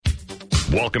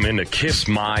Welcome into Kiss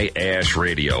My Ash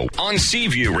Radio on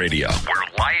Seaview Radio, where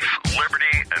life, liberty,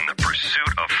 and the pursuit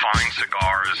of fine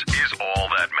cigars is all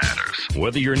that matters.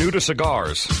 Whether you're new to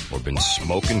cigars or been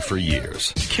smoking for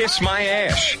years, Kiss My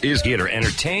Ash is here to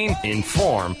entertain,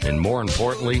 inform, and more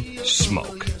importantly,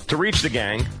 smoke. To reach the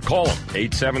gang, call them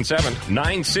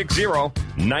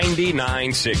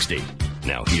 877-960-9960.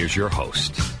 Now here's your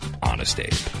host, Honest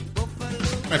Abe.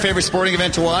 My favorite sporting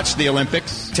event to watch, the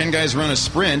Olympics. 10 guys run a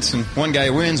sprint, and one guy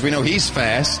wins. We know he's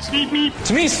fast.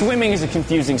 To me, swimming is a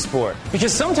confusing sport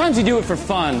because sometimes you do it for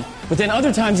fun, but then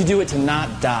other times you do it to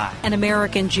not die. An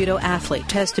American judo athlete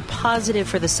tested positive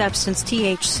for the substance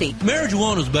THC.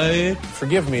 Marijuana's bad.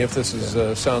 Forgive me if this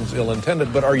is sounds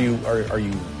ill-intended, but are you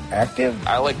active?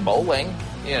 I like bowling.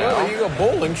 You know, well, you go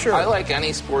bowling, sure. I like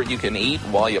any sport you can eat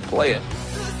while you play it.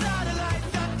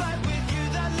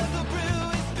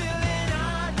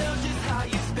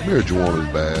 Marijuana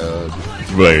is bad. It's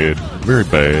bad. Very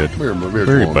bad.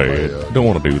 Very bad. Don't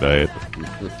want to do that.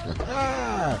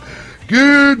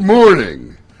 Good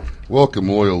morning. Welcome,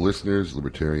 loyal listeners,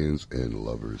 libertarians, and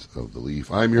lovers of the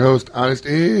leaf. I'm your host, Honest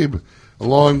Abe,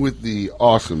 along with the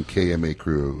awesome KMA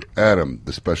crew, Adam,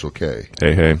 the Special K.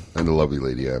 Hey, hey. And the lovely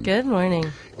Lady M. Good morning.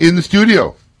 In the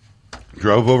studio.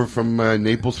 Drove over from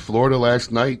Naples, Florida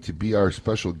last night to be our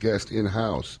special guest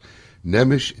in-house.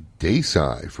 Nemish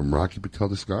Desai from Rocky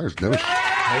Patel Cigars. Nemish.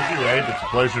 Thank you, Abe. It's a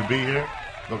pleasure to be here.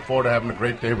 Look forward to having a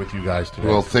great day with you guys today.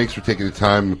 Well, thanks for taking the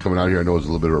time and coming out here. I know it was a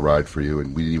little bit of a ride for you,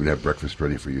 and we didn't even have breakfast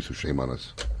ready for you, so shame on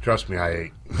us. Trust me, I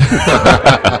ate.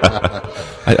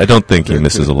 I don't think he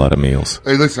misses a lot of meals.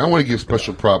 Hey, listen, I want to give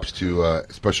special props to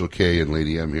Special K and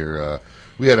Lady M here.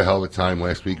 We had a hell of a time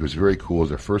last week. It was very cool. It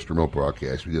was our first remote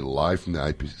broadcast. We did it live from the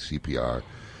IPCPR.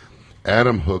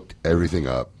 Adam hooked everything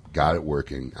up. Got it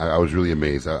working. I was really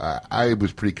amazed. I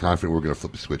was pretty confident we were going to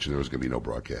flip the switch and there was going to be no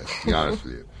broadcast, to be honest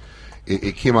with you.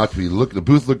 It came out to be, the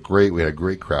booth looked great. We had a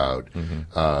great crowd.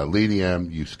 Mm-hmm. Lady M,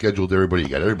 you scheduled everybody. You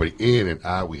got everybody in and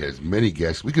out. We had as many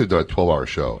guests. We could have done a 12-hour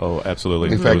show. Oh,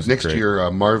 absolutely. In fact, next year,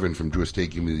 Marvin from Drew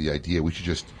Estate gave me the idea we should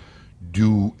just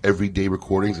do everyday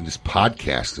recordings and just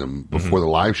podcast them before the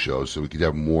live shows so we could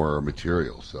have more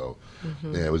material. So,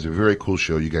 yeah, it was a very cool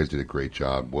show. You guys did a great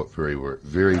job. Very,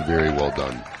 very, very well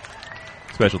done.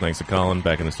 Special thanks to Colin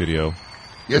back in the studio.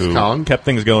 Yes, Colin. Kept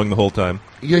things going the whole time.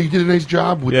 Yeah, you did a nice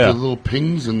job with the little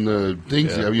pings and the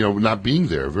things, not being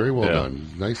there. Very well done.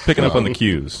 Nice. Picking up on the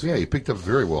cues. Yeah, you picked up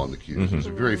very well on the cues. It was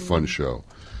a very fun show.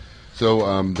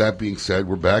 So, that being said,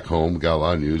 we're back home. We got a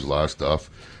lot of news, a lot of stuff.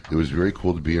 It was very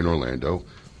cool to be in Orlando.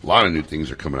 A lot of new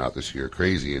things are coming out this year.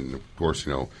 Crazy. And, of course,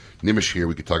 Nimish here,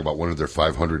 we could talk about one of their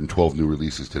 512 new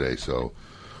releases today, so...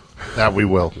 That we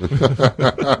will.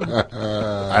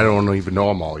 I don't even know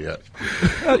them all yet.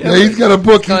 Yeah, he's got a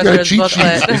book. He's got a cheat sheet.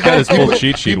 He's got his full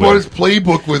cheat sheet. He brought his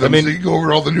playbook with him, so he can go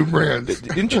over all the new brands.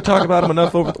 Didn't you talk about him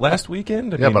enough over last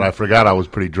weekend? But I forgot I was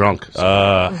pretty drunk. So.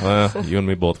 Well, you and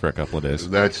me both for a couple of days.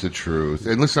 That's the truth.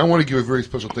 And listen, I want to give a very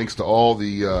special thanks to all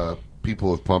the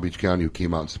people of Palm Beach County who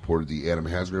came out and supported the Adam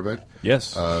Hasner event.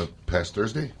 Yes. Past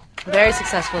Thursday. Very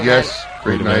successful event. Yes,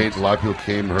 great night. A lot of people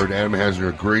came and heard Adam Hasner,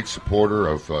 a great supporter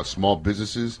of small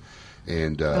businesses.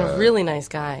 And a really nice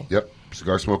guy. Yep,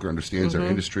 cigar smoker, understands our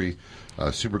industry.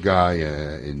 Super guy,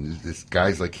 and this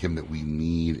guys like him that we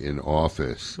need in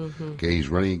office. Okay, he's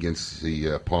running against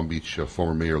the Palm Beach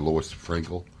former mayor, Lois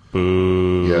Frankel.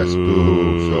 Boo. Yes,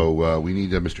 boo. So we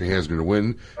need Mr. Hasner to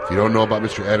win. If you don't know about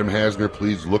Mr. Adam Hasner,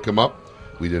 please look him up.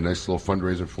 We did a nice little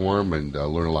fundraiser for him and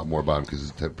learn a lot more about him because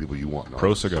it's the type of people you want.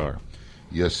 Pro Cigar.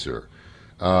 Yes, sir.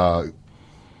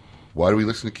 Why do we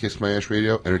listen to Kiss My Ash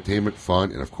Radio? Entertainment,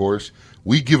 fun, and, of course,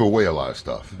 we give away a lot of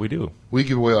stuff. We do. We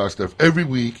give away a lot of stuff. Every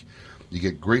week, you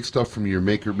get great stuff from your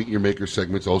Maker, Meet Your Maker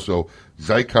segments. Also,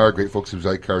 Zycar, great folks of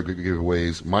Zycar, great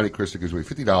giveaways. Monte Cristo gives away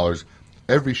 $50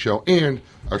 every show. And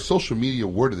our social media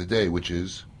word of the day, which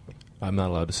is... I'm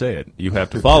not allowed to say it. You have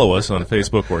to follow us on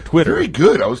Facebook or Twitter. Very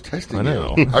good. I was testing I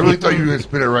know. you. I really thought you were going to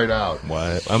spit it right out.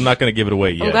 What? I'm not going to give it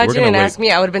away yet. I'm glad you didn't ask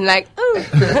me. I would have been like, ooh.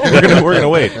 We're going to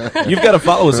wait. You've got to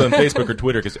follow us on Facebook or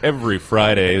Twitter because every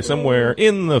Friday, somewhere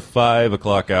in the 5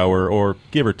 o'clock hour, or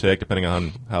give or take, depending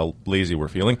on how lazy we're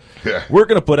feeling, we're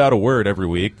going to put out a word every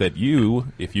week that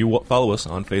if you follow us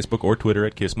on Facebook or Twitter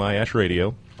at Kiss My Ash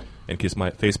Radio and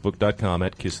Facebook.com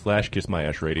at /Kiss My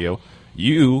Ash Radio,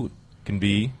 you can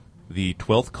be the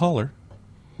 12th caller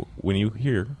when you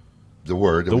hear the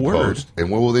word that we post.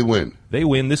 And what will they win? They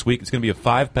win this week. It's going to be a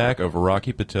 5-pack of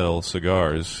Rocky Patel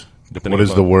cigars. What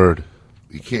is the word?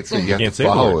 You can't say. You have to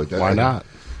follow it. Why not?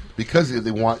 Because if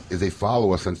they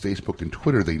follow us on Facebook and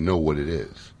Twitter, they know what it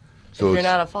is. So If you're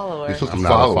it's- not a follower. You're supposed I'm to not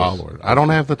follow a us. follower. I don't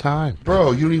have the time.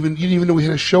 Bro, you didn't even know we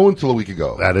had a show until a week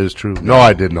ago. That is true. No,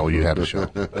 I didn't know you had a show.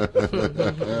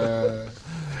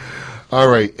 All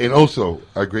right, and also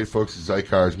our great folks at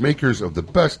Zycars, makers of the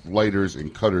best lighters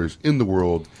and cutters in the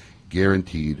world,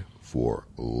 guaranteed for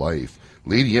life.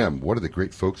 Lady M, what are the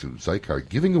great folks at Zycar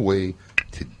giving away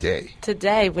today?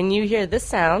 Today, when you hear this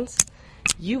sound,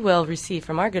 you will receive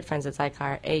from our good friends at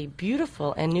Zycar a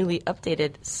beautiful and newly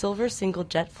updated silver single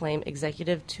jet flame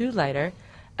executive 2 lighter,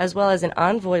 as well as an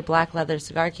Envoy black leather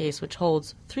cigar case, which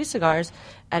holds 3 cigars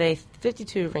at a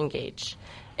 52 ring gauge.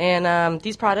 And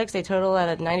these products, they total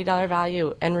at a $90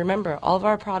 value. And remember, all of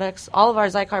our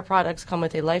Zycar products come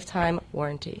with a lifetime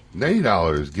warranty.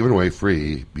 $90 given away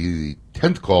free. Be the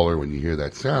 10th caller when you hear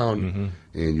that sound,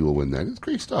 and you will win that. It's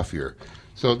great stuff here.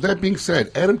 So that being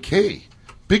said, Adam K.,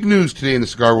 big news today in the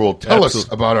cigar world. Tell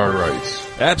us about our rights.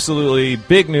 Absolutely.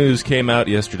 Big news came out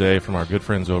yesterday from our good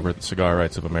friends over at the Cigar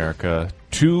Rights of America.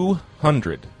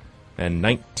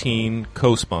 219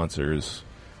 co-sponsors.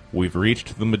 We've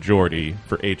reached the majority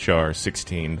for HR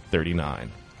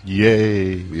 1639.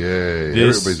 Yay. Yay.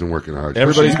 This- Everybody's been working hard.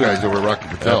 everybody's Especially you been- guys over at Rocky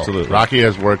Patel. Absolutely. Rocky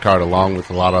has worked hard along with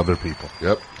a lot of other people.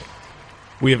 Yep.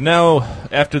 We have now,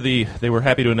 after they were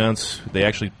happy to announce, they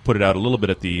actually put it out a little bit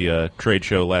at the trade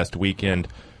show last weekend,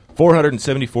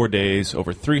 474 days,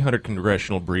 over 300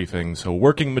 congressional briefings, a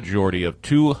working majority of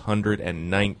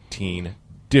 219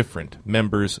 different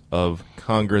members of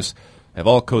Congress have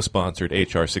all co-sponsored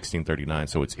H.R. 1639,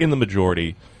 so it's in the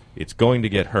majority. It's going to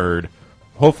get heard.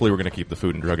 Hopefully we're going to keep the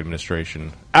Food and Drug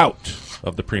Administration out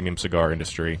of the premium cigar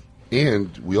industry.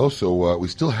 And we also we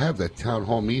still have that town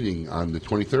hall meeting on the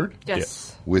 23rd.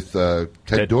 Yes. With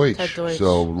Ted Deutsch. Ted Deutsch.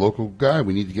 So local guy,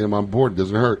 we need to get him on board.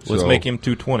 Doesn't hurt. Let's So, make him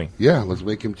 220. Yeah, let's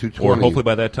make him 220. Or hopefully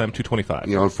by that time, 225.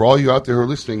 You know, and for all you out there who are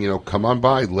listening, come on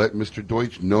by. Let Mr.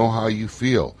 Deutsch know how you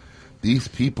feel. These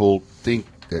people think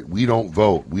that we don't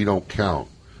vote, we don't count.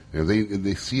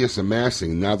 They see us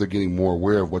amassing. Now they're getting more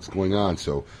aware of what's going on.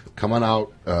 So come on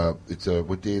out. It's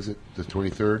what day is it? The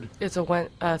 23rd. It's a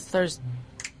Thursday.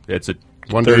 It's a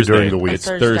One day Thursday. during the week. It's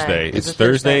Thursday. Thursday. It's It's a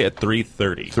Thursday Thursday. at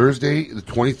 3:30. Thursday, the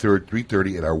 23rd,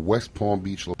 3:30 at our West Palm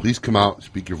Beach. Please come out,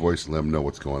 speak your voice, and let them know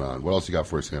what's going on. What else you got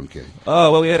for us, MK?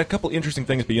 Well, we had a couple interesting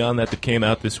things beyond that came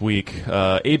out this week.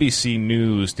 ABC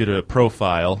News did a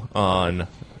profile on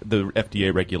the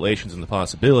FDA regulations and the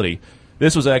possibility.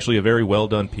 This was actually a very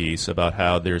well-done piece about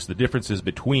how there's the differences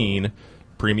between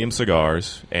premium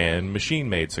cigars and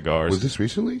machine-made cigars. Was this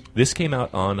recently? This came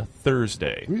out on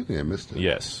Thursday. Really? I missed it.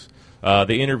 Yes.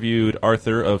 They interviewed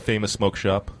Arthur of Famous Smoke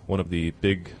Shop, one of the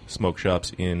big smoke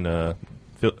shops in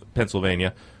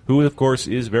Pennsylvania, who, of course,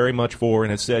 is very much for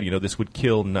and has said, this would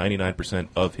kill 99%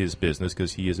 of his business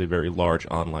because he is a very large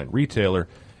online retailer.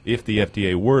 If the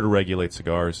FDA were to regulate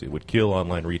cigars, it would kill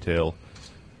online retail.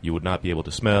 You would not be able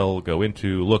to smell, go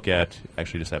into, look at,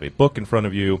 actually just have a book in front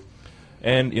of you.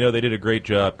 And, they did a great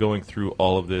job going through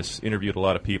all of this, interviewed a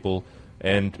lot of people,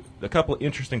 and a couple of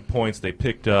interesting points they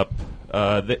picked up.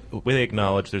 They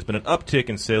acknowledged there's been an uptick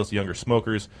in sales to younger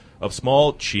smokers of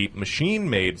small, cheap,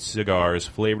 machine-made cigars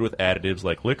flavored with additives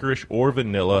like licorice or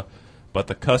vanilla, but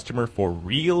the customer for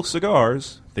real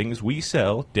cigars, things we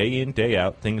sell day in, day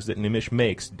out, things that Nimish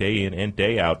makes day in and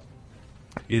day out,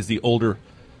 is the older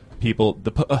people.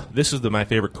 This is my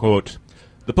favorite quote.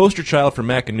 The poster child for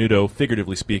Macanudo,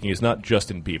 figuratively speaking, is not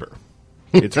Justin Bieber.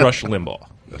 It's Rush Limbaugh.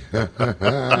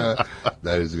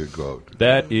 That is a good quote.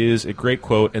 That is a great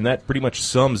quote, and that pretty much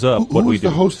sums up Who what we was do.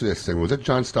 the host of this thing? Was that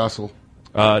John Stossel?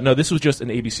 No, this was just an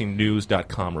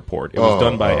ABCNews.com report. It was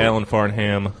done by Alan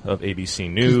Farnham of ABC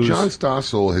News. John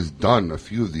Stossel has done a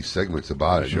few of these segments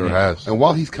about it. Sure has. And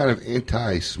while he's kind of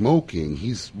anti-smoking,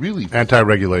 he's really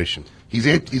Anti-regulation.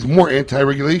 He's more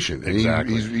anti-regulation. And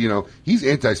Exactly. he's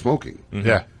anti-smoking. Mm-hmm.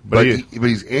 Yeah. But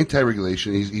he's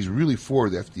anti-regulation. He's really for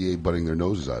the FDA butting their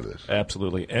noses out of this.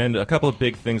 Absolutely. And a couple of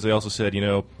big things they also said,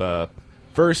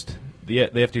 first, the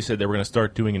FDA said they were going to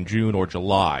start doing in June or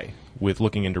July with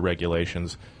looking into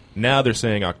regulations. Now they're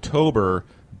saying October,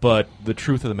 but the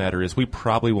truth of the matter is we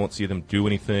probably won't see them do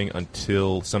anything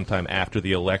until sometime after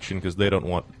the election because they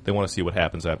want to see what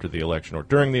happens after the election or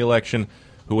during the election,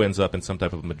 who ends up in some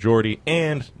type of majority.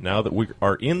 And now that we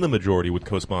are in the majority with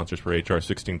co-sponsors for H.R.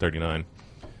 1639,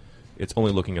 it's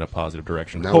only looking in a positive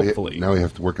direction, hopefully. Now we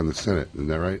have to work on the Senate. Isn't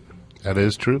that right? That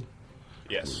is true.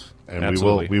 Yes. And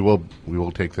absolutely. we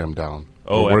will take them down.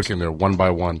 Oh, We're working there one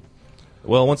by one.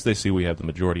 Well, once they see we have the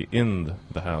majority in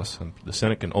the House, the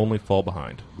Senate can only fall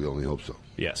behind. We only hope so.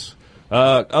 Yes.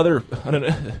 A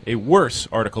worse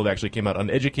article that actually came out on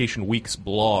Education Week's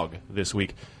blog this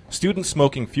week. Students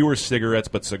smoking fewer cigarettes,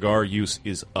 but cigar use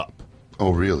is up.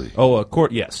 Oh, really? Oh,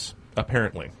 yes.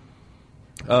 apparently.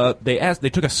 They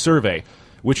took a survey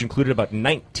which included about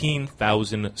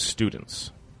 19,000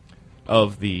 students.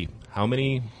 Of the, how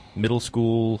many middle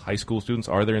school, high school students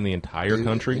are there in the entire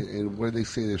country? And where do they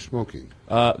say they're smoking?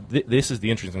 This is the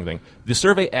interesting thing. The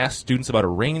survey asked students about a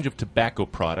range of tobacco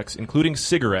products, including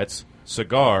cigarettes,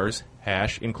 cigars,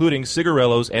 hash, including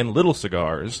cigarillos and little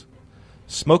cigars,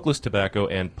 smokeless tobacco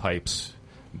and pipes,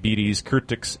 beaties,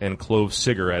 Kurtiks, and clove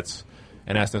cigarettes,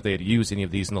 and asked them if they had used any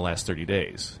of these in the last 30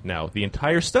 days. Now, the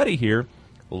entire study here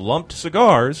lumped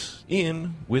cigars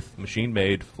in with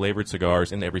machine-made flavored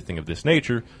cigars and everything of this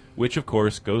nature, which, of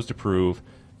course, goes to prove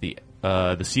the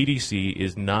CDC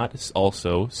is not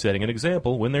also setting an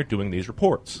example when they're doing these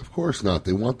reports. Of course not.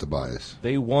 They want the bias.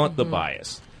 They want the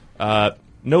bias.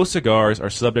 No cigars are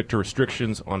subject to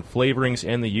restrictions on flavorings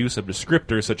and the use of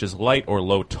descriptors such as light or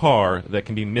low tar that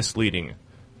can be misleading,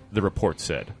 the report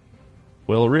said.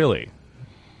 Well, really?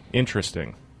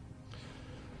 Interesting.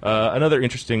 Another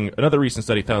recent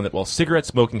study found that while cigarette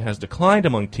smoking has declined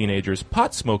among teenagers,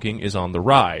 pot smoking is on the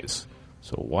rise.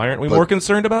 So why aren't we more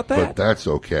concerned about that? But that's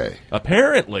okay.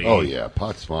 Apparently. Oh, yeah,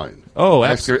 pot's fine. Oh,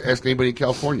 ask anybody in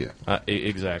California.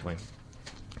 Exactly.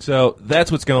 So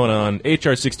that's what's going on.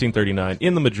 H.R. 1639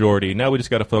 in the majority. Now we just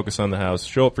got to focus on the House.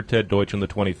 Show up for Ted Deutsch on the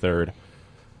 23rd.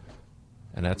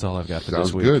 And that's all I've got for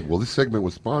this week. Sounds good. Well, this segment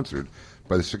was sponsored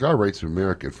by the Cigar Rights of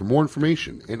America. For more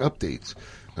information and updates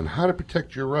on how to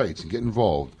protect your rights and get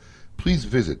involved, please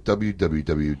visit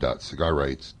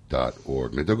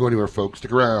www.cigarrights.org. Now, don't go anywhere, folks.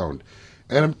 Stick around.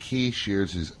 Adam Key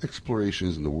shares his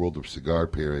explorations in the world of cigar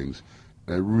pairings,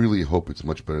 and I really hope it's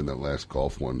much better than that last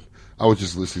golf one. I was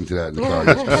just listening to that in the car.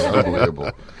 It's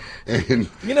unbelievable. And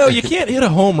you can't hit a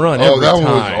home run every that time.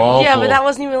 One was awful. Yeah, but that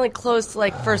wasn't even like close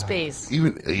to first base.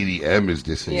 Even ADM is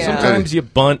dissing. Yeah. Sometimes you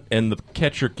bunt and the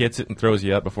catcher gets it and throws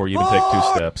you out before you even take 2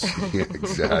 steps. Yeah,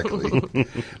 exactly.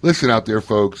 Listen out there,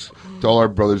 folks, to all our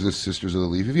brothers and sisters of the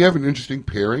Leaf. If you have an interesting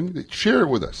pairing, share it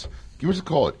with us. Give us a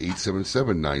call at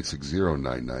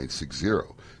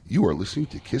 877-960-9960. You are listening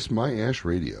to Kiss My Ash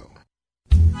Radio.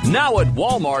 Now at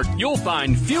Walmart, you'll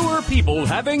find fewer people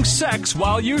having sex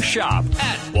while you shop.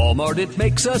 At Walmart, it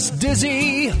makes us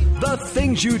dizzy, the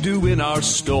things you do in our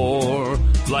store.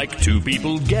 Like 2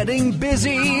 people getting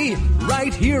busy,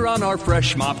 right here on our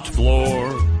fresh mopped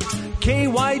floor.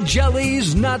 KY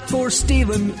Jelly's not for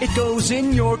stealing, it goes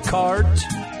in your cart.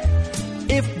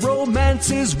 If romance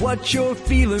is what you're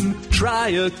feeling, try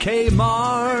a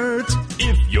Kmart.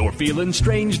 If you're feeling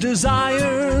strange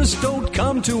desires, don't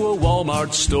come to a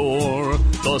Walmart store.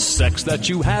 The sex that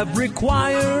you have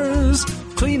requires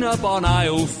clean up on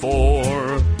aisle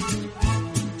 4.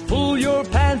 Pull your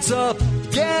pants up,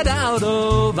 get out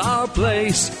of our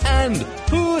place, and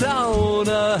put on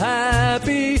a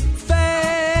happy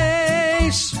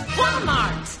face.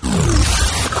 Walmart!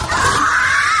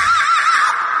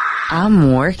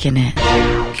 I'm working it.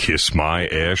 Kiss My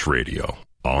Ash Radio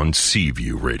on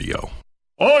Seaview Radio.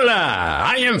 Hola,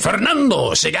 I am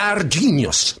Fernando, Cigar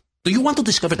Genius. Do you want to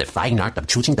discover the fine art of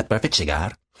choosing the perfect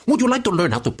cigar? Would you like to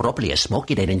learn how to properly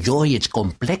smoke it and enjoy its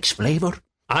complex flavor?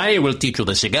 I will teach you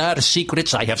the cigar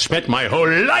secrets I have spent my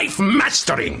whole life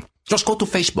mastering. Just go to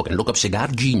Facebook and look up Cigar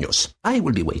Genius. I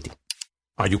will be waiting.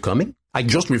 Are you coming? I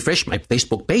just refreshed my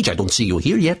Facebook page. I don't see you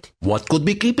here yet. What could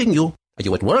be keeping you? Are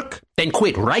you at work? Then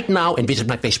quit right now and visit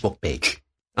my Facebook page.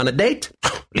 On a date?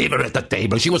 Leave her at the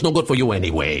table. She was no good for you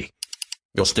anyway.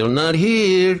 You're still not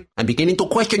here. I'm beginning to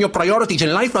question your priorities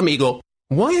in life, amigo.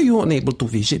 Why are you unable to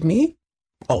visit me?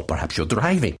 Oh, perhaps you're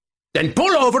driving. Then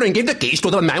pull over and give the keys to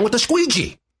the man with the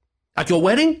squeegee. At your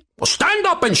wedding? Well, stand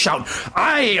up and shout,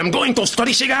 I am going to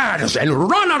study cigars, and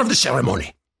run out of the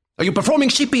ceremony. Are you performing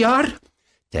CPR?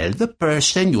 Tell the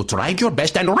person you tried your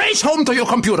best and race home to your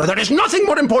computer. There is nothing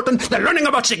more important than learning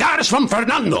about cigars from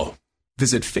Fernando.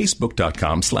 Visit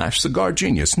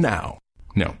Facebook.com/CigarGenius now.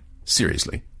 No,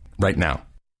 seriously, right now.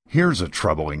 Here's a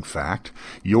troubling fact.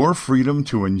 Your freedom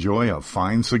to enjoy a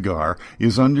fine cigar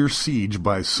is under siege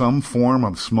by some form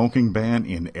of smoking ban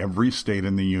in every state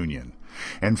in the Union.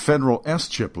 And federal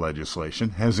S-chip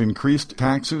legislation has increased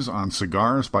taxes on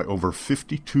cigars by over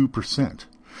 52%.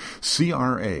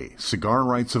 CRA, Cigar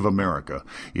Rights of America,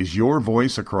 is your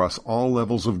voice across all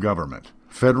levels of government,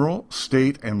 federal,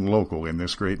 state, and local in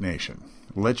this great nation.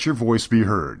 Let your voice be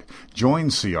heard.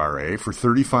 Join CRA for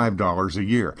 $35 a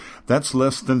year. That's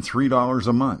less than $3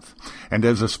 a month. And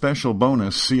as a special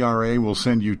bonus, CRA will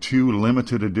send you 2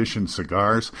 limited edition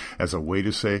cigars as a way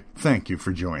to say thank you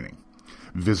for joining.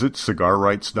 Visit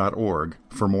cigarrights.org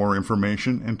for more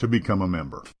information and to become a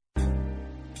member.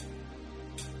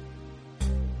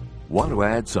 Want to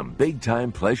add some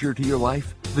big-time pleasure to your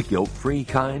life? The guilt-free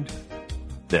kind?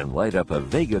 Then light up a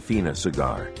Vega Fina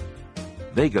cigar.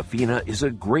 Vega Fina is a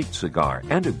great cigar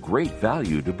and a great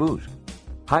value to boot.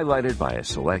 Highlighted by a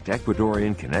select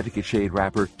Ecuadorian Connecticut shade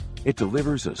wrapper, it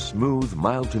delivers a smooth,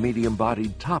 mild to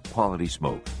medium-bodied, top-quality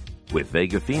smoke. With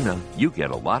Vega Fina, you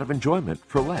get a lot of enjoyment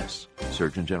for less.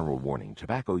 Surgeon General warning,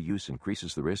 tobacco use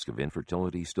increases the risk of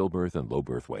infertility, stillbirth, and low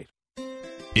birth weight.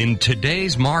 In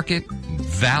today's market,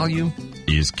 value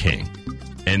is king.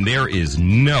 And there is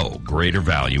no greater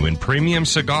value in premium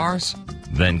cigars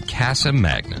than Casa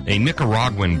Magna, a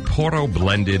Nicaraguan Puro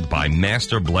blended by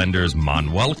master blenders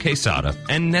Manuel Quesada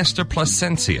and Nestor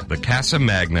Plasencia. The Casa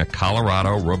Magna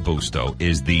Colorado Robusto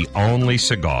is the only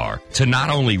cigar to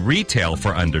not only retail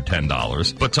for under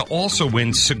 $10, but to also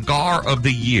win Cigar of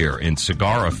the Year in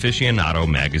Cigar Aficionado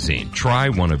magazine. Try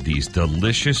one of these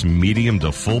delicious medium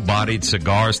to full-bodied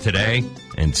cigars today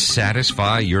and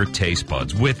satisfy your taste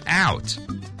buds without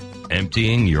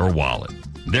emptying your wallet.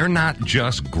 They're not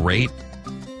just great,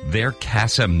 they're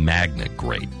Casa Magna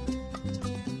great.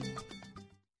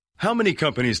 How many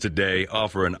companies today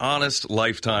offer an honest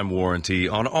lifetime warranty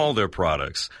on all their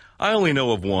products? I only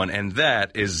know of one, and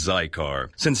that is Zycar.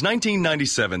 Since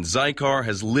 1997, Zycar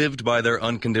has lived by their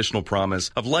unconditional promise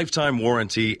of lifetime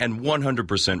warranty and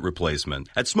 100% replacement.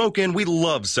 At Smoke Inn, we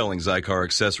love selling Zycar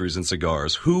accessories and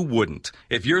cigars. Who wouldn't?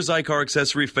 If your Zycar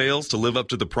accessory fails to live up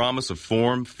to the promise of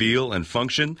form, feel, and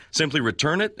function, simply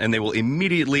return it, and they will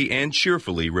immediately and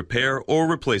cheerfully repair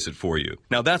or replace it for you.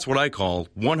 Now that's what I call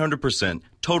 100%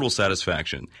 total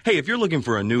satisfaction. Hey, if you're looking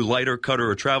for a new lighter, cutter,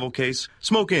 or travel case,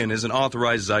 Smoke Inn is an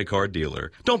authorized Zycar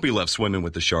dealer. Don't be left swimming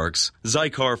with the sharks.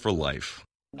 Zycar for life.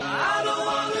 I don't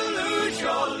want to lose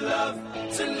your love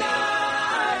tonight.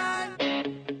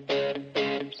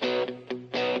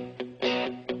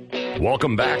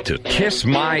 Welcome back to Kiss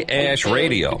My Ash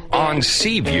Radio on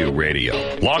Seaview Radio.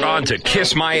 Log on to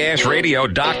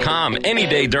kissmyashradio.com any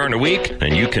day during the week,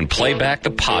 and you can play back the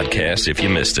podcast if you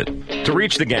missed it. To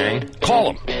reach the gang,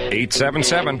 call them,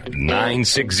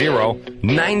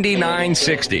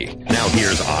 877-960-9960. Now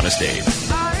here's Honest Abe.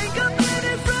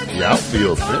 The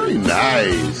outfield, very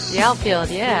nice. The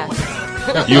outfield, yeah.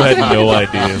 You had no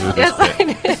idea who this Yes, I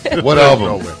did. What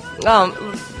album? No.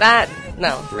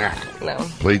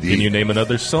 Played Can you name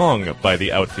another song by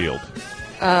the outfield?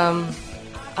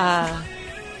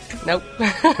 Nope.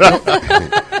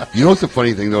 You know what's the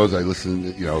funny thing, though, is I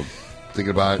listen, thinking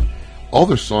about it, all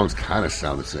their songs kind of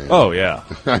sound the same. Oh, yeah.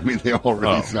 I mean, they all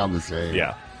really sound the same.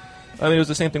 Yeah. I mean, it was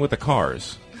the same thing with the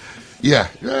Cars. Yeah.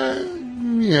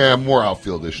 More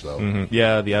outfieldish, though. Mm-hmm.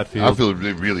 Yeah, the outfield. Outfield,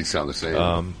 they really sound the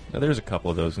same. There's a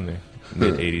couple of those in the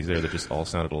mid-'80s there that just all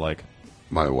sounded alike.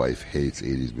 My wife hates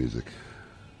 80s music.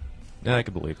 Yeah, I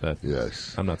can believe that.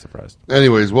 Yes. I'm not surprised.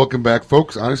 Anyways, welcome back,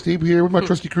 folks. Honest Abe here with my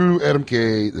trusty crew, Adam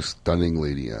K., the stunning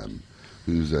Lady M,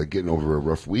 who's getting over a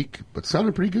rough week, but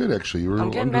sounded pretty good, actually. You were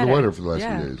under the weather for the last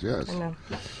few days. Yes. I know.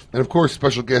 And, of course,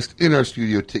 special guest in our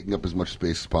studio taking up as much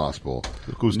space as possible.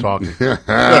 Look who's talking.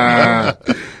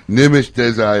 Nimish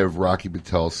Desai of Rocky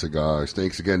Patel Cigars.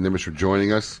 Thanks again, Nimish, for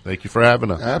joining us. Thank you for having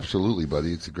us. Absolutely,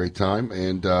 buddy. It's a great time.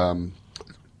 And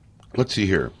let's see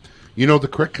here. The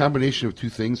correct combination of two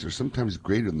things are sometimes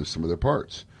greater than the sum of their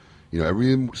parts.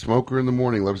 Every smoker in the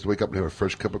morning loves to wake up and have a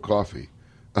fresh cup of coffee.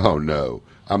 Oh, no.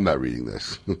 I'm not reading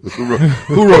this.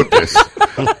 Who wrote this?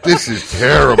 This is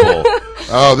terrible.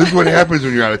 Oh, this is what happens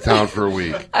when you're out of town for a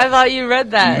week. I thought you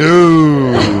read that.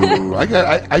 No.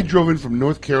 I drove in from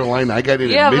North Carolina. I got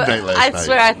in at midnight last night. I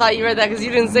swear I thought you read that because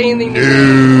you didn't say anything.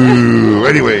 No.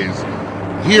 Anyways,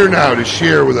 here now to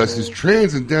share with us his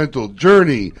transcendental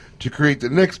journey to create the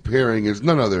next pairing is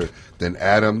none other than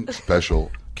Adam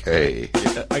Special K.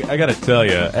 I got to tell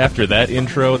you, after that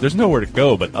intro, there's nowhere to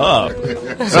go but up.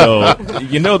 So,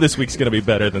 this week's going to be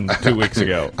better than 2 weeks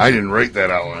ago. I didn't write that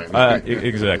outline.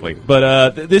 Exactly.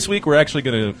 But this week, we're actually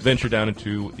going to venture down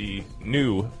into the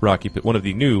new one of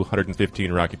the new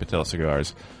 115 Rocky Patel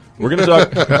cigars. We're going to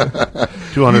talk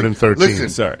 213. Listen,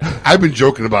 sorry. I've been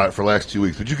joking about it for the last 2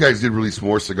 weeks, but you guys did release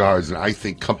more cigars than I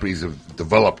think companies have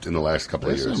developed in the last couple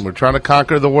of years. We're trying to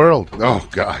conquer the world. Oh,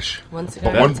 gosh. One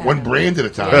cigar at a time. One brand at a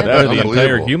time. That or the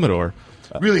entire humidor.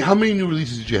 Really, how many new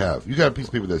releases did you have? You got a piece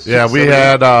of paper that's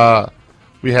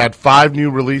we had 5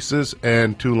 new releases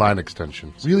and 2 line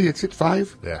extensions. Really? It's at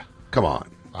 5? Yeah. Come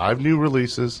on. 5 new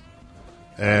releases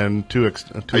and 2 line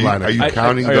extensions. Are you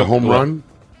counting the home run?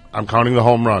 I'm counting the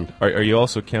home run. Are you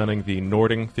also counting the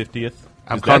Nording 50th?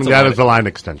 I'm counting that as a line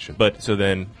extension. But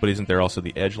isn't there also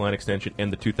the Edge line extension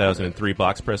and the 2003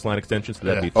 box press line extension? So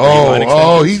that'd be 3 line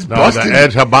extensions. He's busting. The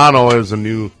Edge Habano is a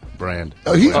new brand.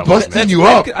 Oh, he's busting you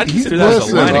up. I consider that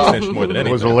as a line extension more than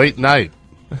anything. It was a late night.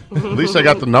 At least I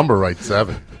got the number right,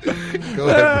 7. Go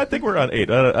ahead. I think we're on 8.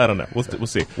 I don't know. We'll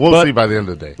see. We'll see by the end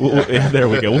of the day. There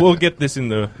we go. We'll get this in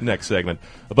the next segment.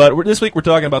 But this week we're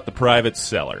talking about the Private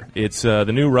Cellar. It's the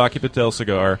new Rocky Patel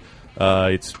cigar.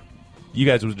 It's you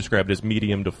guys would describe it as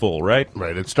medium to full, right?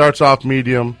 Right. It starts off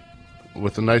medium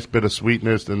with a nice bit of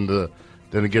sweetness, and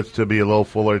then it gets to be a little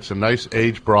fuller. It's a nice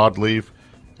aged broadleaf,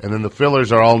 and then the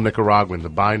fillers are all Nicaraguan. The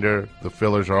binder, the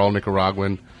fillers are all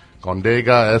Nicaraguan.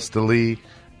 Condega, Esteli,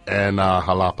 and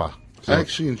Jalapa. I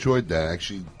actually enjoyed that.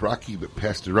 Actually, Brocky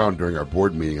passed it around during our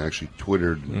board meeting. I actually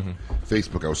Twittered and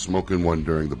Facebook. I was smoking one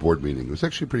during the board meeting. It was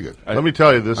actually pretty good. Let me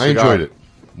tell you this cigar. I enjoyed it.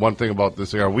 One thing about this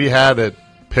cigar, we had it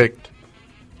picked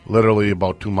literally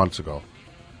about 2 months ago.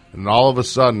 And all of a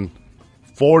sudden,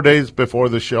 4 days before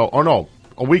the show,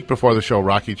 a week before the show,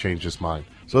 Rocky changed his mind.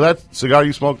 So that cigar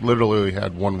you smoked literally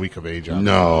had 1 week of age on it.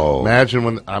 No. Imagine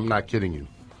when, I'm not kidding you,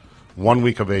 1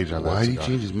 week of age on that Why did he cigar.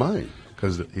 change his mind?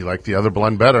 Because he liked the other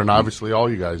blend better, and obviously all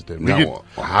you guys did. No,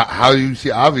 how do you see?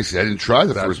 Obviously, I didn't try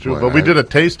the first true, blend. but we did a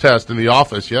taste test in the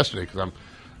office yesterday because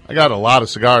I got a lot of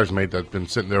cigars made that have been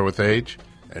sitting there with age,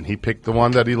 and he picked the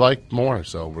one that he liked more,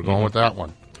 so we're going with that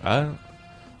one. All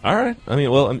right. I mean,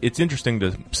 well, it's interesting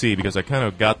to see because I kind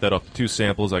of got that off the 2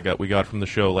 samples we got from the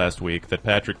show last week that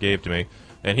Patrick gave to me,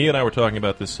 and he and I were talking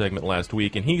about this segment last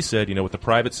week, and he said, with the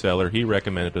Private Cellar, he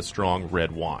recommended a strong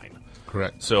red wine.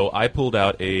 Correct. So I pulled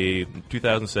out a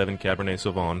 2007 Cabernet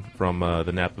Sauvignon from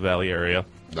the Napa Valley area.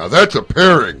 Now that's a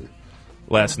pairing.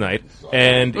 Last night,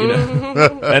 and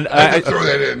and I throw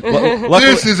that in.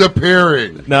 Luckily, this is a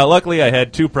pairing. Now, luckily, I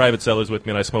had 2 Private Cellars with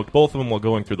me, and I smoked both of them while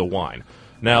going through the wine.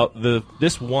 Now,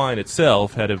 this wine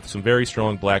itself had some very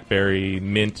strong blackberry,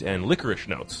 mint, and licorice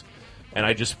notes. And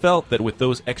I just felt that with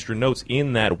those extra notes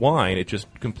in that wine, it just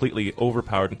completely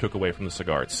overpowered and took away from the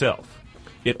cigar itself.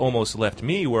 It almost left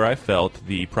me where I felt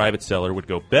the Private Cellar would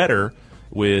go better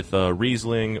with a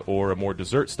Riesling or a more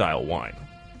dessert-style wine.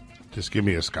 Just give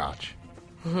me a Scotch.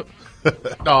 No,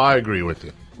 I agree with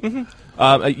you.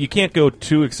 You can't go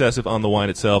too excessive on the wine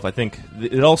itself. I think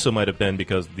it also might have been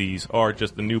because these are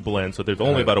just the new blend, so they're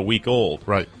only about a week old.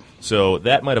 Right. So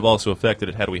that might have also affected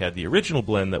it. Had we had the original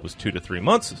blend that was 2 to 3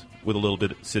 months with a little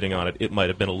bit sitting on it, it might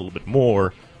have been a little bit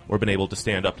more or been able to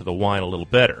stand up to the wine a little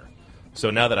better. So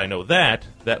now that I know that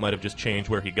might have just changed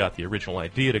where he got the original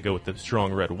idea to go with the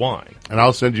strong red wine. And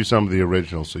I'll send you some of the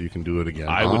originals so you can do it again.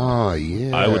 I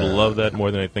would love that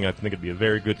more than anything. I think it'd be a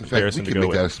very good comparison to go with. We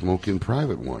could make that a smoking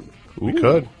private one. We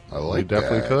could. I like We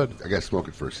definitely could. I got to smoke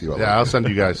it first. See what I'll send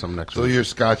you guys some next week. So you're a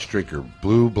Scotch drinker.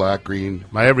 Blue, black, green?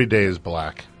 My everyday is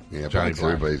black. Yeah, Johnny black's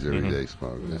Black. everybody's everyday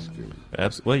smoke. That's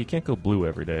good. Well, you can't go blue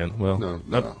every day. Well, No.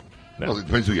 No. Well, it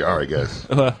depends who you are, I guess.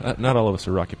 Not all of us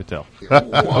are Rocky Patel.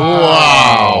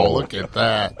 Wow. Look at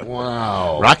that.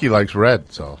 Wow. Rocky likes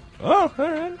red, so. Oh,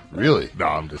 all right. Really? No,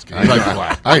 I'm just kidding. He likes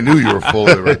black. I knew you were full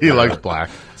of it. He likes black.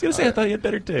 I was going to say, I thought you had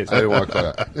better taste. I didn't want to call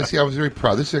that. See, I was very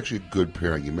proud. This is actually a good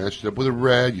pairing. You matched it up with a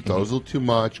red. You thought it was a little too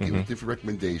much. Gave it a different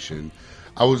recommendation.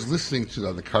 I was listening to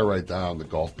on the car ride down the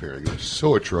golf pairing. It was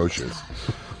so atrocious.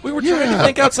 We were trying to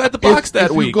think outside the box that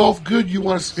if week. If you golf good, you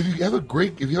want to. If you have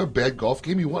a bad golf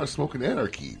game, you want to smoke an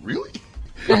Anarchy. Really?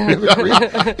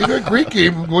 If you have a great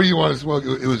game, what do you want to smoke?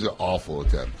 It was an awful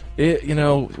attempt.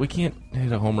 We can't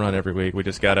hit a home run every week. We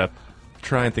just gotta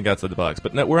try and think outside the box.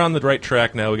 But we're on the right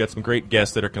track now. We got some great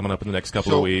guests that are coming up in the next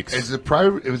couple of weeks. As the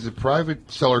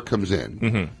private seller comes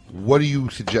in, what do you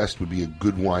suggest would be a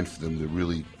good wine for them to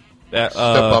really step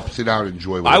up, sit down, and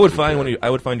enjoy? I would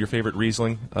find your favorite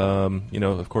Riesling.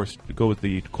 Of course, go with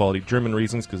the quality German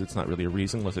Rieslings because it's not really a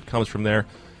Riesling unless it comes from there.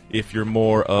 If you're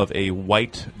more of a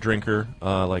white drinker,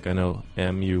 like I know,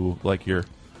 you like your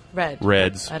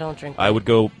reds. I don't drink. I would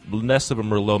go less of a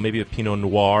Merlot, maybe a Pinot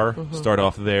Noir. Start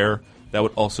off there. That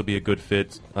would also be a good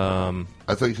fit. I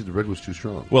thought you said the red was too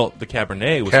strong. Well, the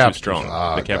Cabernet was too strong.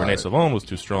 The Cabernet Sauvignon was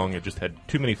too strong. It just had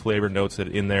too many flavor notes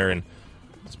in there, and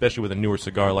especially with a newer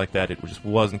cigar like that, it just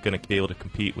wasn't going to be able to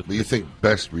compete with. But you think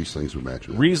best Rieslings would match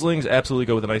with that? Rieslings absolutely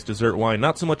go with a nice dessert wine.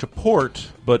 Not so much a port,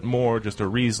 but more just a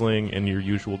Riesling and your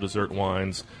usual dessert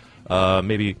wines.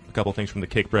 Maybe a couple things from the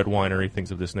Cakebread Winery,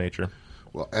 things of this nature.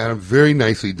 Well, Adam, very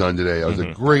nicely done today. That was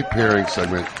a great pairing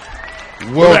segment.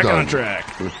 Well We're back done. on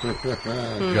track.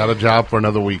 Got a job for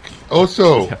another week.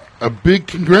 Also, a big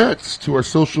congrats to our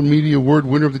social media award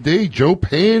winner of the day, Joe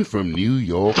Pan from New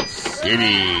York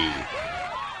City.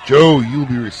 Joe, you'll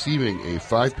be receiving a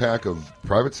 5-pack of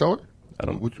Private Cellar. I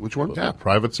don't. Which one? Yeah,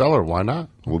 private seller. Why not?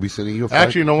 We'll be sending you.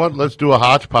 Actually, you know what? Let's do a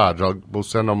hodgepodge. We'll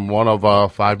send them one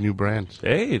of 5 new brands.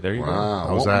 Hey, there you Wow.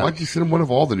 go. How's that? Why don't you send them one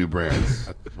of all the new brands?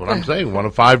 That's what I'm saying. One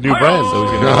of 5 new brands.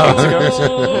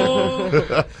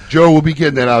 Joe, we'll be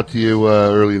getting that out to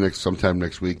you sometime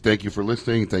next week. Thank you for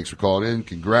listening. Thanks for calling in.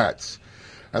 Congrats.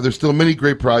 There's still many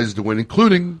great prizes to win,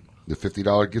 including the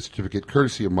 $50 gift certificate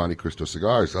courtesy of Monte Cristo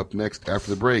Cigars. Up next after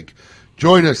the break,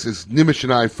 join us as Nimish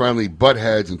and I finally butt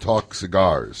heads and talk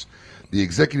cigars. The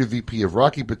executive VP of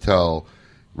Rocky Patel,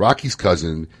 Rocky's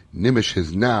cousin, Nimish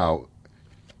is now,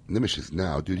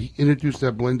 dude, he introduced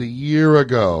that blend a year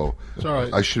ago. It's all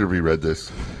right. I should have reread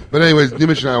this. But anyways,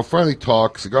 Nimish and I will finally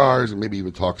talk cigars and maybe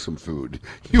even talk some food.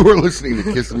 You are listening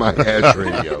to Kiss My Ash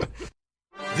Radio.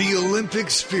 The Olympic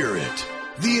spirit.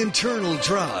 The internal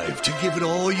drive to give it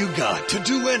all you got, to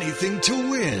do anything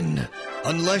to win.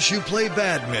 Unless you play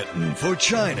badminton for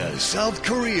China, South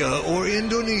Korea, or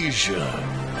Indonesia.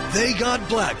 They got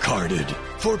black-carded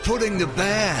for putting the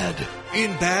bad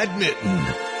in badminton.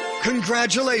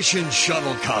 Congratulations,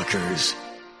 shuttlecockers,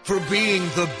 for being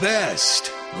the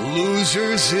best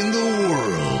losers in the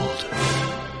world.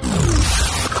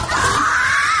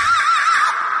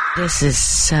 This is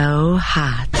so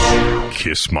hot.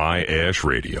 Kiss My Ash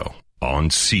Radio on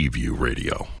Seaview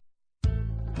Radio.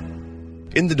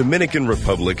 In the Dominican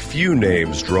Republic, few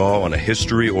names draw on a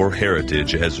history or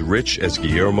heritage as rich as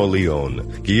Guillermo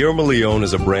Leon. Guillermo Leon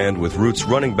is a brand with roots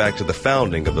running back to the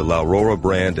founding of the La Aurora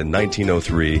brand in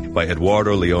 1903 by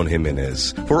Eduardo Leon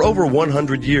Jimenez. For over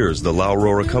 100 years, the La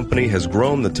Aurora company has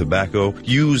grown the tobacco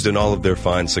used in all of their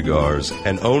fine cigars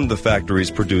and owned the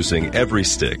factories producing every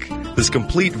stick. This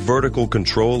complete vertical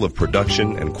control of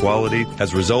production and quality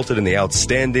has resulted in the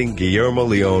outstanding Guillermo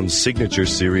Leon Signature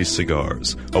Series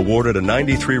cigars, awarded a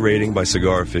 93 rating by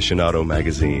Cigar Aficionado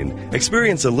magazine.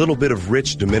 Experience a little bit of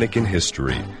rich Dominican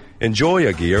history. Enjoy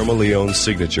a Guillermo Leon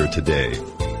signature today.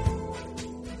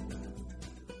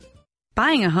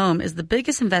 Buying a home is the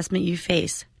biggest investment you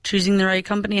face. Choosing the right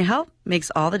company to help makes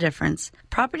all the difference.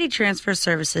 Property Transfer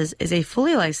Services is a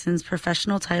fully licensed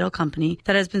professional title company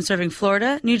that has been serving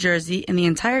Florida, New Jersey, and the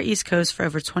entire East Coast for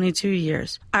over 22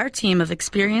 years. Our team of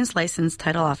experienced licensed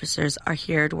title officers are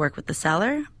here to work with the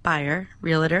seller, buyer,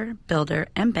 realtor, builder,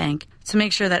 and bank to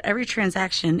make sure that every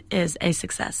transaction is a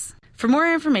success. For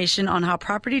more information on how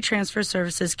Property Transfer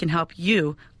Services can help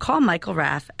you, call Michael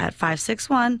Raff at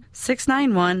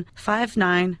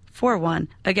 561-691-5941.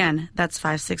 Again, that's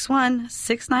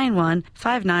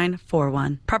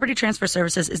 561-691-5941. Property Transfer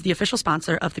Services is the official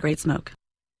sponsor of The Great Smoke.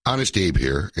 Honest Abe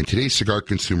here, and today's cigar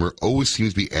consumer always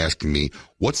seems to be asking me,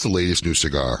 what's the latest new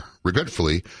cigar?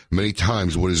 Regretfully, many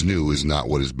times what is new is not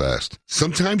what is best.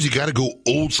 Sometimes you gotta go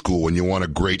old school when you want a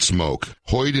great smoke.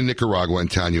 Hoy de Nicaragua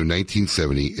Antaño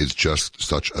 1970 is just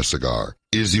such a cigar.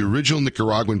 It is the original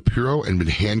Nicaraguan Puro and been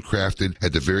handcrafted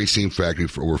at the very same factory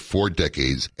for over 4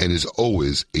 decades and is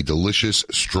always a delicious,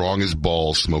 strong as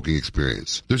balls smoking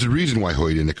experience. There's a reason why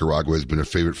Hoy de Nicaragua has been a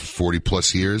favorite for 40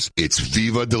 plus years. It's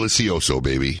Viva Delicioso,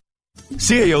 baby.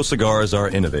 CAO cigars are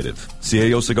innovative.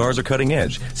 CAO cigars are cutting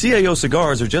edge. CAO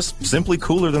cigars are just simply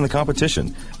cooler than the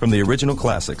competition. From the original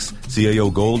classics,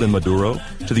 CAO Gold and Maduro,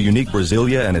 to the unique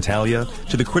Brasilia and Italia,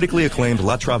 to the critically acclaimed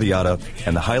La Traviata,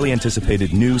 and the highly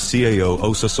anticipated new CAO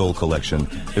Osa Sol collection,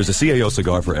 there's a CAO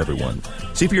cigar for everyone.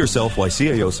 See for yourself why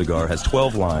CAO cigar has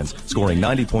 12 lines, scoring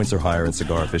 90 points or higher in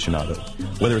Cigar Aficionado.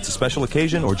 Whether it's a special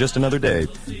occasion or just another day,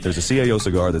 there's a CAO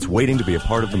cigar that's waiting to be a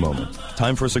part of the moment.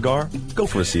 Time for a cigar? Go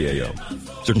for a CAO.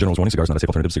 Surgeon General's warning: cigars not a safe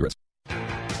alternative to cigarettes.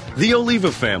 The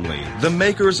Oliva family, the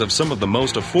makers of some of the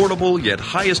most affordable yet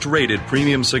highest rated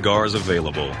premium cigars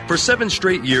available. For 7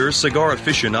 straight years, Cigar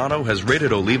Aficionado has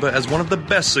rated Oliva as one of the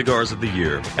best cigars of the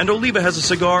year. And Oliva has a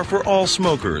cigar for all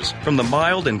smokers, from the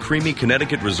mild and creamy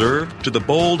Connecticut Reserve to the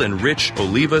bold and rich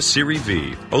Oliva Serie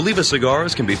V. Oliva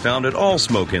cigars can be found at all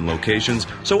smoke-in locations,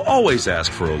 so always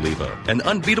ask for Oliva. An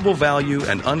unbeatable value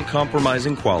and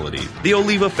uncompromising quality. The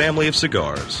Oliva family of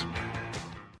cigars.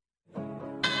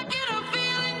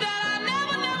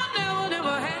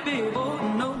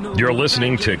 You're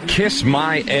listening to Kiss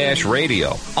My Ash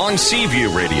Radio on Seaview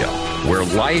Radio, where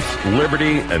life,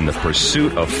 liberty, and the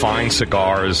pursuit of fine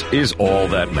cigars is all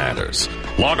that matters.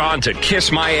 Log on to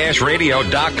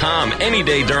KissMyAshRadio.com any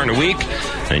day during the week,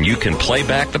 and you can play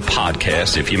back the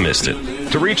podcast if you missed it.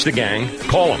 To reach the gang,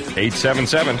 call them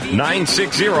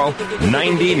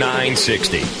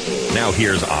 877-960-9960. Now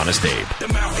here's Honest Abe. The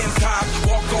mountain top,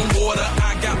 walk on water,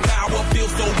 I got power, feel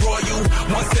so royal.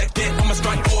 1 second, I'ma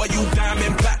strike for you,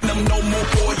 diamond platinum, no more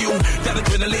for you. That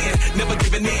adrenaline, never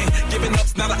giving in, giving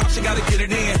up's not an option, gotta get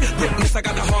it in. Witness, I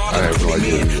got the heart. I have no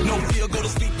idea.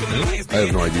 I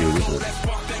have no idea what this is.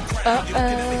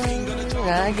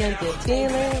 I get the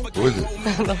feeling. What is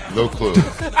it? No clue.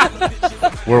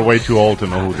 We're way too old to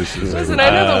know who this is. Listen, I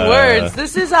know the words.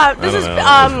 This is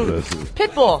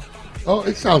Pitbull. Oh,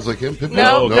 it sounds like him.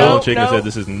 Pitbull. No, shaking his head.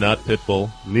 This is not Pitbull.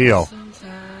 Neo.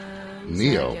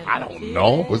 I don't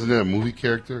know. Wasn't it a movie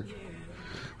character?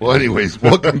 Well, anyways,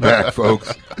 welcome back,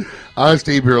 folks. Honest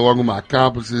Abe here along with my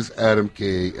accomplices, Adam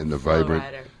K. and the vibrant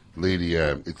lady.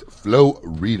 It's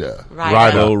Florida.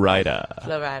 Florida.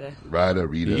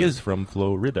 Rita. He is from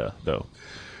Florida, though.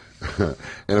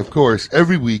 And, of course,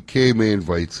 every week, KMA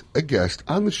invites a guest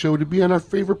on the show to be on our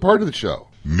favorite part of the show.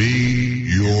 Meet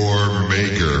Your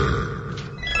Maker.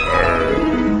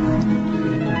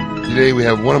 Today we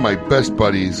have one of my best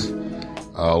buddies,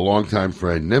 a longtime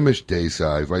friend, Nemish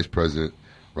Desai, Vice President,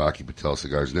 Rocky Patel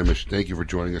Cigars. Nemish, thank you for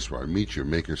joining us for our Meet Your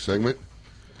Maker segment.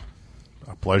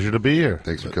 A pleasure to be here.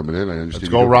 Thanks for coming in. I understand.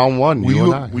 Let's go round one. Were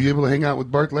you able to hang out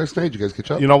with Bart last night? Did you guys catch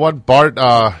up? You know what? Bart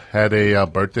had a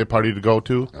birthday party to go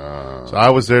to. So I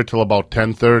was there till about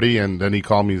 10:30, and then he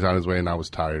called me. He's on his way, and I was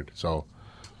tired. So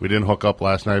we didn't hook up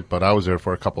last night, but I was there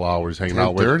for a couple hours hanging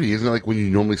out with 10:30? Isn't it like when you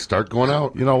normally start going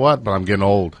out? You know what? But I'm getting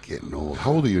old. Getting old.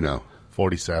 How old are you now?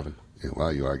 47. Yeah, wow,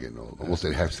 you are getting old. Almost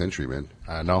a half century, man.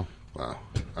 I know. Wow.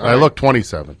 I look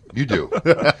 27. You do.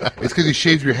 It's because you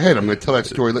shaved your head. I'm going to tell that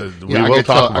story. I'm going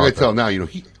to tell now. You know,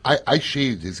 I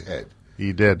shaved his head.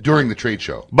 He did. During the trade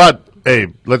show. But, hey,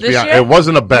 let's be honest. It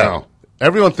wasn't a bet. No.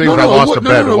 Everyone thinks I lost a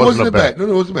bet. It wasn't a bet. No,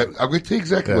 it wasn't a bet. I'm going to tell you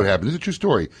exactly what happened. This is a true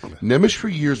story. Nemish for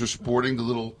years was sporting the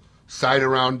little side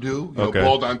around do,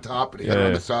 bald on top and head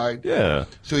on the side. Yeah.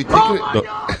 So he'd taken it.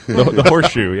 The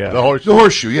horseshoe, yeah. The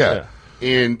horseshoe, yeah.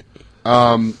 And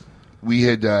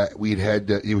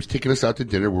he was taking us out to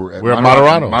dinner. We're at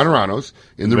Monterano's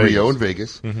in the Rio in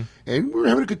Vegas. Mm-hmm. And we were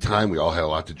having a good time. We all had a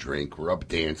lot to drink. We're up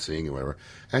dancing and whatever.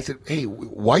 And I said, hey,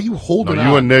 why are you holding on?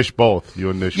 You and Nish both.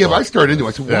 Yeah, but I started into it.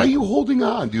 I said, why are you holding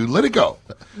on, dude? Let it go.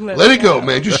 Let it go,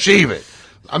 man. Just shave it.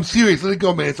 I'm serious. Let it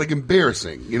go, man. It's like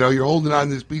embarrassing. You know, you're holding on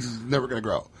to this piece. It's never going to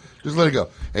grow. Just let it go.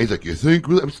 And he's like, you think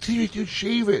really? I'm serious, dude.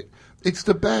 Shave it. It's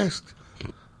the best.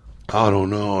 I don't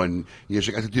know. And I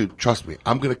said, dude, trust me.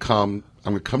 I'm going to come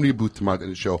to your booth tomorrow at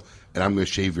the show, and I'm going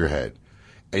to shave your head.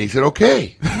 And he said,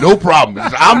 okay, no problem. He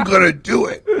said, I'm going to do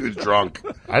it. He was drunk.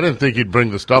 I didn't think he'd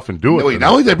bring the stuff and do it. Wait,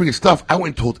 not only did I bring the stuff, I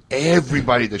went and told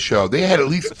everybody at the show. They had at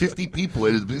least 50 people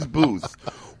at his booth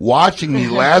watching me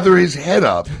lather his head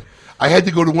up. I had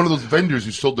to go to one of those vendors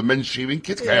who sold the men's shaving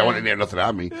kits. I wanted to have nothing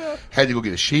on me. Had to go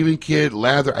get a shaving kit,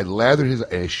 lather. I lathered and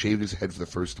I shaved his head for the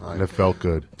first time. And it felt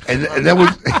good. And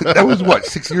that was what,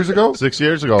 6 years ago? 6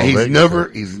 years ago. And he's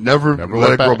never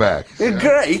let it grow back.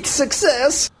 Great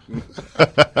success.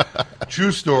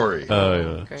 True story.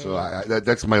 Oh, yeah. So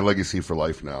that's my legacy for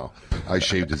life now. I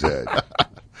shaved his head.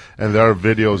 And there are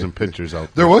videos and pictures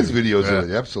out there. There was videos of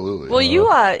it, absolutely. Well, you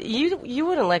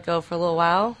wouldn't let go for a little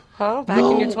while, huh? Back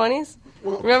in your 20s?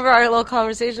 Remember our little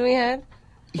conversation we had?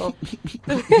 Well,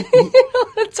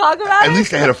 talk about it. At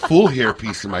least I had a full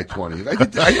hairpiece in my 20s.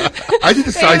 I did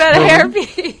the size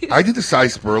Sperling. I did the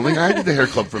size Sperling. I did the hair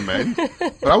club for men.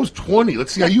 But I was 20.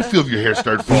 Let's see how you feel if your hair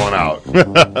started falling out.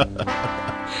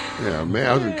 Yeah, man,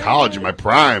 I was in college in my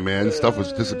prime, man. Stuff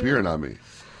was disappearing on me.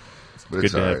 But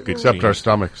it's all right. Except our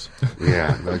stomachs.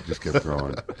 Yeah, I just kept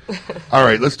throwing. All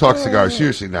right, let's talk cigars.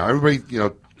 Seriously now. Everybody,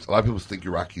 a lot of people think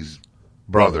you're Rocky's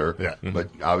brother. Yeah. But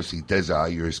obviously,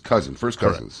 Desai, you're his cousin. First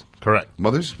cousins. Correct.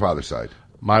 Mother's father's side.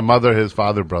 My mother, his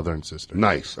father, brother, and sister.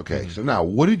 Nice. Okay. So now,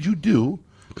 what did you do?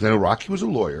 Because I know Rocky was a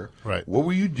lawyer. Right. What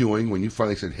were you doing when you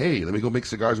finally said, hey, let me go make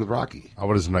cigars with Rocky? I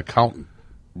was an accountant.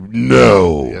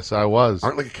 No. Yes, I was.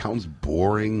 Aren't accountants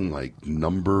boring,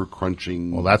 number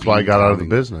crunching? Well, that's why I got out of the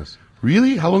business.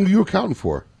 Really? How long were you accounting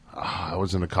for? I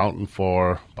was an accountant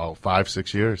for about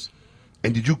 5-6 years.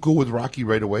 And did you go with Rocky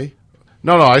right away?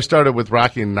 No, I started with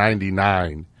Rocky in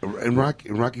 99. And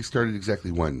Rocky started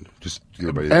exactly when? Just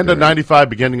end of 95,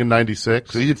 beginning of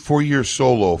 96. So he did 4 years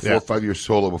solo, 4 or 5 years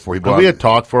solo before he bought. We had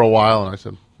talked for a while, and I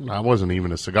said, I wasn't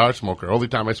even a cigar smoker. Only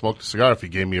time I smoked a cigar if he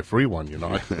gave me a free one, It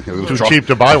was too cheap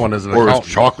to buy one as an accountant. Or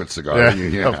a chocolate cigar.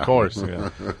 Yeah, of course.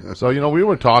 Yeah. So, we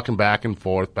were talking back and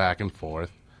forth.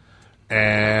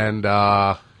 And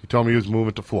he told me he was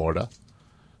moving to Florida.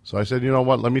 So I said, you know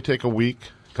what, let me take a week,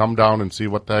 come down and see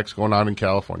what the heck's going on in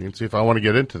California and see if I want to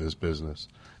get into this business.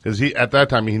 Because at that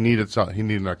time, he needed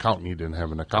an accountant. He didn't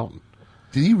have an accountant.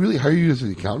 Did he really hire you as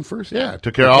an accountant first? Yeah,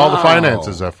 took care of all the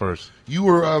finances at first. You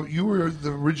were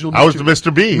the original. I was the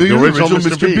Mr. B. No, the original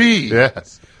Mr. B.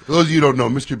 Yes. For those of you who don't know,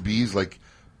 Mr. B is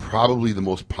probably the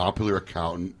most popular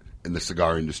accountant in the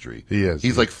cigar industry. He is.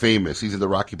 He's famous. He's at the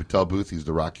Rocky Patel booth. He's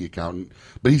the Rocky accountant,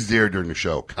 but he's there during the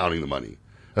show counting the money.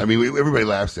 I mean, everybody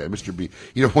laughs at Mr. B.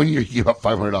 You know, when you give up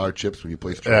 $500 chips when you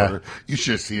place your order, you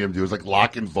should have seen him do it. It was like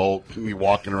lock and vault, and you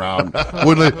walking around.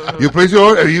 You place your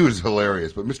order? He was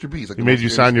hilarious. But Mr. B is like... He made you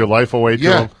sign your life away to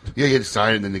him? Yeah, you had to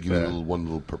sign it, and then they give you one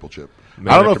little purple chip.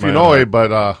 I don't know if you know it,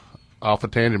 but off a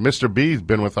tangent, Mr. B's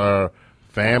been with our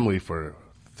family for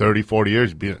 30, 40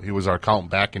 years. He was our accountant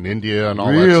back in India and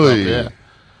all that stuff. Yeah.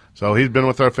 So he's been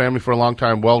with our family for a long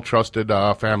time, well-trusted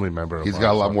family member. He's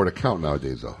got a lot more to count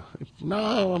nowadays, though.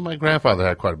 No, my grandfather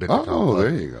had quite a bit to count. Oh, there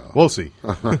you go. We'll see.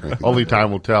 Only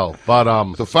time will tell.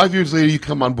 But so 5 years later, you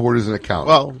come on board as an accountant.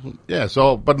 Well, yeah.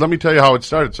 So, but let me tell you how it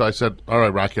started. So I said, all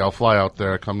right, Rocky, I'll fly out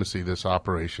there, come to see this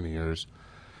operation of yours.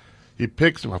 He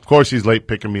picks him. Of course, he's late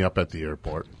picking me up at the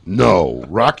airport. No,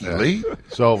 Rocky late.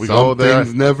 So we go there.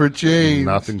 Things never change.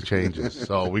 Nothing changes.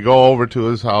 So we go over to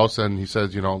his house, and he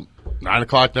says, 9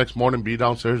 o'clock next morning, be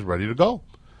downstairs, ready to go.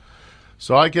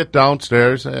 So I get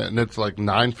downstairs, and it's like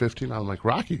 9:15. I'm like,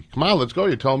 Rocky, come on, let's go.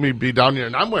 You're telling me to be down here,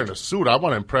 and I'm wearing a suit. I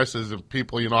want to impress his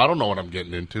people. I don't know what I'm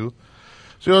getting into.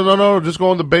 So he goes, no, just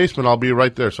go in the basement. I'll be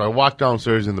right there. So I walk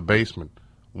downstairs in the basement.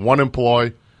 One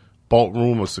employee. Bolt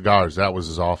room of cigars. That was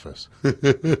his office.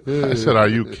 I said, are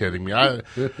you kidding me?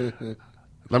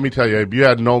 Let me tell you, Abe, you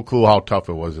had no clue how tough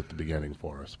it was at the beginning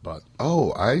for us. But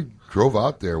I drove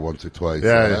out there once or twice.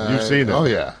 Yeah, you've seen it. Oh,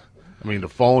 yeah. I mean, the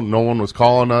phone, no one was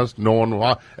calling us.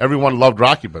 Everyone loved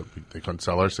Rocky, but they couldn't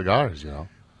sell our cigars,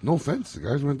 No offense,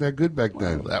 cigars weren't that good back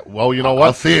then. Well, you know what?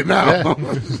 I'll see it now.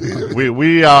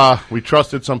 Yeah. We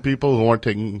trusted some people who weren't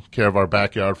taking care of our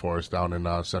backyard for us down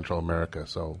in Central America,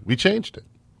 so we changed it.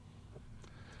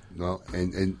 No,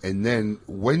 and then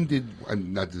when did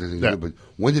but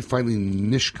when did finally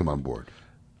Nish come on board?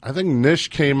 I think Nish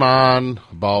came on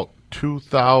about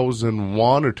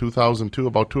 2001 or 2002,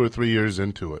 about 2 or 3 years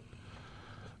into it.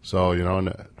 So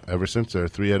and ever since they're a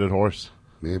three-headed horse.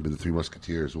 May have been the Three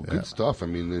Musketeers. Well, good stuff. I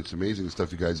mean, it's amazing the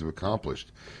stuff you guys have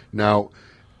accomplished. Now,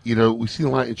 we've seen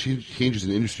a lot of changes in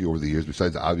the industry over the years.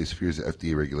 Besides the obvious fears of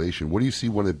FDA regulation, what do you see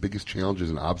one of the biggest challenges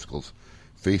and obstacles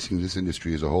facing this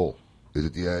industry as a whole? Is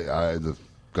it the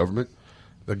government?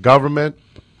 The government,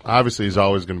 obviously, is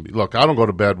always going to be... Look, I don't go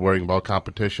to bed worrying about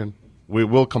competition. We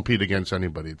will compete against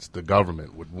anybody. It's the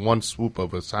government. With one swoop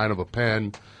of a sign of a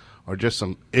pen or just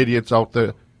some idiots out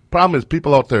there. Problem is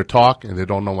people out there talk, and they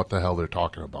don't know what the hell they're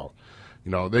talking about.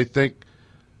 They think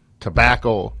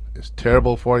tobacco is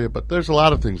terrible for you, but there's a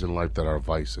lot of things in life that are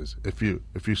vices. If you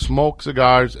smoke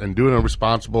cigars and do it in a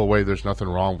responsible way, there's nothing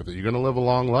wrong with it. You're going to live a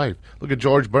long life. Look at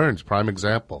George Burns, prime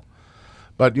example.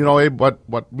 But, Abe,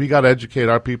 what we got to educate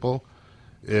our people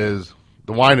is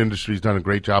the wine industry's done a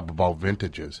great job about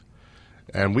vintages.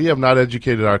 And we have not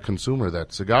educated our consumer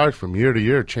that cigars from year to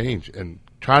year change. And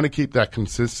trying to keep that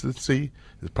consistency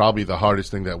is probably the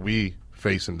hardest thing that we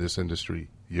face in this industry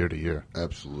year to year.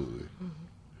 Absolutely. Mm-hmm.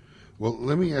 Well,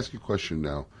 let me ask you a question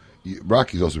now.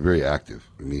 Rocky's also very active.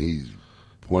 I mean, he's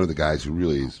one of the guys who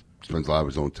really spends a lot of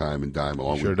his own time and dime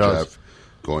along with Jeff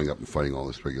going up and fighting all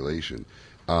this regulation.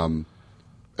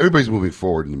 Everybody's moving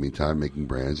forward in the meantime, making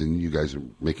brands, and you guys are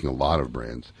making a lot of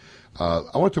brands. I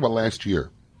want to talk about last year.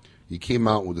 You came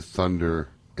out with the Thunder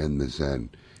and the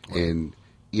Zen, and,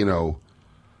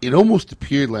 it almost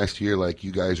appeared last year like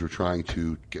you guys were trying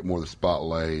to get more of the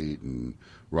spotlight, and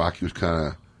Rocky was kind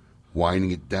of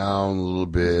winding it down a little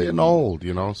bit. He's getting old,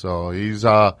 so he's...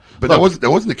 But that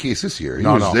wasn't the case this year. He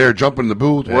was there jumping in the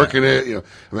booth, working it.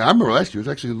 I remember last year, it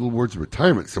was actually little words of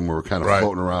retirement somewhere were kind of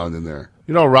floating around in there.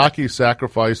 Rocky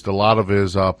sacrificed a lot of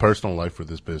his personal life for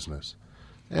this business.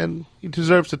 And he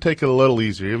deserves to take it a little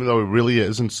easier, even though he really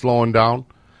isn't slowing down.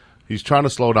 He's trying to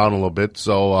slow down a little bit.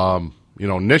 So,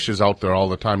 Nish is out there all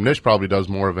the time. Nish probably does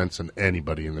more events than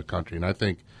anybody in the country. And I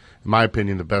think, in my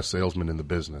opinion, the best salesman in the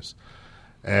business.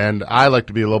 And I like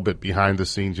to be a little bit behind the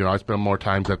scenes. I spend more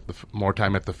time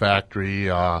at the factory.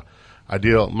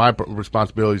 My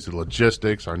responsibility is the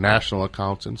logistics, our national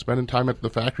accounts, and spending time at the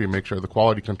factory and make sure the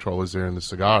quality control is there in the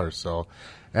cigars. So,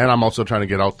 and I'm also trying to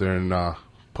get out there and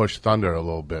push Thunder a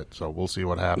little bit. So we'll see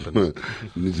what happens.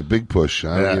 It's a big push.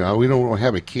 Yeah. We don't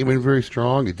have it. Came in very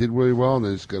strong. It did really well, and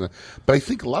it's gonna. But I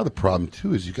think a lot of the problem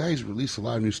too is you guys release a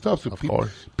lot of new stuff. So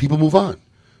people move on.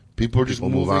 People are just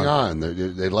moving on.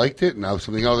 They liked it, and now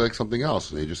something else like something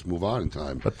else, and they just move on in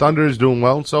time. But Thunder is doing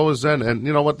well, and so is Zen. And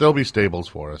you know what? There'll be stables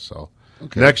for us. So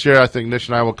next year, I think Nish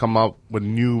and I will come out with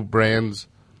new brands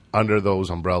under those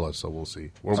umbrellas. So we'll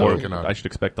see. We're working on it. I should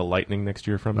expect the Lightning next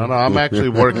year from you? No, I'm actually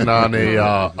working on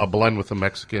a blend with a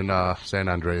Mexican San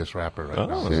Andreas wrapper right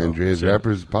now. San Andreas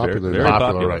wrapper is popular. Very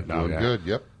popular right now. Good,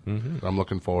 yep. I'm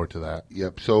looking forward to that.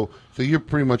 Yep. So you're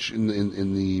pretty much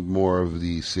in the more of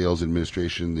the sales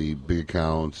administration, the big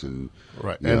accounts, and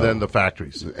right, and then the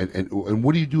factories. And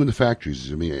what do you do in the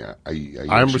factories? I mean,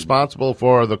 I'm responsible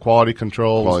for the quality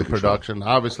control, production.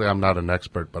 Obviously, I'm not an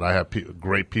expert, but I have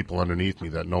great people underneath me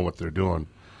that know what they're doing.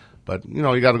 But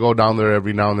you got to go down there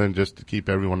every now and then just to keep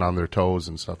everyone on their toes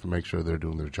and stuff and make sure they're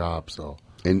doing their job. So.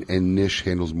 And Nish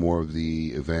handles more of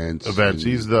the events.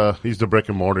 He's the brick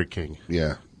and mortar king.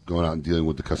 Yeah. Going out and dealing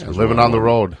with the customers. Living on the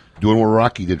road. Doing what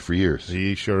Rocky did for years.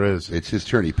 He sure is. It's his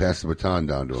turn. He passed the baton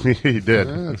down to him. He did.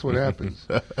 That's what happens.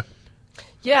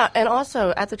 Yeah, and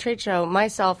also at the trade show,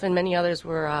 myself and many others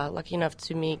were lucky enough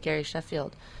to meet Gary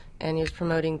Sheffield, and he was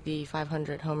promoting the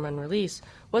 500 home run release.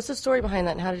 What's the story behind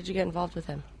that, and how did you get involved with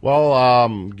him? Well,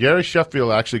 Gary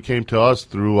Sheffield actually came to us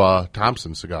through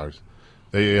Thompson Cigars.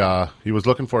 He was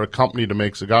looking for a company to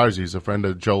make cigars. He's a friend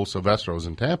of Joe Silvestro's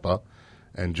in Tampa.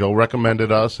 And Joe recommended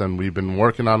us, and we've been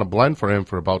working on a blend for him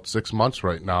for about 6 months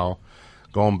right now,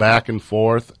 going back and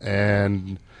forth.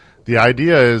 And the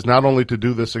idea is not only to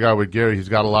do this cigar with Gary, he's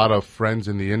got a lot of friends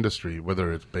in the industry,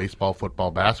 whether it's baseball,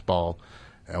 football, basketball.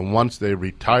 And once they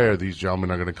retire, these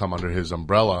gentlemen are going to come under his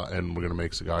umbrella, and we're going to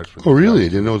make cigars for them. Oh, really? I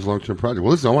didn't know it was a long-term project.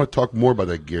 Well, listen, I want to talk more about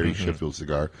that Gary Sheffield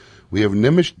cigar. We have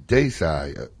Nimish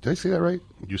Desai. Did I say that right?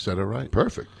 You said it right.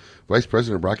 Perfect. Vice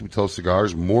President of Rocky Patel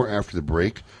Cigars. More after the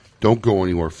break. Don't go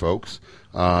anywhere, folks.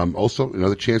 Also,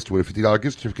 another chance to win a $50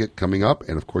 gift certificate coming up.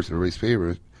 And, of course, everybody's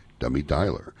favorite, Dummy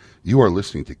Dialer. You are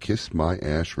listening to Kiss My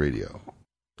Ash Radio.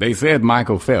 They said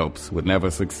Michael Phelps would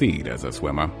never succeed as a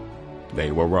swimmer.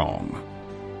 They were wrong.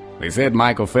 They said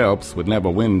Michael Phelps would never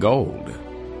win gold.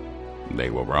 They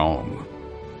were wrong.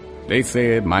 They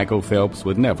said Michael Phelps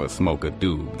would never smoke a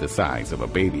doob the size of a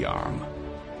baby arm.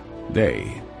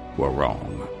 They were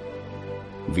wrong.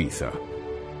 Visa,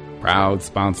 proud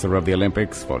sponsor of the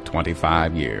Olympics for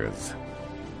 25 years.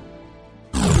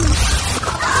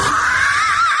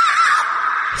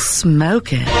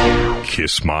 Smoke it.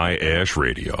 Kiss My Ash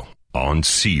Radio on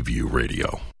Seaview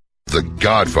Radio. The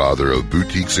godfather of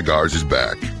boutique cigars is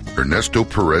back. Ernesto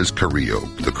Perez Carrillo,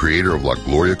 the creator of La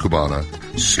Gloria Cubana,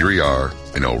 Siriar,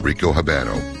 and El Rico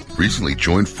Habano, recently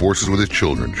joined forces with his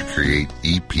children to create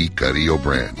EP Carrillo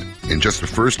brand. In just the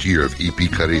first year of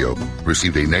EP Carrillo,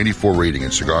 received a 94 rating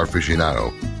in Cigar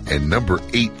Aficionado and number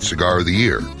 8 Cigar of the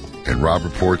Year, and Rob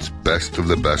Report's Best of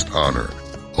the Best honor.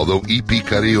 Although EP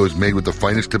Carrillo is made with the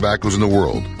finest tobaccos in the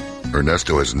world,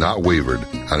 Ernesto has not wavered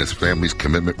on his family's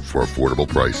commitment for affordable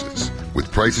prices.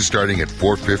 With prices starting at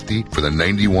 $4.50 for the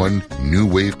 91 New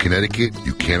Wave Connecticut,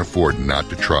 you can't afford not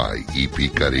to try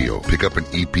EP Carrillo. Pick up an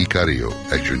EP Carrillo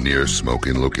at your nearest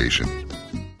smoking location.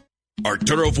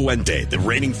 Arturo Fuente, the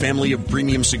reigning family of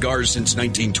premium cigars since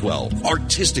 1912,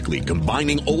 artistically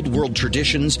combining old world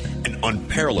traditions and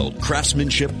unparalleled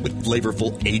craftsmanship with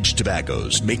flavorful aged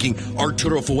tobaccos, making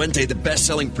Arturo Fuente the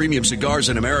best-selling premium cigars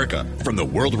in America. From the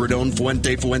world-renowned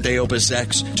Fuente Opus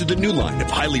X to the new line of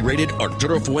highly rated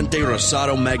Arturo Fuente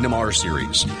Rosado Magnum R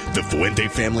Series, the Fuente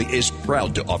family is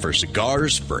proud to offer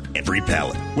cigars for every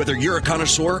palate. Whether you're a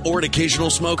connoisseur or an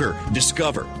occasional smoker,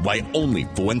 discover why only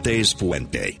Fuente is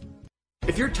Fuente.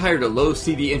 If you're tired of low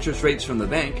CD interest rates from the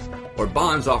bank, or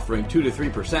bonds offering 2 to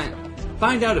 3%,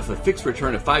 find out if a fixed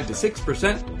return of 5 to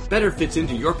 6% better fits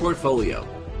into your portfolio.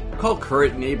 Call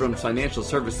Current and Abrams Financial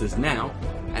Services now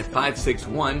at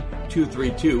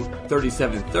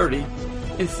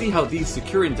 561-232-3730 and see how these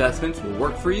secure investments will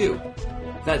work for you.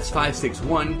 That's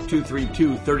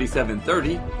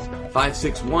 561-232-3730,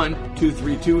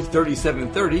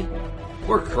 561-232-3730,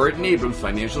 or Current and Abrams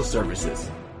Financial Services.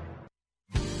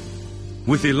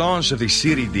 With the launch of the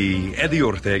Serie D, Eddie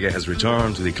Ortega has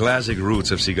returned to the classic roots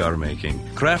of cigar making.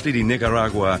 Crafted in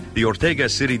Nicaragua, the Ortega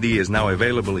Serie D is now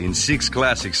available in 6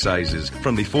 classic sizes,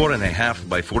 from the 4.5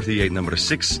 by 48 number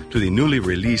 6 to the newly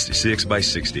released 6 by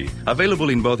 60.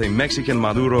 Available in both a Mexican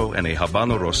Maduro and a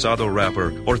Habano Rosado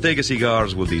wrapper, Ortega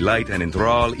cigars will delight and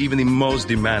enthrall even the most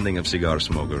demanding of cigar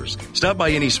smokers. Stop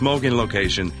by any smoking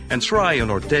location and try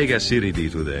an Ortega Serie D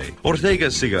today.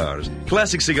 Ortega Cigars,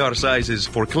 classic cigar sizes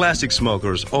for classic smokers,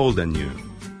 old and new.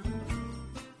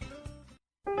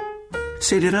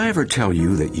 Say, did I ever tell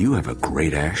you that you have a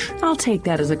great ash? I'll take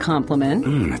that as a compliment.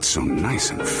 It's so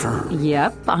nice and firm.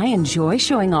 Yep, I enjoy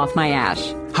showing off my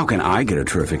ash. How can I get a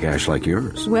terrific ash like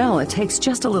yours? Well, it takes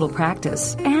just a little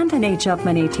practice and an H.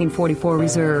 Upmann 1844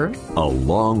 Reserve. A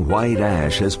long white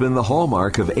ash has been the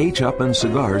hallmark of H. Upmann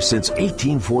cigars since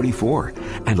 1844.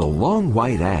 And a long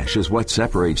white ash is what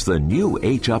separates the new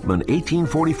H. Upmann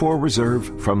 1844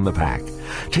 Reserve from the pack.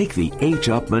 Take the H.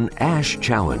 Upmann Ash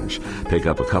Challenge. Pick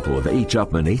up a couple of H.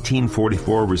 Upmann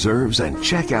 1844 Reserves and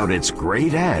check out its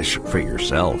great ash for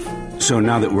yourself. So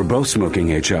now that we're both smoking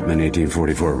H. Upmann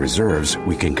 1844 Reserves,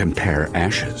 we can compare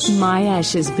ashes. My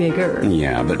ash is bigger.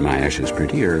 Yeah, but my ash is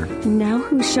prettier. Now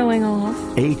who's showing off?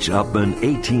 H. Upmann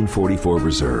 1844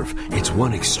 Reserve. It's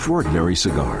one extraordinary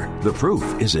cigar. The proof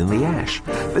is in the ash.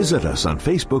 Visit us on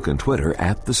Facebook and Twitter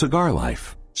at The Cigar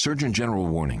Life. Surgeon General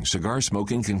warning: cigar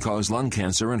smoking can cause lung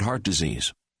cancer and heart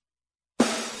disease.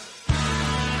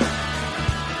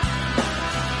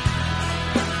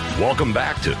 Welcome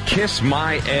back to Kiss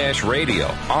My Ash Radio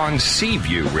on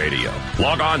Seaview Radio.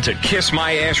 Log on to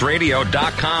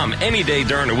kissmyashradio.com any day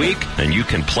during the week, and you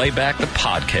can play back the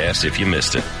podcast if you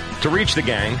missed it. To reach the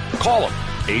gang, call them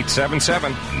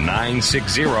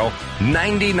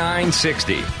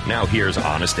 877-960-9960. Now here's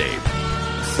Honest Abe.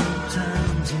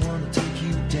 Sometimes I want to take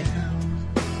you down.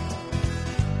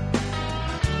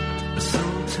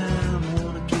 Sometimes I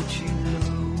want to get you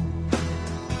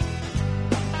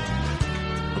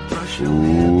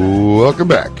Welcome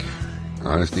back.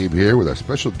 Honest Abe here with our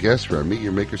special guest for our Meet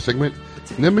Your Maker segment,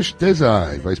 Nimish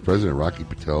Desai, Vice President Rocky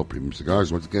Patel, Premium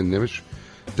Cigars. Once again, Nimish,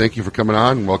 thank you for coming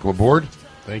on and welcome aboard.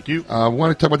 Thank you. I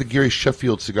want to talk about the Gary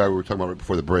Sheffield cigar we were talking about right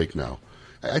before the break now.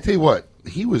 I tell you what,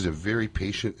 he was a very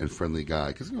patient and friendly guy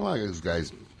because a lot of those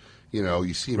guys,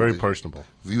 you see him. Very personable.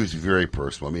 He was very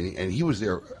personal. I mean, and he was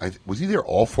there. Was he there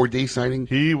all 4 days signing?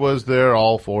 He was there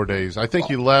all 4 days. I think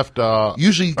he left.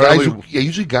 Usually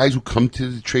guys who come to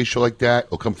the trade show like that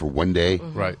will come for 1 day,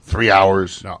 right? 3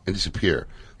 hours, and disappear.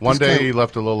 One day he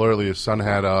left a little early. His son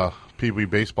had a Pee Wee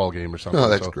baseball game or something. Oh,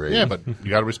 that's great. Yeah, but you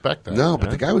got to respect that. No, but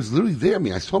the guy was literally there. I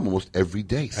mean, I saw him almost every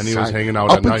day, and he was hanging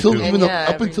out at night too.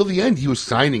 Up until the end, he was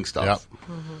signing stuff. Yep.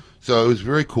 So it was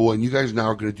very cool, and you guys now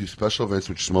are going to do special events,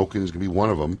 which smoking is going to be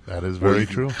one of them. That is very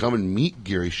true. Come and meet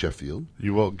Gary Sheffield.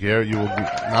 You will, Gary. You will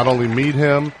not only meet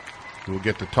him, you will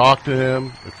get to talk to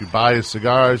him. If you buy his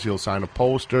cigars, you'll sign a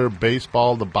poster,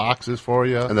 baseball, the boxes for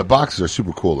you. And the boxes are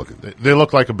super cool looking. They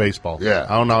look like a baseball. Yeah.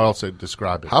 I don't know how else to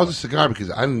describe it. How's the cigar?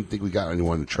 Because I didn't think we got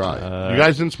anyone to try. You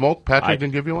guys didn't smoke? Patrick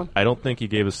didn't give you one? I don't think he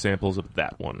gave us samples of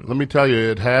that one. Let me tell you,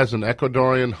 it has an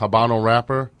Ecuadorian Habano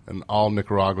wrapper and all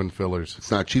Nicaraguan fillers.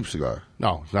 It's not a cheap cigar.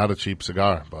 No, it's not a cheap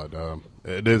cigar, but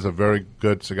it is a very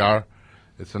good cigar.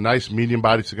 It's a nice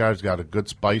medium-bodied cigar. It's got a good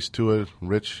spice to it,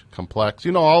 rich, complex.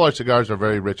 All our cigars are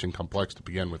very rich and complex to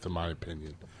begin with, in my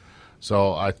opinion.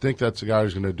 So I think that cigar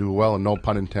is going to do well, and no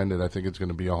pun intended, I think it's going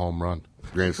to be a home run.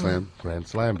 Grand Slam? Grand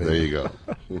Slam, baby. There you go.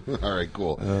 All right,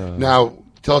 cool. Now,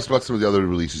 tell us about some of the other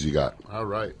releases you got. All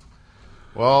right.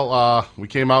 Well, we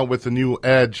came out with the new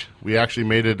Edge. We actually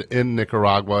made it in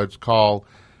Nicaragua. It's called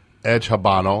Edge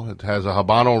Habano. It has a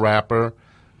Habano wrapper,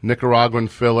 Nicaraguan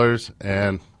fillers,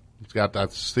 and it's got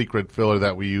that secret filler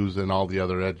that we use in all the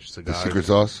other Edge cigars. The secret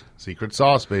sauce? Secret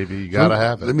sauce, baby. You got to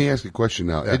have it. Let me ask you a question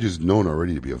now. Yeah. Edge is known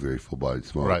already to be a very full-bodied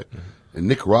smoke. Right. And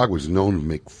Nicaragua is known to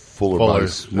make fuller-bodied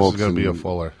smokes. This is going to be a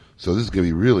fuller. So this is going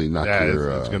to be really knock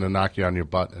it's going to knock you on your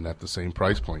butt, and at the same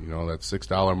price point. That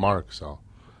 $6 mark. So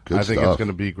Good I think stuff. it's going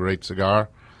to be a great cigar.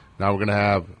 Now we're going to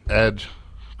have Edge,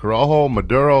 Corojo,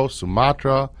 Maduro,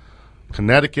 Sumatra,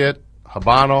 Connecticut,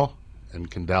 Habano, and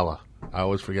Candela. I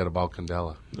always forget about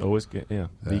Candela. Always get, the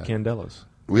Candelas.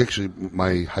 We actually,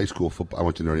 my high school football, I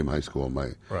went to Notre Dame High School, and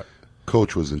my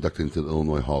coach was inducted into the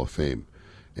Illinois Hall of Fame.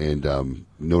 And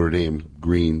Notre Dame,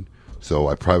 green, so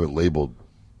I private labeled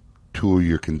 2 of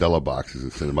your Candela boxes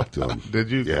and sent them up to him. Did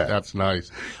you? Yeah. That's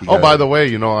nice. By the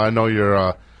way, I know you're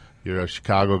a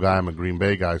Chicago guy. I'm a Green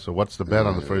Bay guy. So what's the bet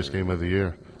on the first game of the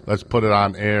year? Let's put it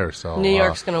on air. So New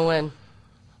York's going to win.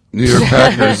 New York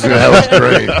Packers. That was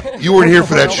great. You weren't here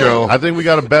for that show. I think we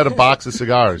got to bet a box of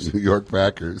cigars. New York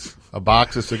Packers. A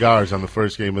box of cigars on the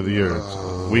first game of the year.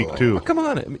 It's week 2. Oh, come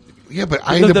on. Yeah, but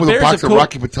I ended up with a box of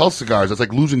Rocky Patel cigars. That's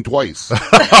like losing twice. No,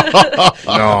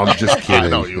 I'm just kidding. I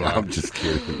know you are. I'm just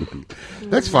kidding.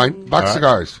 That's fine. Box of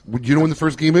cigars. Do you know when the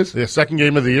first game is? The second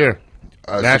game of the year.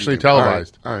 Nationally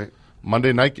televised. All right.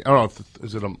 Monday night. Oh, no,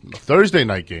 is it a Thursday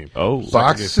night game? Oh,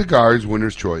 Box Cigars,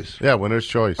 winner's choice. Yeah, winner's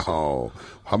choice. Oh,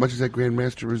 how much is that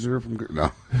Grandmaster Reserve from?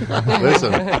 No,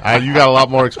 listen, you got a lot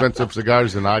more expensive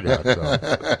cigars than I got. So.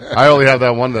 I only have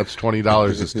that one that's $20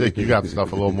 a stick. You got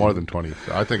stuff a little more than 20.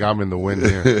 So I think I'm in the win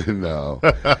here. No,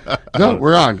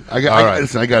 we're on. I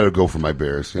got to go for my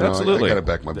Bears. You know, Absolutely, I got to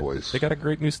back my boys. They got a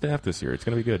great new staff this year. It's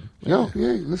going to be good. No,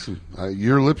 yeah. Listen,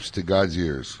 your lips to God's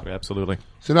ears. Absolutely.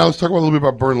 So now let's talk about a little bit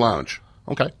about Burn Lounge.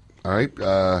 Okay. All right.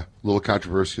 A little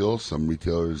controversial. Some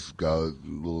retailers got a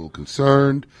little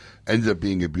concerned. Ended up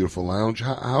being a beautiful lounge.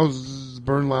 How's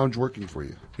Burn Lounge working for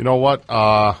you? You know what?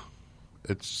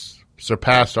 It's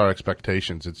surpassed our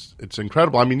expectations. It's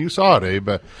incredible. I mean, you saw it, Abe.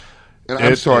 But and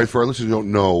I'm sorry for our listeners who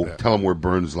don't know. Yeah. Tell them where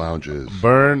Burn's Lounge is.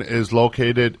 Burn is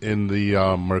located in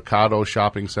the Mercado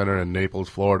Shopping Center in Naples,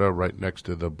 Florida, right next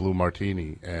to the Blue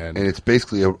Martini, and it's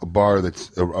basically a bar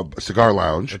that's a cigar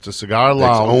lounge. It's a cigar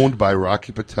lounge that's owned by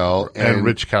Rocky Patel and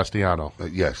Rich Castellano.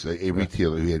 Yes, a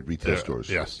retailer. He had retail stores.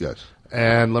 Yes.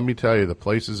 And let me tell you, the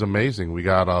place is amazing. We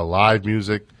got live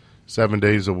music 7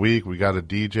 days a week. We got a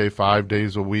DJ 5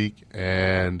 days a week,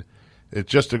 and it's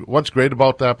just what's great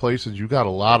about that place is you got a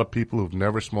lot of people who've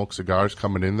never smoked cigars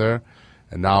coming in there,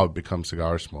 and now have become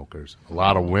cigar smokers. A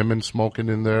lot of women smoking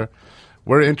in there.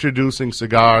 We're introducing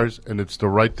cigars, and it's the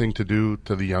right thing to do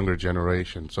to the younger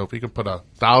generation. So if we could put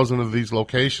 1,000 of these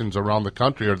locations around the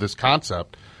country, or this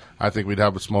concept, I think we'd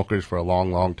have smokers for a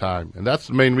long, long time. And that's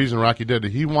the main reason Rocky did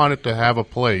it. He wanted to have a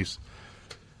place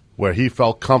where he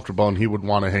felt comfortable and he would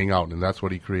want to hang out, and that's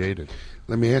what he created.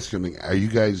 Let me ask you something. Are you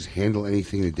guys handle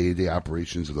anything in the day-to-day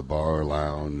operations of the bar or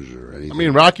lounge or anything? I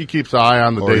mean, Rocky keeps an eye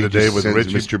on the day-to-day with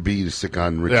Richie. Mr. B to stick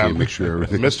on Richie and make sure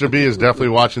everything. Mr. B is definitely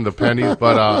watching the pennies,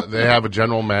 but they have a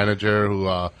general manager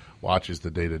who watches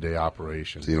the day-to-day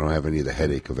operations. So you don't have any of the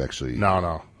headache of actually...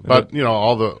 No. But, you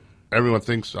know, everyone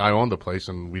thinks I own the place,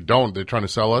 and we don't. They're trying to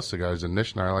sell us cigars, and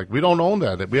Nish and I are like, we don't own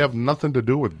that. We have nothing to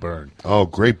do with Burn. Oh,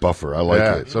 great buffer. I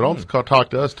like it. So don't talk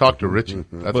to us. Talk to Richie.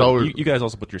 That's all. You guys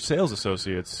also put your sales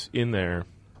associates in there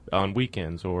on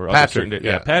weekends or Patrick, certain days.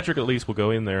 Yeah, Patrick at least will go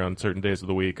in there on certain days of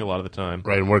the week a lot of the time.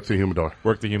 Right, and work the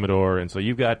humidor. And so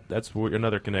that's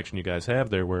another connection you guys have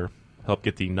there where help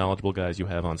get the knowledgeable guys you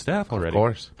have on staff already. Of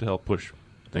course. To help push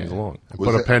things along.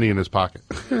 Put a penny in his pocket.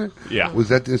 Yeah. Was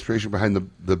that the inspiration behind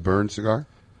the Burn cigar?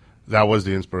 That was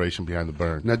the inspiration behind the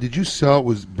Burn. Now,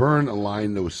 was Burn a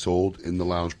line that was sold in the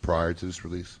lounge prior to this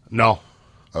release? No.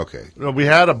 Okay. No, we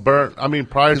had a Burn. I mean,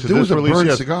 prior to this release,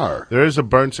 Burn cigar. There is a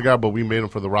Burn cigar, but we made them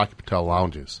for the Rocky Patel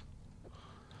lounges.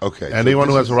 Okay. Anyone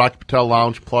who has a Rocky Patel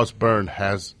lounge plus Burn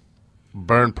has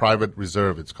Burn Private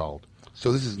Reserve, it's called.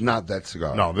 So this is not that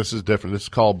cigar? No, this is different. This is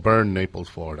called Burn Naples,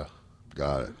 Florida.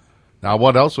 Got it. Now,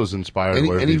 what else was inspired?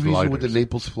 Any reason with the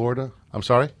Naples, Florida? I'm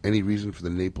sorry? Any reason for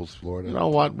the Naples, Florida? You know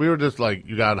what? We were just like,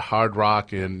 you got Hard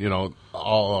Rock and, you know,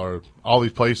 all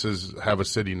these places have a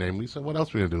city name. We said, what else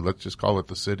are we going to do? Let's just call it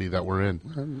the city that we're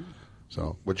in.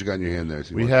 So, what you got in your hand there?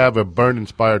 We have a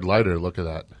Burn-inspired lighter. Look at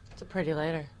that. It's a pretty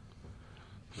lighter.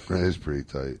 That is pretty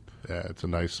tight. Yeah, it's a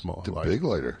nice small lighter. It's a big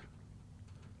lighter.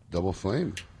 Double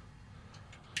flame.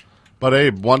 But,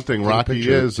 Abe, one thing, Rocky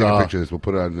is... Take a picture of this. We'll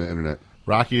put it on the internet.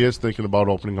 Rocky is thinking about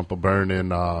opening up a Burn in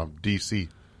D.C.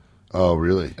 Oh,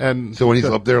 really? And so when he's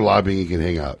up there lobbying, he can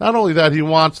hang out. Not only that, he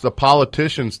wants the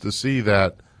politicians to see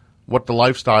that what the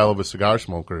lifestyle of a cigar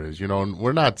smoker is. You know, and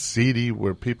we're not seedy.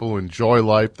 We're people who enjoy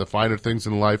life, the finer things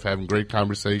in life, having great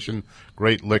conversation,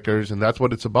 great liquors, and that's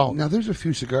what it's about. Now, there's a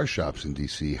few cigar shops in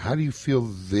D.C. How do you feel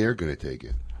they're going to take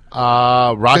it?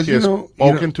 Rocky has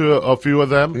spoken to a few of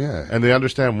them, yeah, and they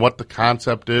understand what the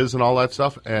concept is and all that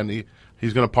stuff, and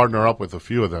he's going to partner up with a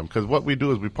few of them, because what we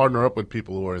do is we partner up with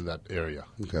people who are in that area.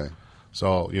 Okay.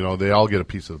 So, you know, they all get a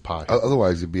piece of the pie.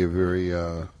 Otherwise, it'd be a very,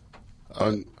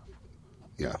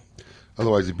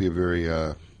 Otherwise, it'd be a very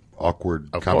awkward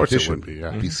of competition. Course it would be,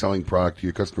 yeah. Be selling product to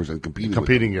your customers and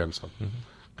competing against them. Mm-hmm.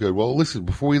 Good. Well, listen,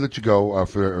 before we let you go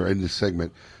for end this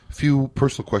segment, a few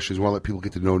personal questions. I want to let people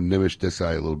get to know Nimish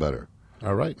Desai a little better.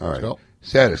 All right. All right. Let's go.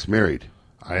 Status, married.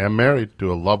 I am married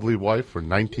to a lovely wife for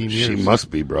 19 years. She must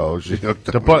be, bro. She hey,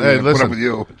 listen, put up with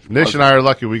you. Nish and I are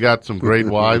lucky. We got some great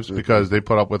wives because they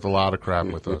put up with a lot of crap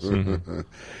with us.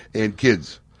 And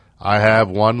kids? I have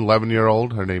one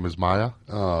 11-year-old. Her name is Maya.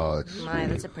 Oh, that's Maya,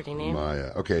 that's a pretty name.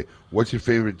 Maya. Okay. What's your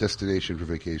favorite destination for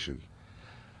vacation?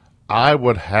 I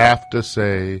would have to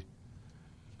say,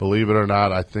 believe it or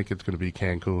not, I think it's going to be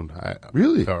Cancun.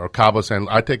 Really? Or Cabo San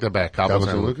Lucas. I take that back. Cabo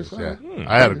San Lucas. Yeah.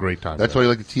 I had a great time. That's why you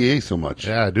like the TA so much.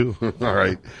 Yeah, I do. All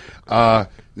right. Now,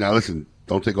 listen,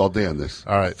 don't take all day on this.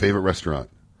 All right. Favorite restaurant?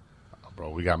 Bro,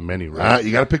 we got many, right?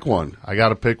 You got to pick one. I got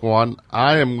to pick one.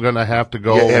 I am going to have to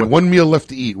go. And one meal left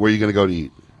to eat. Where are you going to go to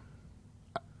eat?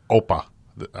 Opa.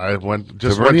 I went to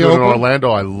Tavernier in Opa?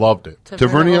 Orlando. I loved it.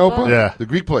 Tavernier Opa? Yeah, the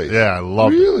Greek place. Yeah, I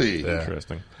loved Really? it. Yeah.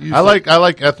 Interesting. You I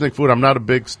like ethnic food. I'm not a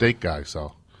big steak guy,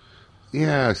 so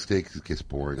Yeah, steak gets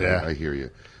boring. Yeah. I hear you.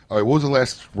 All right, what was the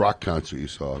last rock concert you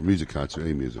saw? Music concert,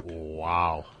 any music?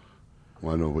 Wow. I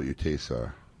want to know what your tastes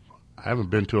are. I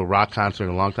haven't been to a rock concert in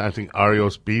a long time. I think REO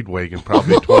Speedwagon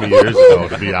probably 20 years ago,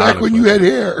 to be honest. Back when you had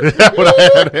hair. Yeah, when I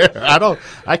had hair.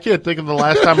 I can't think of the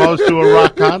last time I was to a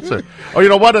rock concert. Oh, you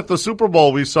know what? At the Super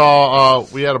Bowl, we saw,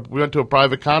 we went to a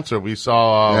private concert. We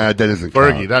saw that doesn't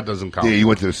Fergie. count. That doesn't count. Yeah, you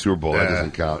went to the Super Bowl. That Yeah.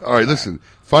 doesn't count. All right, listen.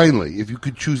 Finally, if you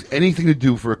could choose anything to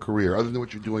do for a career other than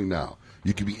what you're doing now,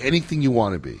 you could be anything you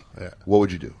want to be. Yeah. What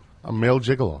would you do? A male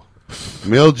gigolo.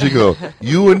 Male gigolo.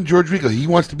 You and George Rico. He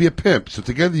wants to be a pimp. So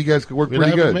together you guys could work We'd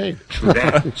pretty have it good. made.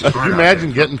 Could you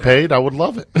imagine getting paid? I would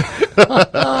love it.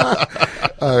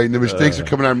 All right, the mistakes are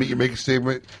coming on. Meet your make a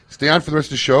statement. Stay on for the rest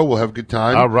of the show. We'll have a good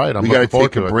time. All right, I'm we gotta looking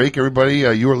forward take a to it. break, everybody.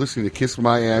 You are listening to Kiss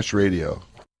My Ash Radio.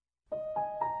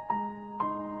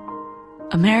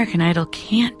 American Idol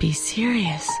can't be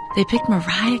serious. They picked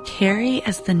Mariah Carey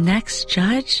as the next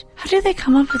judge? How did they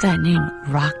come up with that name,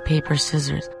 Rock, Paper,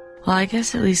 Scissors? Well, I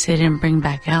guess at least they didn't bring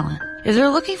back Ellen. If they're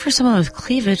looking for someone with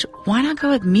cleavage, why not go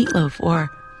with Meatloaf or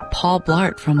Paul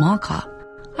Blart from Mall Cop?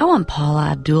 I want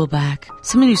Paula Abdul back.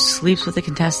 Someone who sleeps with the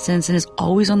contestants and is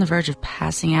always on the verge of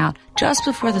passing out just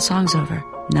before the song's over.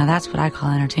 Now that's what I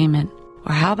call entertainment.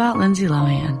 Or how about Lindsay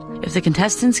Lohan? If the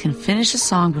contestants can finish a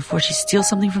song before she steals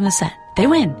something from the set, they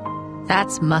win.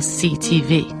 That's must-see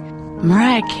TV.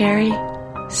 Mariah Carey?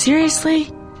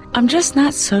 Seriously? I'm just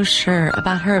not so sure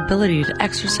about her ability to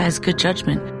exercise good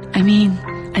judgment. I mean,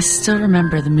 I still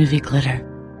remember the movie Glitter.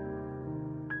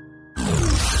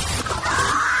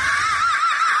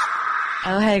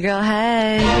 Oh, hey, girl,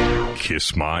 hey.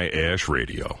 Kiss My Ash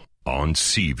Radio on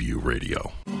Seaview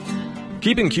Radio.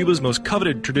 Keeping Cuba's most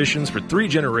coveted traditions for 3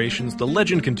 generations, the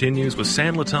legend continues with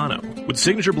San Latano. With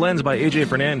signature blends by AJ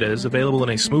Fernandez, available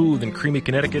in a smooth and creamy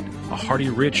Connecticut, a hearty,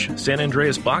 rich San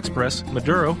Andreas box press,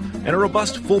 Maduro, and a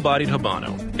robust, full-bodied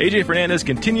Habano. AJ Fernandez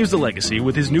continues the legacy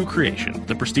with his new creation,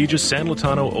 the prestigious San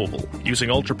Latano Oval. Using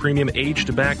ultra-premium aged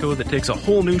tobacco that takes a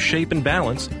whole new shape and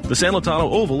balance, the San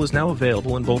Latano Oval is now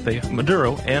available in both a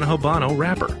Maduro and Habano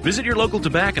wrapper. Visit your local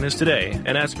tobacconist today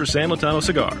and ask for San Latano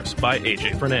Cigars by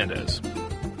AJ Fernandez.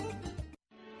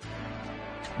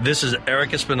 This is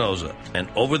Eric Espinoza, and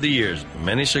over the years,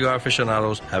 many cigar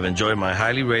aficionados have enjoyed my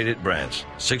highly rated brands,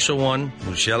 601,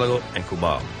 Murcielago, and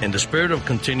Cubao. In the spirit of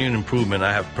continuing improvement,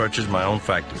 I have purchased my own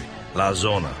factory, La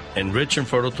Zona, in rich and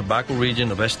fertile tobacco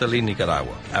region of Esteli,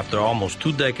 Nicaragua. After almost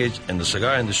 2 decades in the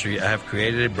cigar industry, I have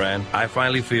created a brand I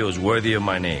finally feel is worthy of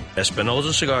my name.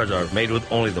 Espinoza cigars are made with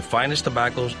only the finest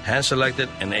tobaccos, hand-selected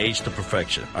and aged to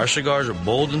perfection. Our cigars are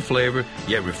bold in flavor,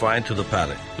 yet refined to the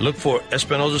palate. Look for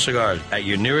Espinoza cigars at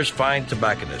your nearest fine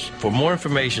tobacconist. For more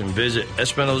information, visit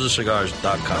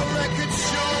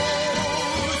EspinozaCigars.com.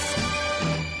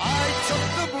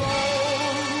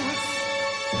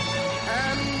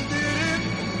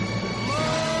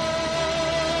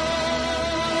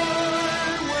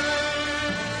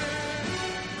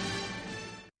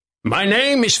 My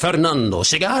name is Fernando,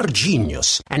 cigar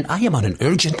genius, and I am on an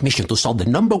urgent mission to solve the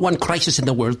 #1 crisis in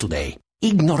the world today,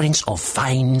 ignorance of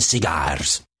fine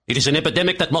cigars. It is an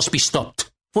epidemic that must be stopped.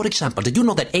 For example, did you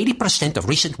know that 80% of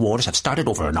recent wars have started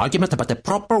over an argument about the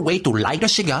proper way to light a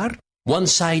cigar? One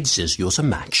side says use a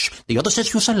match, the other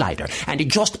says use a lighter, and it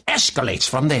just escalates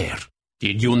from there.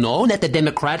 Did you know that the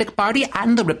Democratic Party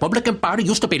and the Republican Party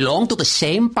used to belong to the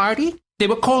same party? They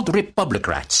were called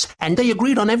Republicrats, and they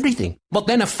agreed on everything. But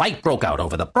then a fight broke out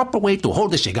over the proper way to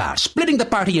hold a cigar, splitting the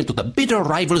party into the bitter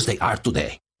rivals they are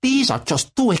today. These are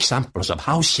just 2 examples of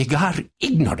how cigar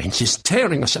ignorance is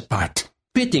tearing us apart,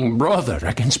 pitting brother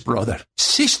against brother,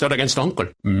 sister against uncle,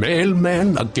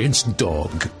 mailman against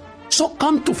dog. So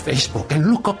come to Facebook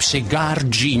and look up Cigar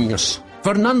Genius.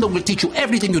 Fernando will teach you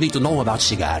everything you need to know about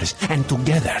cigars, and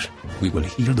together we will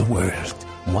heal the world,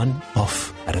 one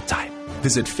puff at a time.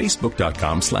 Visit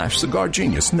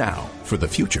Facebook.com/CigarGenius now for the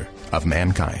future of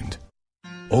mankind.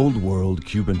 Old world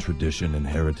Cuban tradition and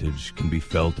heritage can be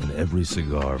felt in every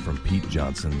cigar from Pete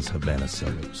Johnson's Havana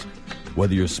Cellars.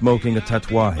 Whether you're smoking a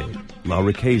Tatuaje, La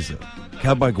Riqueza,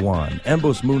 Cabaguan,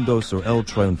 Ambos Mundos, or El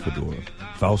Triunfador,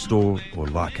 Fausto, or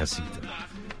La Casita,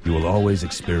 you will always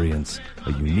experience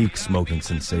a unique smoking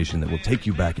sensation that will take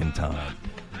you back in time.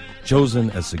 Chosen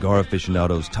as Cigar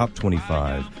Aficionado's Top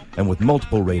 25 and with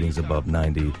multiple ratings above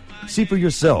 90, see for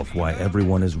yourself why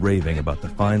everyone is raving about the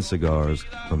fine cigars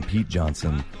from Pete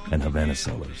Johnson and Havana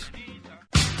Cellars.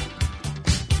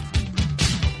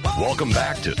 Welcome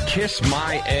back to Kiss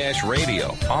My Ash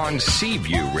Radio on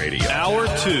Seaview Radio. Hour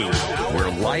 2.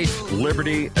 Where life,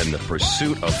 liberty, and the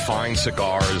pursuit of fine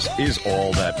cigars is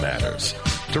all that matters.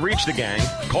 To reach the gang,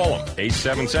 call them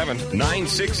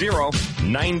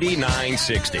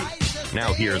 877-960-9960.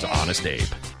 Now here's Honest Abe.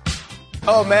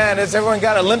 Oh, man, has everyone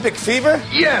got Olympic fever?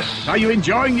 Yes. Are you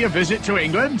enjoying your visit to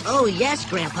England? Oh, yes,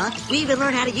 Grandpa. We even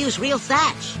learned how to use real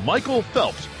thatch. Michael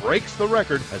Phelps breaks the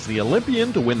record as the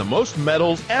Olympian to win the most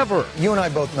medals ever. You and I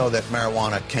both know that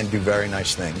marijuana can do very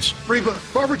nice things. Reba,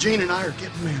 Barbara Jean and I are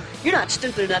getting married. You're not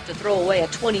stupid enough to throw away a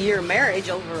 20-year marriage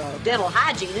over a dental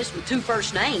hygienist with 2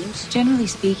 first names. Generally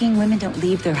speaking, women don't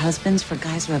leave their husbands for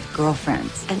guys who have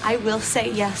girlfriends. And I will say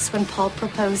yes when Paul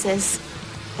proposes.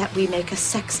 That we make a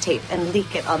sex tape and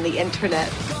leak it on the internet.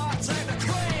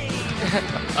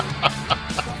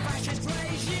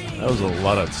 That was a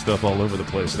lot of stuff all over the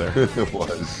place there. It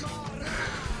was.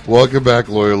 Welcome back,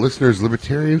 loyal listeners,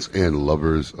 libertarians, and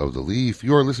lovers of the leaf.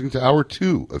 You are listening to Hour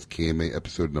 2 of KMA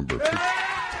episode number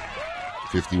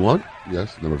 51.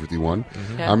 Yes, number 51.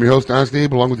 Yeah. I'm your host, Honest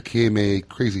Abe, along with the KMA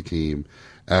crazy team,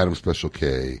 Adam Special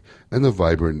K, and the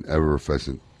vibrant,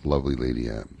 ever-effervescent, lovely Lady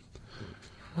M.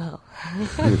 Well.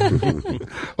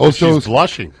 Also, she's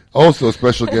blushing. Also,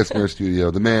 special guest in our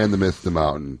studio, the man, the myth, the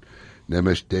mountain,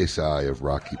 Nemish Desai of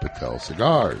Rocky Patel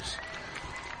Cigars.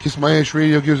 Kiss My Ash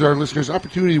Radio gives our listeners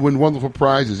opportunity to win wonderful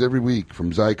prizes every week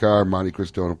from Zycar, Monte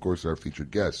Cristo, and, of course, our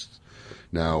featured guests.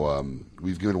 Now,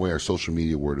 we've given away our social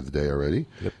media word of the day already,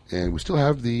 and we still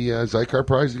have the Zycar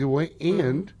prize to give away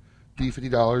and the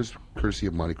 $50 courtesy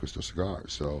of Monte Cristo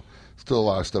Cigars. So, still a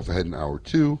lot of stuff ahead in Hour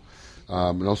 2.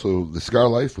 And also The Cigar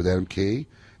Life with Adam K.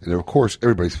 And, of course,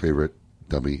 everybody's favorite,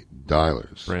 Dummy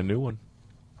Dialers. Brand new one.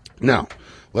 Now,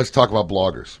 let's talk about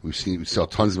bloggers. We saw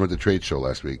tons of them at the trade show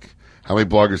last week. How many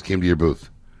bloggers came to your booth?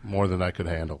 More than I could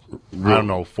handle. I don't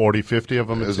know, 40, 50 of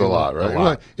them? There's a lot, right?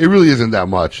 Well, it really isn't that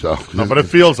much, though. No, but it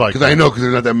feels like Because I know, because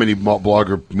there's not that many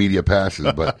blogger media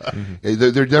passes, but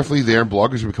they're definitely there, and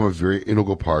bloggers have become a very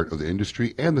integral part of the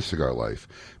industry and the cigar life.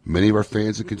 Many of our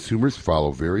fans and consumers follow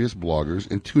various bloggers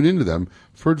and tune into them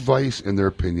for advice and their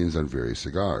opinions on various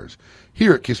cigars.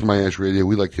 Here at Kiss My Ash Radio,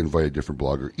 we like to invite a different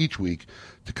blogger each week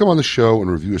to come on the show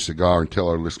and review a cigar and tell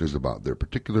our listeners about their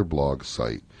particular blog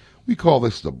site. We call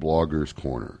this the Blogger's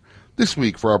Corner. This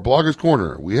week, for our Blogger's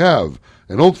Corner, we have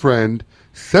an old friend,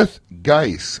 Seth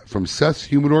Geis from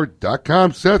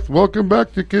Seth'sHumidor.com. Seth, welcome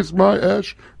back to Kiss My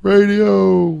Ash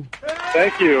Radio.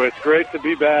 Thank you. It's great to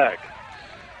be back.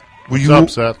 What's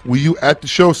up, Seth? Were you at the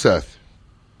show, Seth?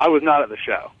 I was not at the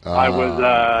show. I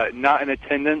was not in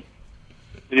attendance.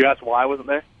 Did you ask why I wasn't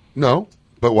there? No,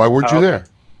 but why weren't you there?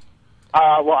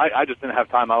 Well, I just didn't have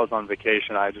time. I was on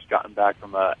vacation. I had just gotten back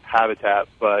from Habitat.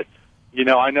 But, you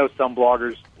know, I know some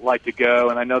bloggers like to go,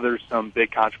 and I know there's some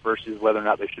big controversies whether or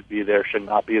not they should be there, should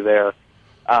not be there.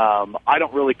 I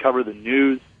don't really cover the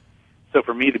news. So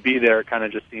for me to be there, it kind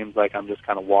of just seems like I'm just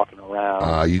kind of walking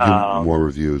around. You do more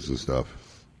reviews and stuff.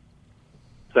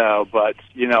 So, but,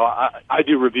 you know, I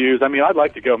do reviews. I mean, I'd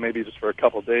like to go maybe just for a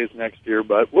couple of days next year,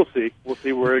 but we'll see. We'll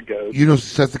see where it goes. You know,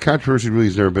 Seth, the controversy really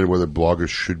has never been whether bloggers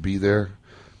should be there.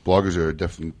 Bloggers are a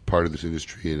definite part of this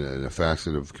industry and a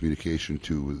facet of communication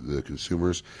to the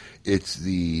consumers. It's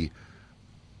the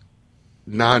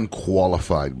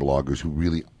non-qualified bloggers who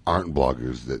really aren't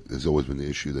bloggers that has always been the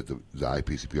issue that the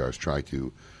IPCPRs try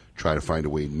to find a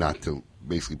way not to,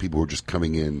 basically people who are just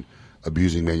coming in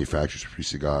abusing manufacturers for free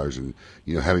cigars and,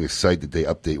 you know, having a site that they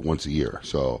update once a year.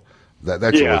 So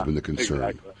that's always been the concern.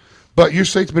 Exactly. But your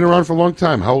site's been around for a long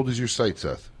time. How old is your site,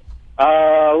 Seth?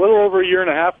 A little over a year and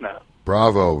a half now.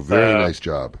 Bravo. Very nice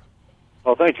job.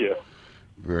 Well, thank you.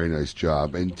 Very nice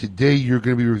job. And today you're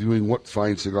going to be reviewing what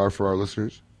fine cigar for our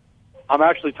listeners? I'm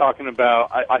actually talking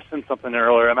about, I sent something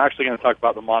earlier. I'm actually going to talk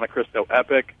about the Monte Cristo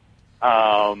Epic.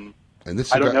 And this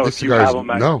cigar, I don't know if you have them.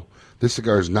 No, this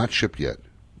cigar is not shipped yet.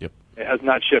 It has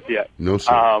not shipped yet. No,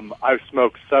 sir. I've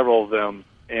smoked several of them,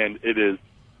 and it is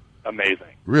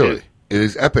amazing. Really? It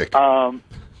is epic.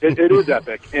 It is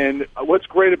epic. And what's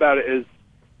great about it is,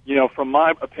 you know, from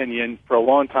my opinion, for a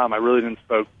long time, I really didn't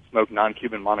smoke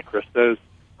non-Cuban Monte Cristos.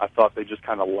 I thought they just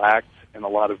kind of lacked in a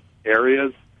lot of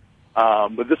areas.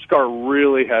 But this cigar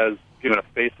really has given a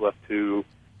facelift to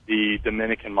the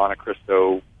Dominican Monte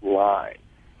Cristo line.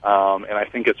 And I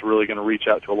think it's really going to reach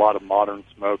out to a lot of modern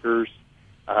smokers.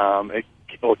 It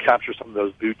will capture some of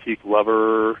those boutique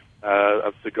lover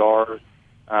of cigar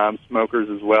smokers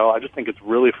as well. I just think it's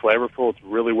really flavorful. It's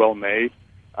really well made.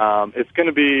 It's going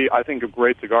to be, I think, a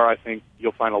great cigar. I think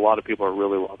you'll find a lot of people are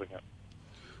really loving it.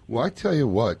 Well, I tell you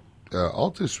what,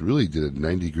 Altus really did a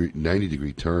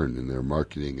 90-degree turn in their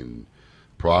marketing and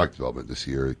product development this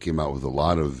year. It came out with a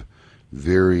lot of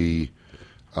very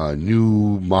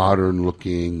new,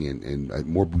 modern-looking and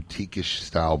more boutique-ish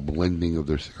style blending of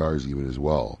their cigars, even as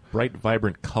well. Bright,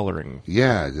 vibrant coloring.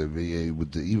 Yeah, even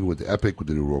with the Epic, with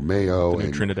the new Romeo, the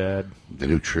new Trinidad, the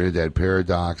new Trinidad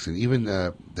Paradox, and even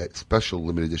that special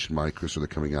limited edition Monte Cristo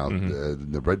that's coming out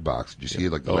in the red box. Did you see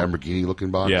it, like the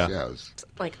Lamborghini-looking box? Yeah, it was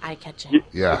like eye-catching.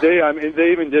 Yeah,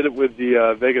 they even did it with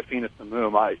the Vega Fina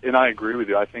Samum. I agree with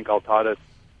you. I think Altadas,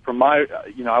 from my,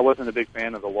 I wasn't a big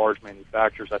fan of the large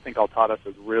manufacturers. I think Altadas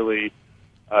has really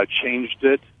changed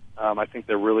it. I think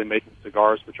they're really making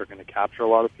cigars which are going to capture a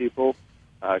lot of people,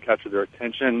 capture their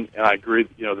attention. And I agree.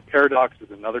 The Paradox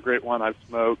is another great one I've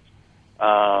smoked.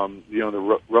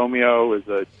 The Romeo is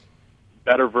a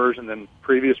better version than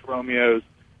previous Romeos.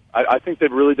 I think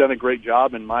they've really done a great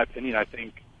job, in my opinion. I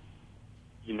think,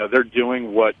 they're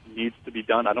doing what needs to be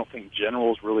done. I don't think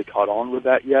General's really caught on with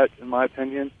that yet, in my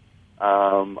opinion.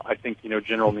 I think,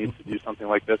 General needs to do something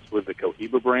like this with the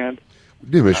Cohiba brand.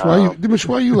 Dimash,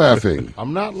 why are you laughing?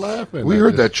 I'm not laughing. We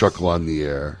heard that chuckle on the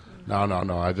air. No.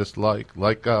 I just like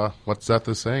what Seth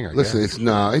is saying. Listen, it's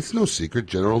no secret.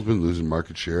 General's been losing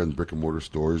market share in brick and mortar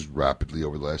stores rapidly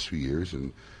over the last few years,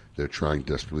 and they're trying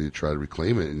desperately to try to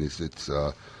reclaim it. And it's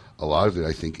a lot of it,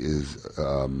 I think, is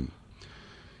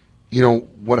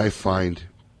what I find.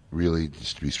 Really,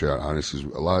 just to be straight out honest, is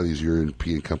a lot of these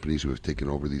European companies who have taken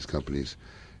over these companies,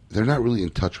 they're not really in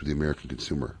touch with the American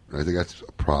consumer. And I think that's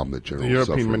a problem that General The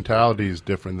European suffering. mentality is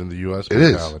different than the U.S. It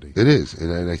mentality. It is.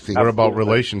 And I think they're about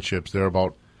relationships. They're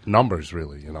about numbers,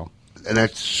 really, And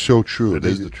that's so true. It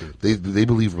is the truth. They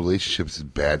believe relationships is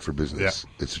bad for business.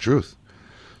 Yeah. It's the truth.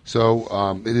 So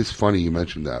it is funny you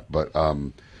mentioned that. But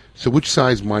so which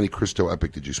size Monte Cristo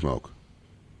Epic did you smoke?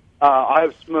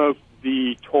 I've smoked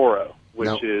the Toro, which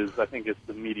Now- is, I think it's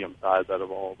the medium size out of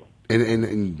all of them.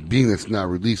 And being that's not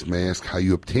released, may I ask how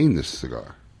you obtained this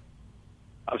cigar?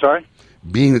 I'm sorry?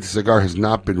 Being that the cigar has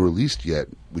not been released yet,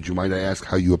 would you mind I ask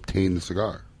how you obtained the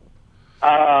cigar?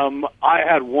 I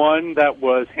had one that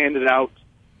was handed out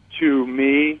to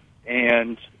me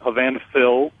and Havana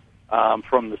Phil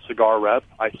from the Cigar Rep.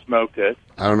 I smoked it.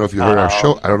 I don't know if you heard our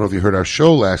show. I don't know if you heard our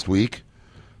show last week,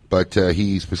 but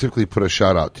he specifically put a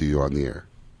shout out to you on the air.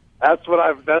 That's what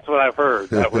I've heard.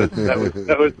 That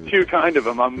was too kind of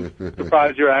him. I'm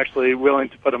surprised you're actually willing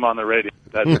to put him on the radio.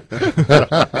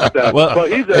 Well,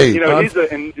 he's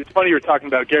and it's funny you were talking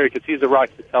about Gary, because he's a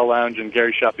Rock Hotel Lounge, and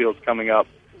Gary Sheffield's coming up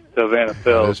to Havana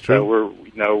Phil. That's true.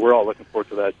 So we're all looking forward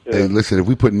to that too. Hey, listen, if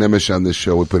we put Nemish on this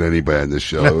show, we put anybody on this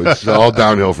show. It's all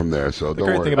downhill from there. So The don't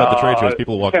great worry. thing about the trade show is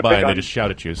people walk can't by pick and they on- just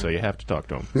shout at you, so you have to talk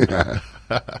to them.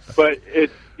 But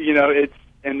it's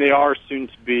and they are soon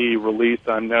to be released.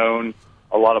 Unknown.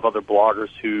 A lot of other bloggers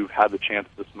who had the chance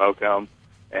to smoke them,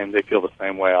 and they feel the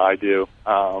same way I do.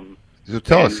 So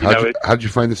tell us, how did you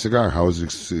find the cigar? How was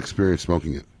the experience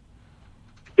smoking it?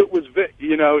 It was,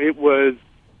 it was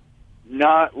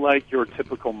not like your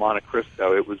typical Monte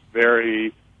Cristo. It was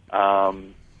very,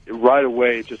 right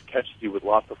away, it just catches you with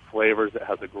lots of flavors. It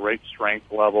has a great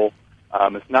strength level.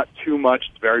 It's not too much.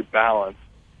 It's very balanced.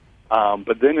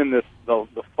 But then in the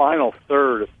final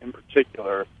third in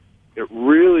particular, it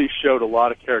really showed a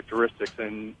lot of characteristics.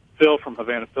 And Phil from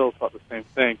Havana Phil thought the same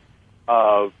thing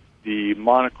of the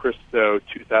Monte Cristo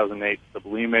 2008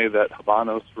 Sublime that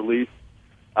Habanos released.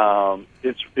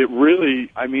 It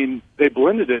really, they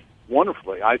blended it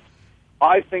wonderfully.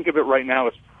 I think of it right now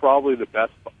as probably the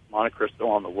best Monte Cristo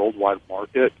on the worldwide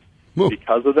market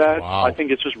because of that. Wow. I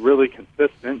think it's just really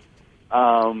consistent.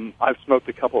 I've smoked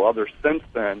a couple others since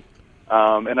then,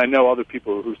 and I know other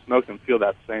people who smoke them feel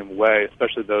that same way,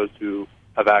 especially those who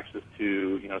have access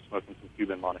to, smoking some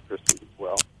Cuban Monte Cristos as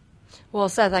well. Well,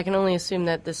 Seth, I can only assume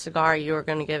that this cigar, you're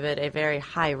going to give it a very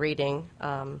high rating.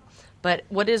 But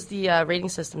what is the rating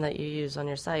system that you use on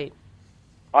your site?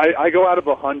 I go out of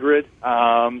 100,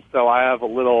 so I have a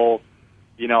little,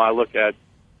 I look at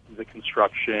the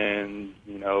construction,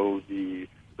 the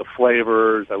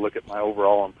flavors. I look at my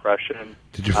overall impression.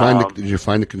 Did you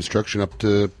find the construction up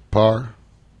to par?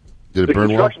 Did it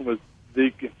burn well? The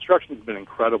construction's been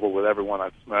incredible with everyone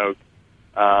I've smoked,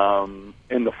 and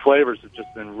the flavors have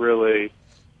just been really,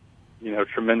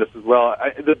 tremendous as well.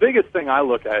 The biggest thing I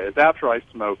look at is after I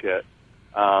smoke it,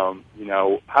 how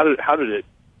did it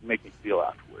make me feel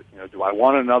afterwards? Do I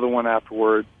want another one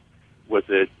afterwards? Was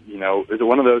it, is it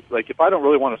one of those, like, if I don't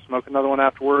really want to smoke another one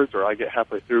afterwards, or I get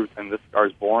halfway through and this cigar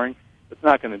is boring, it's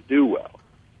not going to do well.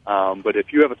 But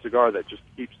if you have a cigar that just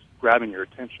keeps grabbing your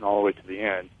attention all the way to the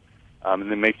end, and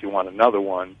then makes you want another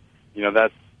one,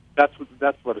 that's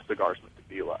what a cigar is meant to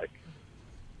be like.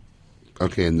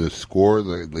 Okay, and the score,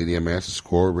 the Lady M asked the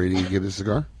score rating you give this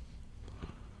cigar?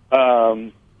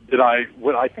 I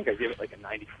think I gave it like a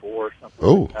 94 or something.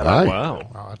 Oh, like that. nice.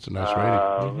 Wow, that's a nice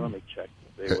rating. Let me check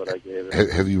to see what I gave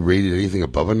it. Have you rated anything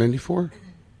above a 94?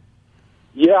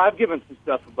 Yeah, I've given some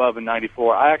stuff above a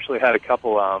 94. I actually had a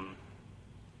couple.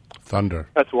 Thunder.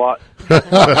 That's what. No,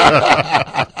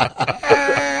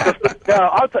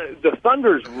 I'll tell you, the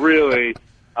Thunder's really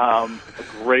a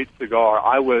great cigar.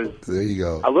 There you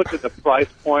go. I looked at the price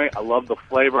point. I love the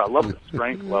flavor. I love the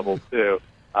strength level too.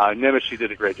 Nimishi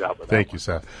did a great job with that. Thank you,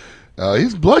 Seth.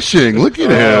 He's blushing. Look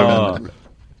at him.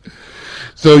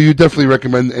 So you definitely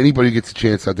recommend anybody who gets a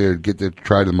chance out there to get to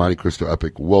try the Monte Cristo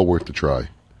Epic. Well worth the try.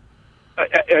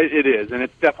 It is, and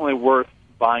it's definitely worth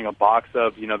buying a box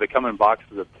of. You know, they come in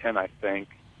boxes of 10, I think.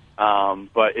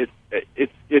 But it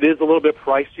is a little bit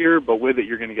pricier, but with it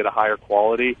you're going to get a higher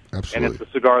quality. Absolutely. And it's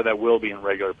a cigar that will be in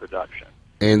regular production.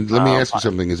 And let me ask you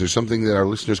something. Is there something that our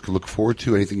listeners could look forward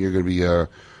to? Anything you're going to be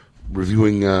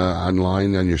reviewing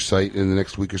online on your site in the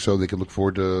next week or so they could look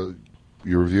forward to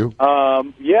your review?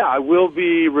 Yeah, I will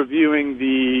be reviewing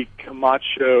the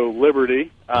Camacho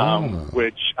Liberty,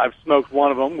 which I've smoked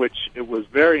one of them, which it was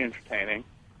very entertaining.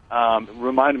 It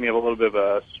reminded me of a little bit of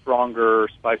a stronger,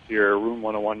 spicier Room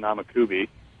 101 Namakubi.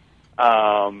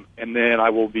 And then I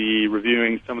will be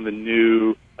reviewing some of the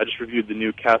new, I just reviewed the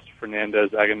new Castro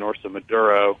Fernandez Aganorsa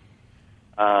Maduro,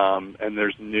 and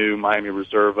there's new Miami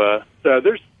Reserva. So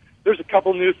there's a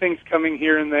couple new things coming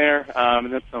here and there,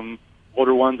 and then some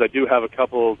older ones. I do have a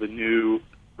couple of the new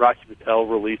Rocky Patel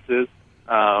releases.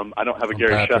 I don't have a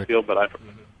Gary Patrick. Sheffield, but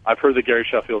I've heard that Gary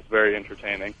Sheffield's very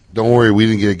entertaining. Don't worry, we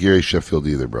didn't get a Gary Sheffield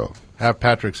either, bro. Have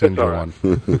Patrick send you one.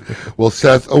 Well,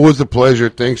 Seth, always a pleasure.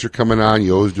 Thanks for coming on.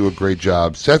 You always do a great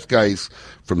job. Seth Geis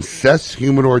from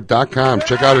Seth'sHumidor.com.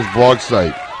 Check out his blog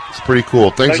site. It's pretty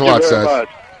cool. Thanks a lot, Seth. Much.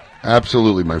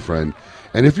 Absolutely, my friend.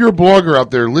 And if you're a blogger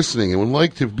out there listening and would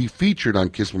like to be featured on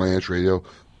Kiss My Ash Radio,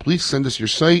 please send us your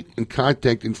site and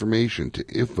contact information to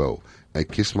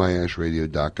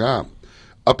info@kissmyashradio.com.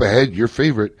 Up ahead, your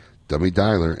favorite dummy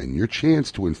dialer and your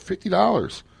chance to win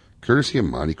 $50, courtesy of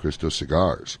Monte Cristo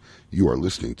Cigars. You are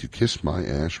listening to Kiss My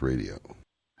Ash Radio.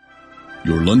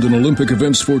 Your London Olympic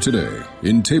events for today.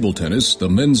 In table tennis, the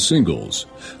men's singles,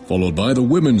 followed by the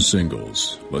women's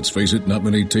singles. Let's face it, not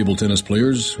many table tennis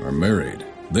players are married.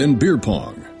 Then beer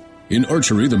pong. In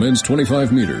archery, the men's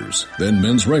 25 meters. Then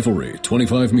men's riflery,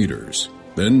 25 meters.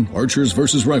 Then archers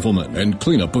versus riflemen and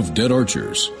cleanup of dead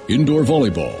archers. Indoor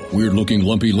volleyball, weird-looking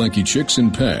lumpy lanky chicks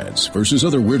in pads versus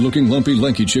other weird-looking lumpy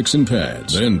lanky chicks in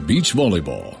pads. Then beach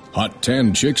volleyball, hot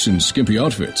tan chicks in skimpy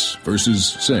outfits versus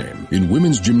same. In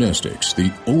women's gymnastics,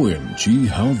 the OMG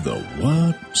how the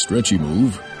what stretchy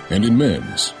move. And in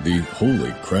men's, the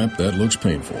holy crap that looks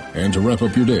painful. And to wrap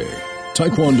up your day,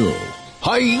 taekwondo.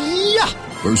 Hi-ya!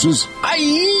 Versus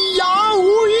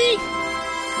Hi-ya-wee!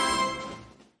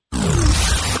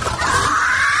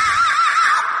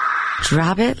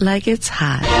 Drop it like it's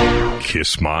hot.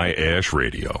 Kiss My Ash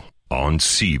Radio on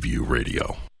Seaview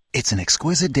Radio. It's an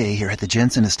exquisite day here at the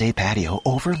Jensen Estate patio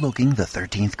overlooking the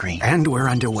 13th green. And we're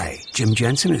underway. Jim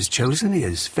Jensen has chosen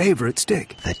his favorite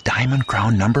stick. The Diamond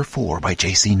Crown No. 4 by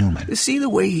J.C. Newman. See the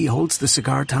way he holds the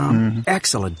cigar, Tom? Mm-hmm.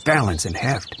 Excellent balance and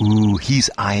heft. Ooh, he's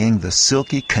eyeing the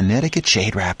silky Connecticut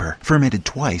shade wrapper, fermented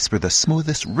twice for the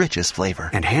smoothest, richest flavor.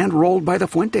 And hand-rolled by the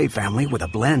Fuente family with a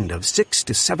blend of 6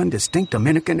 to 7 distinct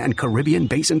Dominican and Caribbean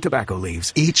basin tobacco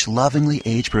leaves. Each lovingly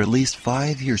aged for at least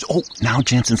 5 years. Oh, now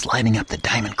Jensen's lighting up the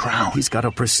Diamond Crown. He's got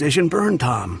a precision burn,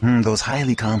 Tom. Those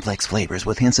highly complex flavors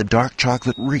with hints of dark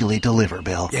chocolate really deliver,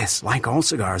 Bill. Yes, like all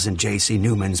cigars in J.C.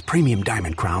 Newman's premium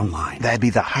Diamond Crown line. That'd be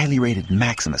the highly rated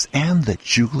Maximus and the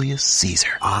Julius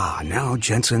Caesar. Ah, now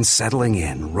Jensen's settling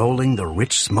in, rolling the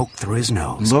rich smoke through his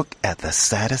nose. Look at the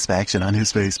satisfaction on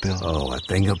his face, Bill. Oh, a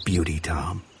thing of beauty,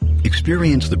 Tom.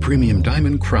 Experience the premium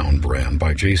Diamond Crown brand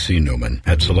by J.C. Newman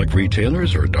at select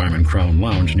retailers or Diamond Crown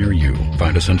Lounge near you.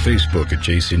 Find us on Facebook at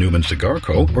J.C. Newman Cigar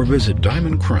Co. or visit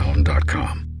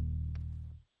diamondcrown.com.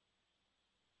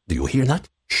 Do you hear that?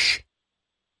 Shh.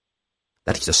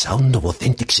 That is the sound of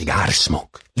authentic cigar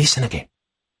smoke. Listen again.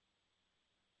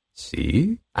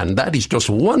 See? And that is just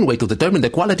one way to determine the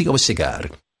quality of a cigar.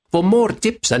 For more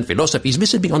tips and philosophies,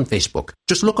 visit me on Facebook.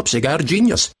 Just look up Cigar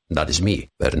Genius. That is me,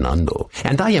 Fernando.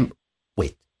 And I am...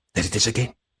 Wait, there it is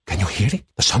again. Can you hear it?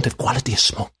 The sound of quality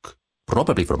smoke.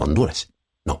 Probably from Honduras.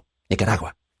 No,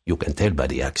 Nicaragua. You can tell by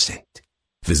the accent.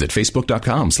 Visit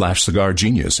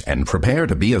Facebook.com/CigarGenius and prepare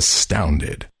to be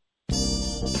astounded.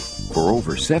 For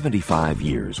over 75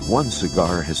 years, one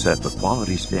cigar has set the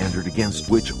quality standard against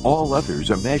which all others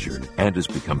are measured and has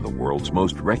become the world's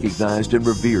most recognized and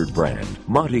revered brand,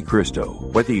 Monte Cristo.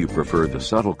 Whether you prefer the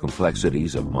subtle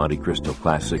complexities of Monte Cristo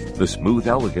Classic, the smooth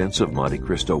elegance of Monte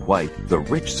Cristo White, the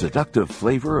rich seductive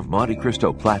flavor of Monte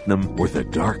Cristo Platinum, or the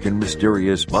dark and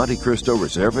mysterious Monte Cristo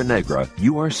Reserva Negra,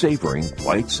 you are savoring,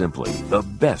 quite simply, the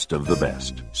best of the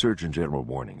best. Surgeon General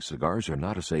warning, cigars are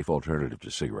not a safe alternative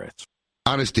to cigarettes.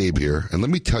 Honest Abe here, and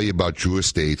let me tell you about Drew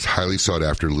Estate's highly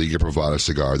sought-after Liga Privada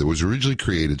cigar that was originally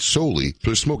created solely for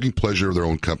the smoking pleasure of their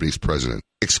own company's president.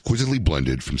 Exquisitely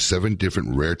blended from 7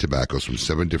 different rare tobaccos from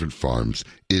 7 different farms,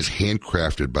 it is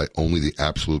handcrafted by only the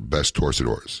absolute best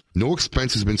torcedores. No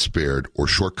expense has been spared or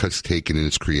shortcuts taken in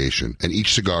its creation, and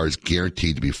each cigar is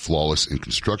guaranteed to be flawless in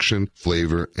construction,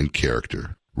 flavor, and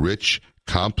character. Rich,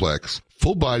 complex,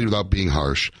 full-bodied without being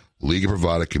harsh, Liga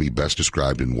Privada can be best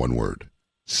described in one word: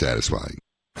 satisfying.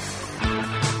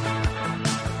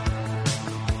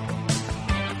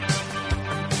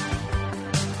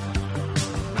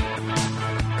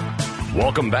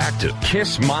 Welcome back to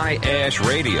Kiss My Ash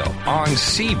Radio on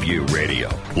Seaview Radio.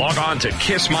 Log on to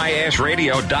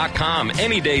kissmyashradio.com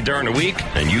any day during the week,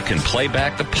 and you can play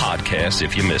back the podcast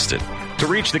if you missed it. To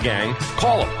reach the gang,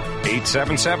 call them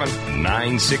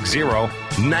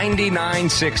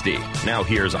 877-960-9960. Now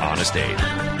here's Honest Abe.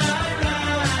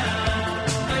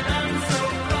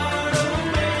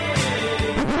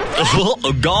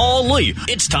 Golly,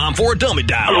 it's time for a dummy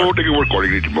dialer. Hello, thank you for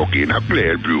calling it Smokey and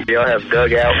Happy Blue. Y'all have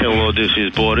Dugout. Hello, this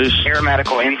is Boris.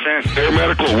 Aromatical incense.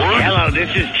 Aromatical what? Hello,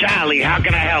 this is Charlie. How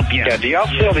can I help you? Yeah, do y'all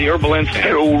sell the herbal incense?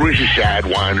 Hello, this is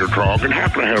Sidewinder talking. How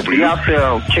can I help you? Do y'all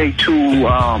sell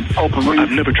K2 Potpourri?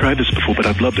 I've never tried this before, but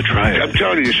I'd love to try it. I'm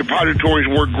telling you, the suppositories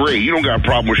work great. You don't got a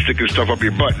problem with sticking stuff up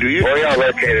your butt, do you? Where y'all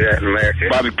located at in America?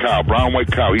 By the cow, brown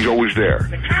white cow. He's always there.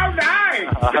 The cow died.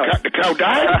 The cow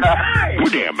died?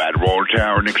 We're damn bad roller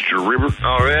tower next to the river.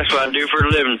 Oh, that's what I do for a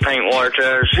living, paint water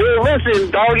towers. Hey,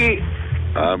 listen, doggy.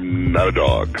 I'm not a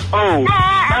dog. Oh. All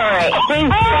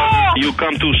right. You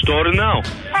come to store now?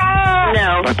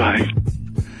 No. Bye-bye.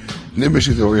 Nimish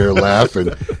is over here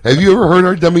laughing. Have you ever heard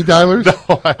our dummy dialers?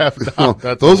 No, I have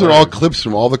not. Those are all clips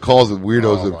from all the calls that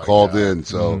weirdos have called in.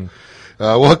 So,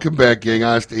 welcome back, gang.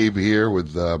 Honest Abe here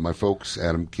with my folks,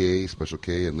 Adam K, Special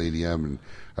K, and Lady M, and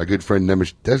our good friend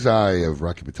Nimish Desai of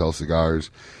Rocky Patel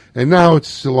Cigars. And now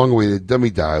it's a long way to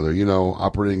dummy dialer. You know,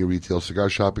 operating a retail cigar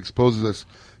shop exposes us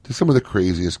to some of the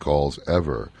craziest calls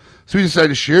ever. So we decided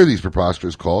to share these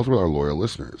preposterous calls with our loyal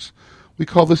listeners. We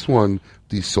call this one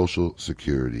the Social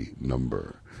Security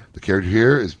number. The character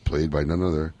here is played by none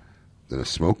other than a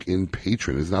smoke-in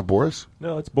patron. Is it not Boris?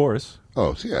 No, it's Boris.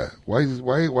 Oh, so yeah. Why is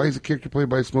the character played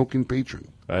by a smoke-in patron?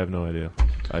 I have no idea.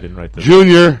 I didn't write this.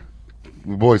 Junior!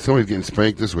 Boy, somebody's getting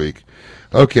spanked this week.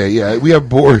 Okay, yeah, we have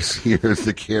Boris here as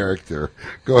the character.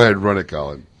 Go ahead, run it,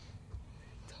 Colin.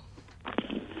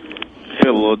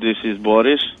 Hello, this is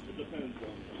Boris.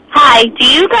 Hi, do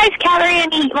you guys carry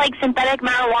any, like, synthetic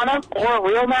marijuana or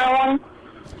real marijuana?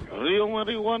 Real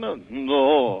marijuana?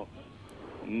 No.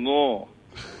 No.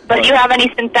 But you have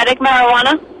any synthetic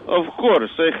marijuana? Of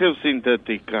course, I have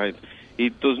synthetic kind.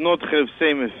 It does not have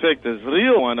same effect as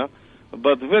real marijuana,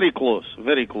 but very close,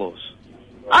 very close.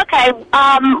 Okay,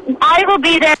 I will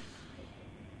be there.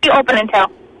 You open until?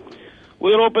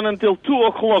 We're open until 2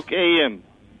 o'clock a.m.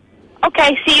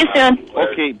 Okay, see you soon.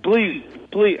 Okay, please,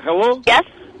 hello? Yes?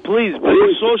 Please,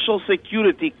 bring Social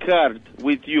Security card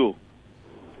with you.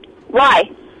 Why?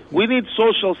 We need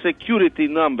Social Security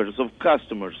numbers of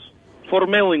customers for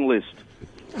mailing list.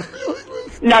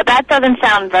 No, that doesn't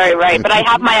sound very right, but I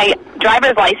have my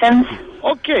driver's license.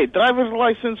 Okay, driver's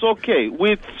license, okay,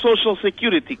 with Social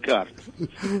Security card.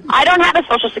 I don't have a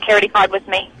Social Security card with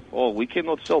me. Oh, we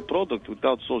cannot sell product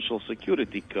without Social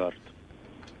Security card.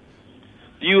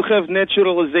 Do you have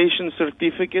naturalization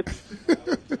certificate?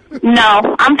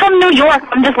 No, I'm from New York.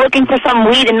 I'm just looking for some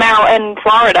weed in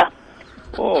Florida.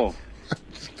 Oh,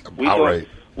 we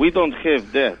don't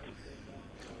have that.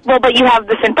 Well, but you have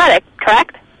the synthetic,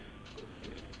 correct?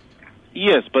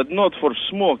 Yes, but not for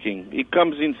smoking. It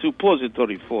comes in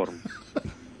suppository form.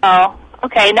 Oh,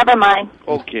 okay, never mind.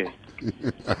 Okay.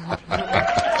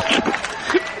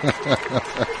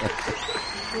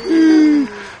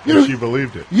 She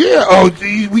believed it. Yeah,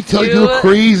 we tell you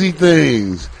crazy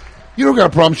things. You don't got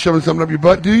a problem shoving something up your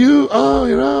butt, do you? Oh,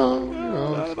 you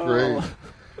know, it's great.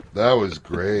 That was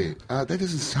great. That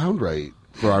doesn't sound right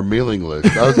for our mailing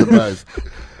list. That was the best.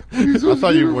 I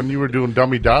thought when you were doing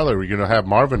dummy dialer, you were going to have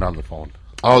Marvin on the phone.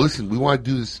 Oh, listen, we want to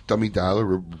do this dummy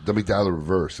dialer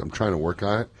reverse. I'm trying to work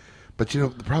on it. But, the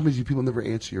problem is you people never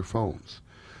answer your phones.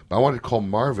 But I wanted to call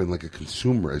Marvin like a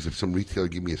consumer, as if some retailer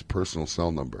gave me his personal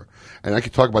cell number. And I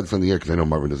could talk about this on the air because I know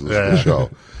Marvin doesn't listen to the show.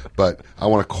 But I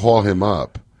want to call him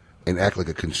up and act like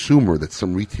a consumer that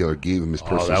some retailer gave him his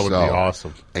personal cell. That would be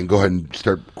awesome. And go ahead and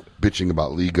start bitching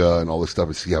about Liga and all this stuff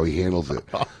and see how he handles it.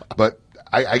 But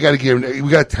I got to give him. We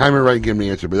got to time it right and give him the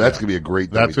answer. But that's going to be a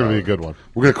great. That's going to be a good one.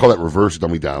 We're going to call that reverse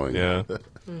dummy dialing. Yeah,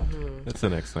 that's the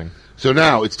next thing. So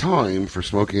now it's time for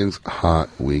Smoke Inn's Hot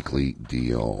Weekly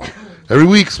Deal. Every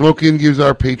week, Smoke Inn gives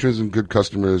our patrons and good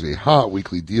customers a hot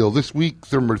weekly deal. This week,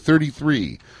 number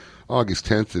 33, August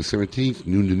 10th to 17th,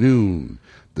 noon to noon.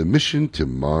 The Mission to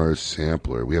Mars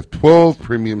Sampler. We have 12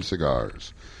 premium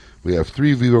cigars. We have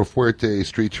 3 Vivo Fuerte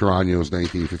Street Tiranos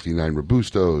 1959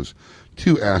 Robustos,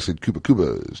 2 Acid Cuba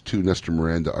Cubas, 2 Nestor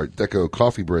Miranda Art Deco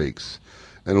Coffee Breaks,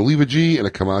 an Oliva G, and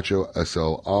a Camacho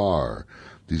SLR.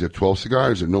 These are 12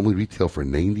 cigars that normally retail for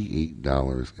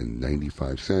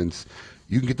 $98.95.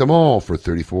 You can get them all for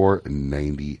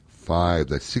 $34.95.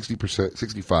 That's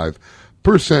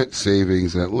 65%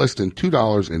 savings, and at less than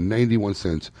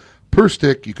 $2.91 per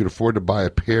stick. You can afford to buy a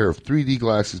pair of 3D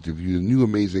glasses to view the new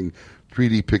amazing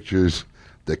 3D pictures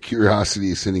that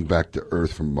Curiosity is sending back to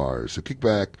Earth from Mars. So kick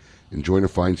back, enjoy a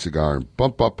fine cigar, and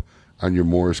bump up on your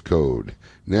Morse code.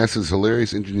 NASA's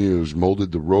hilarious engineers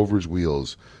molded the rover's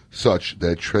wheels such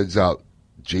that it treads out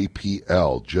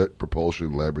JPL, Jet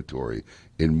Propulsion Laboratory,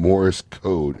 in Morse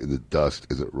code in the dust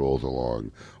as it rolls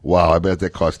along. Wow, I bet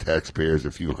that cost taxpayers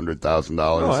a few $100,000.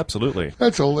 Oh, absolutely.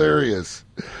 That's hilarious.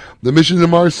 The Mission to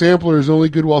Mars Sampler is only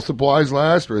good while supplies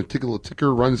last or until the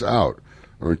ticker runs out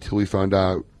or until we found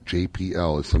out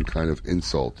JPL is some kind of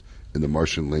insult in the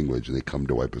Martian language and they come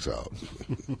to wipe us out.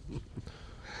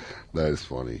 That is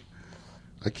funny.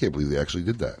 I can't believe they actually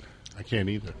did that. I can't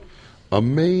either.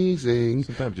 Amazing.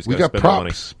 Sometimes just We gotta got spend the money.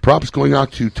 props. Props going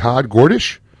out to Todd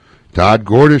Gordish. Todd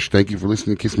Gordish, thank you for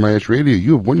listening to Kiss My Ash Radio.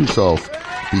 You have won yourself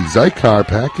the Zycar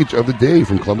package of the day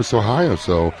from Columbus, Ohio.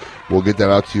 So we'll get that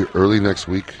out to you early next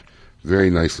week. Very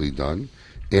nicely done.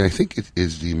 And I think it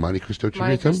is the Monte Cristo trivia.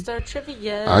 Monte Cristo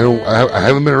trivia. I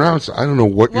haven't been around, so I don't know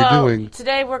what you're doing.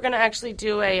 Today we're going to actually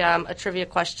do a trivia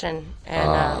question,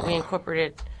 and we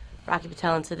incorporated Rocky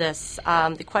Patel into this.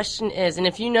 The question is, and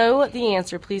if you know the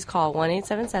answer, please call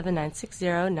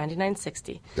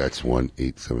 1-877-960-9960. That's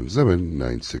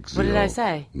 1-877-960. What did I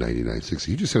say?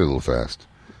 9960. You just said it a little fast.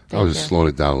 I was just you. slowing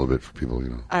it down a little bit for people,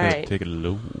 you know. All right. Take it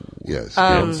low. Yes.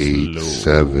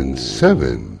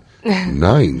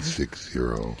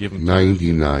 877-960. Give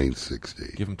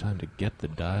 9960. Give them time to get the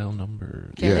dial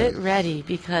number. Get it ready,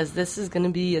 because this is going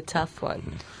to be a tough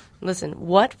one. Listen,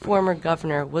 what former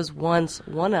governor was once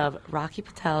one of Rocky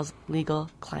Patel's legal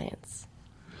clients?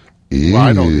 Well,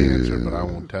 I know the answer, but I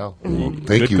won't tell. Thank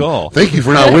Good you. call. Thank you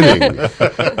for not winning.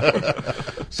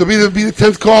 So be the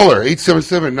 10th caller,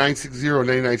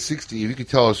 877-960-9960. If you could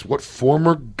tell us what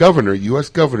former governor, U.S.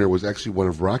 governor, was actually one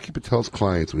of Rocky Patel's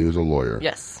clients when he was a lawyer.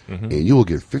 Yes. And you will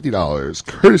get $50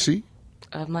 courtesy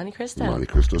Of Monte Cristo. Monte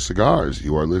Cristo Cigars.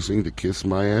 You are listening to Kiss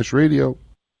My Ash Radio.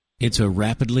 It's a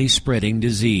rapidly spreading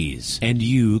disease, and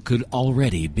you could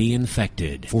already be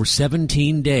infected. For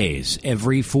 17 days,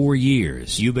 every 4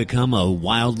 years, you become a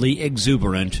wildly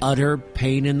exuberant, utter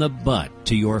pain in the butt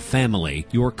to your family,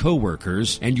 your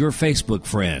coworkers, and your Facebook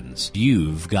friends.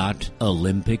 You've got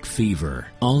Olympic fever.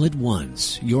 All at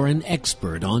once, you're an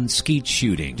expert on skeet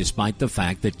shooting, despite the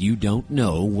fact that you don't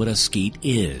know what a skeet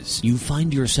is. You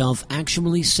find yourself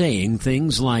actually saying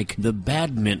things like, the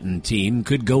badminton team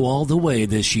could go all the way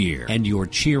this year. And you're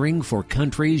cheering for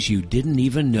countries you didn't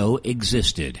even know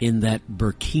existed in that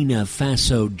Burkina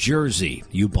Faso jersey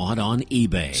you bought on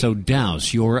eBay. So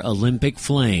douse your Olympic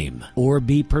flame, or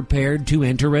be prepared to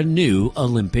enter a new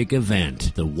Olympic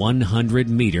event, the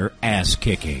 100-meter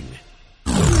ass-kicking.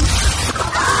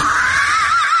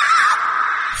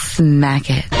 Smack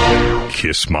it.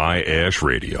 Kiss My Ash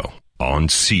Radio on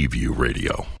Seaview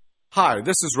Radio. Hi,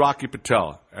 this is Rocky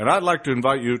Patel, and I'd like to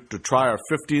invite you to try our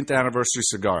 15th anniversary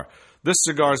cigar. This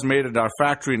cigar is made at our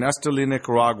factory in Esteli,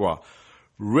 Nicaragua.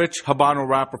 Rich Habano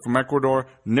wrapper from Ecuador,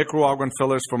 Nicaraguan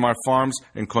fillers from our farms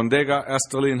in Condega,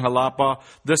 Esteli, and Jalapa.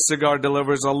 This cigar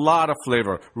delivers a lot of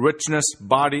flavor, richness,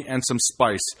 body, and some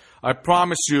spice. I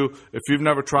promise you, if you've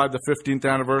never tried the 15th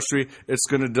anniversary, it's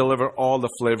going to deliver all the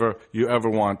flavor you ever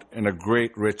want in a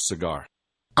great, rich cigar.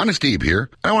 Honest Abe here.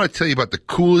 I want to tell you about the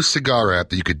coolest cigar app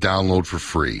that you could download for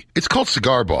free. It's called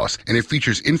Cigar Boss, and it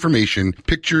features information,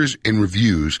 pictures, and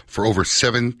reviews for over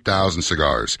 7,000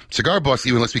 cigars. Cigar Boss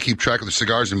even lets me keep track of the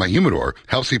cigars in my humidor,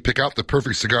 helps me pick out the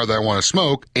perfect cigar that I want to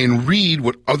smoke, and read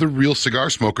what other real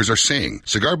cigar smokers are saying.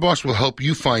 Cigar Boss will help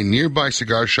you find nearby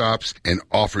cigar shops and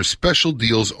offers special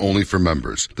deals only for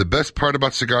members. The best part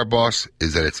about Cigar Boss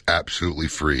is that it's absolutely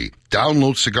free.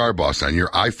 Download Cigar Boss on your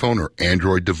iPhone or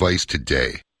Android device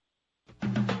today.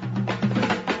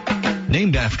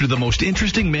 Named after the most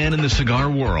interesting man in the cigar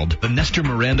world, the Nestor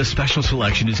Miranda Special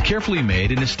Selection is carefully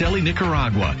made in Esteli,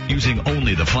 Nicaragua, using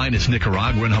only the finest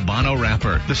Nicaraguan Habano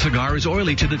wrapper. The cigar is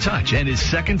oily to the touch and is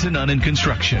second to none in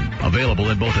construction.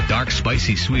 Available in both a dark,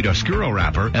 spicy, sweet Oscuro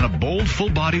wrapper and a bold,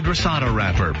 full-bodied Rosado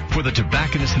wrapper. For the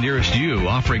tobacconist nearest you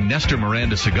offering Nestor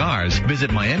Miranda cigars,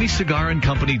 visit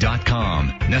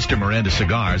MiamiCigarAndCompany.com. Nestor Miranda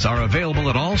cigars are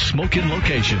available at all smoke-in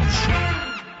locations.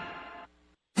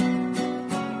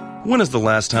 When is the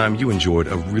last time you enjoyed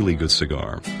a really good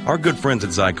cigar? Our good friends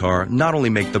at Zycar not only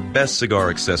make the best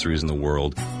cigar accessories in the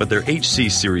world, but their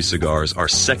HC Series cigars are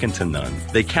second to none.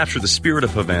 They capture the spirit of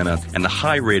Havana, and the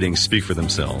high ratings speak for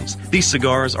themselves. These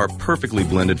cigars are perfectly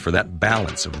blended for that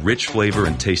balance of rich flavor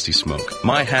and tasty smoke.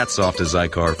 My hat's off to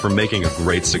Zycar for making a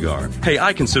great cigar. Hey,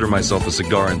 I consider myself a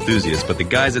cigar enthusiast, but the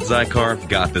guys at Zycar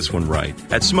got this one right.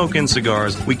 At Smoke Inn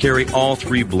Cigars, we carry all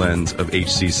three blends of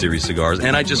HC Series cigars,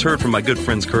 and I just heard from my good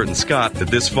friends Kurt and Scott that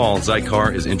this fall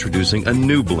Zycar is introducing a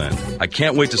new blend. I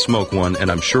can't wait to smoke one, and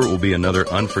I'm sure it will be another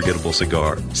unforgettable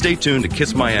cigar. Stay tuned to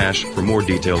Kiss My Ash for more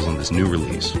details on this new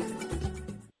release.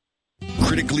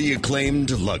 Critically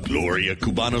acclaimed La Gloria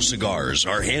Cubano cigars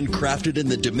are handcrafted in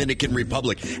the Dominican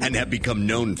Republic and have become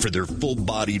known for their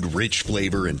full-bodied, rich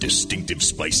flavor and distinctive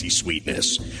spicy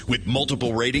sweetness. With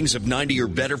multiple ratings of 90 or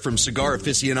better from Cigar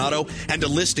Aficionado and a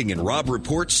listing in Rob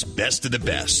Report's Best of the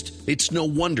Best, it's no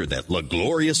wonder that La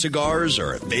Gloria cigars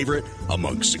are a favorite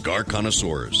among cigar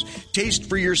connoisseurs. Taste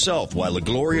for yourself why La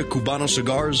Gloria Cubano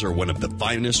cigars are one of the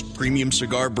finest premium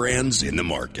cigar brands in the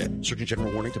market. Surgeon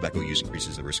General warning, tobacco use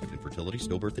increases the risk of infertility,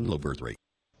 stillbirth, and low birth rate.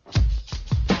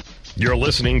 You're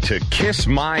listening to Kiss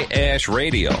My Ash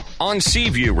Radio on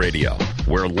Seaview Radio,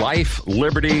 where life,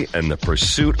 liberty, and the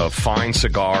pursuit of fine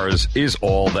cigars is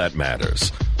all that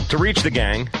matters. To reach the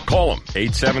gang, call them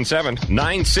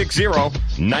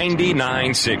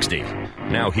 877-960-9960.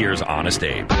 Now here's Honest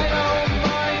Abe.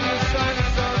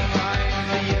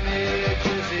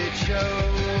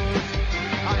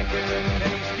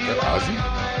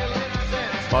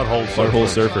 Butthole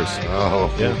Surfers. Oh,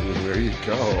 yeah. There you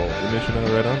go. The mission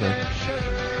right on there.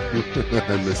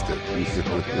 I missed it.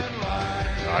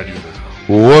 I do this.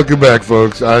 Welcome back,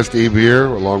 folks. Honest Abe here,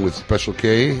 along with Special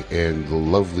K and the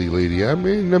lovely Lady M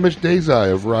and Nemesh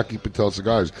Desai of Rocky Patel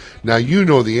Cigars. Now, you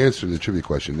know the answer to the trivia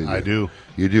question, didn't you? I do.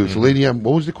 You do. So, Lady M,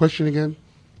 what was the question again?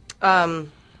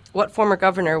 What former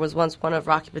governor was once one of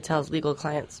Rocky Patel's legal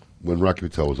clients? When Rocky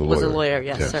Patel was a lawyer. Was a lawyer,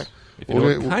 yes. Sir. If you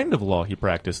know what kind of law he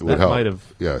practiced, that might have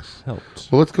helped.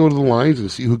 Well, let's go to the lines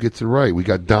and see who gets it right. We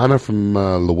got Donna from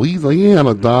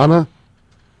Louisiana. Donna?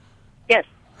 Yes.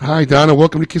 Hi, Donna.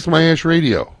 Welcome to Kiss My Ash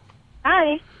Radio.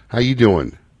 Hi. How you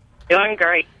doing? Doing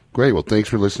great. Great. Well, thanks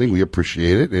for listening. We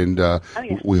appreciate it. And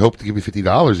we hope to give you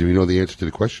 $50 if you know the answer to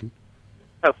the question.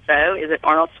 Hope so. Is it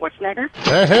Arnold Schwarzenegger?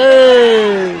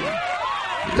 Hey!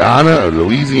 Donna,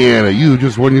 Louisiana, you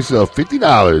just won yourself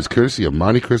 $50, courtesy of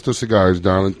Monte Cristo Cigars,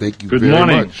 darling. Thank you Good very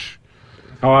morning. much.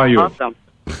 How are you? Awesome.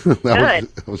 that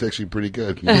was actually pretty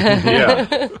good.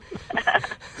 Yeah.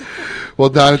 Well,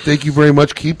 Donna, thank you very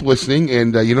much. Keep listening.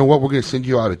 And you know what? We're going to send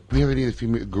you out. Do we have any of the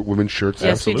female women's shirts?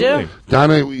 Yes, we do.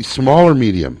 Donna, small or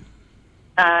medium?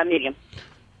 Medium.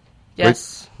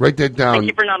 Yes. Write that down. Thank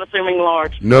you for not assuming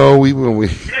large. No, we will.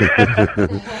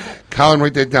 Colin,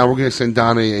 write that down. We're going to send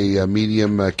Donna a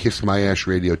medium Kiss My Ash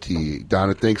Radio tee.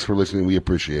 Donna, thanks for listening. We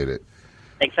appreciate it.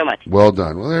 Thanks so much. Well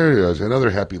done. Well, there he is.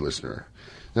 Another happy listener.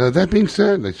 That being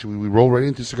said, should we roll right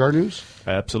into cigar news?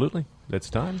 Absolutely. It's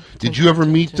time. Did you ever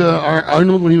meet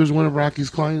Arnold when he was one of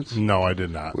Rocky's clients? No, I did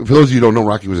not. For those of you who don't know,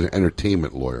 Rocky was an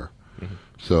entertainment lawyer. Mm-hmm.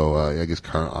 So I guess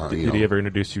did he ever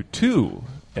introduce you to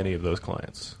any of those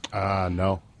clients?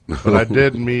 No. But I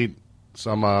did meet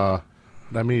some. I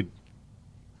meet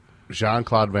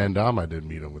Jean-Claude Van Damme. I did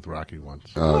meet him with Rocky once.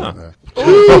 Drop.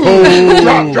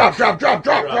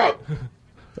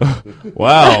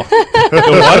 Wow.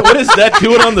 What is that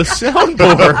doing on the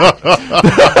soundboard?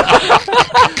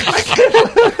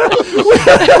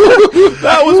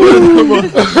 That was one of the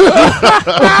most...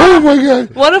 Oh, my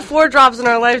God. One of 4 drops in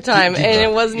our lifetime, and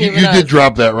it wasn't even You us. did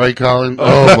drop that, right, Colin?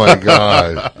 Oh, my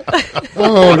God.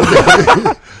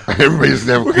 Oh, Everybody doesn't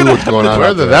have a clue what's going on.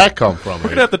 Where did that come from? We're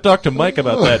going to have to talk to Mike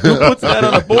about that. Who puts that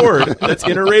on a board that's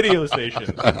in a radio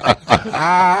station?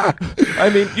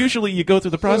 I mean, usually you go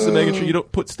through the process of making sure you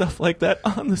don't put stuff like that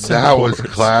on the That was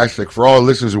classic. For all the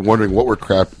listeners who are wondering what we're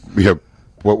cracking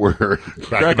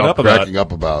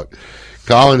up about.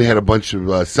 Colin had a bunch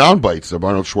of sound bites of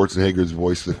Arnold Schwarzenegger's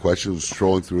voice. The question was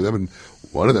strolling through them, and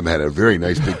one of them had a very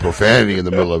nice big profanity in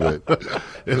the middle of it.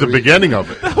 In the beginning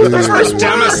of it. That was the most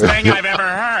dumbest thing I've ever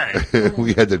heard.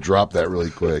 We had to drop that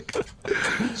really quick.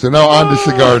 So now on to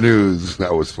cigar news.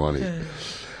 That was funny.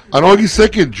 On August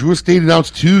 2nd, Drew Estate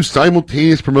announced 2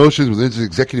 simultaneous promotions within its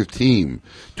executive team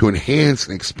to enhance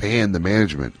and expand the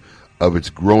management of its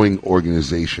growing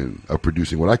organization of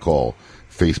producing what I call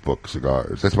Facebook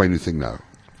cigars. That's my new thing now.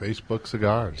 Facebook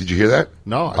cigars. Did you hear that?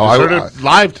 No, I heard it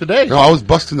live today. No, I was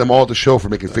busting them all at the show for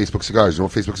making Facebook cigars. You know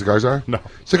what Facebook cigars are? No.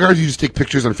 Cigars you just take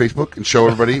pictures on Facebook and show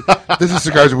everybody. This is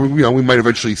cigars that we might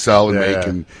eventually sell and make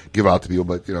and give out to people,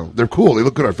 but they're cool. They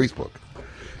look good on Facebook.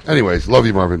 Anyways, love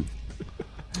you, Marvin.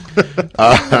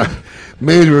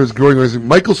 Manager is growing.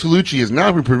 Michael Salucci has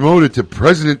now been promoted to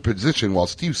president position, while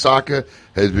Steve Saka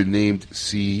has been named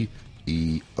CEO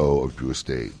of Drew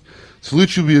Estate.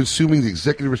 Salucci will be assuming the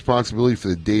executive responsibility for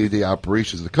the day-to-day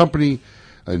operations of the company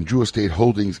and Drew Estate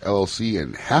Holdings LLC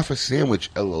and Half a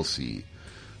Sandwich LLC,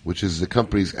 which is the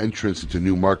company's entrance into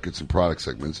new markets and product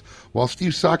segments, while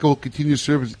Steve Saka will continue to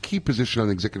serve as a key position on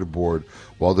the executive board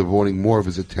while devoting more of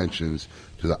his attentions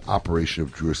to the operation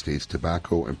of Drew Estate's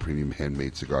tobacco and premium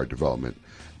handmade cigar development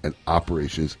and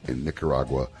operations in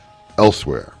Nicaragua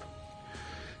elsewhere.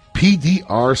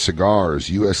 PDR Cigars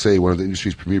USA, one of the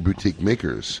industry's premier boutique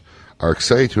makers, are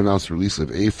excited to announce the release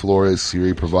of A. Flores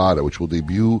Serie Privada, which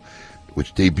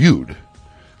debuted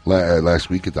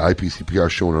last week at the IPCPR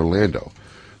show in Orlando.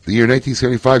 The year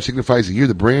 1975 signifies the year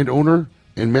the brand owner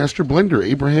and master blender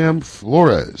Abraham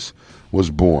Flores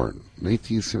was born.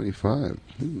 1975.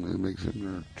 That makes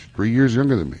him 3 years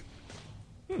younger than me.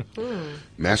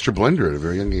 Master blender at a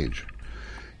very young age.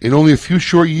 In only a few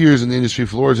short years in the industry,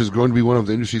 Flores has grown to be one of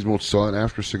the industry's most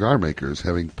sought-after cigar makers,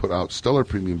 having put out stellar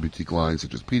premium boutique lines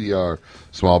such as PDR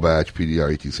Small Batch, PDR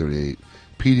 1878,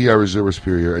 PDR Reserva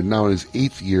Superior, and now in his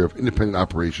 8th year of independent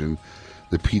operation,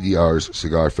 the PDR's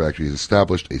cigar factory has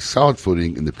established a solid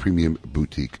footing in the premium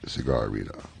boutique cigar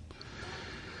arena.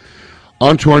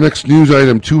 On to our next news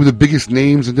item. 2 of the biggest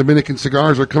names in Dominican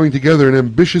cigars are coming together in an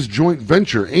ambitious joint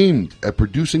venture aimed at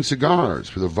producing cigars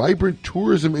for the vibrant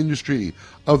tourism industry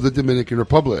of the Dominican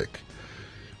Republic.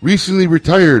 Recently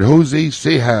retired Jose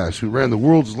Cejas, who ran the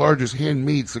world's largest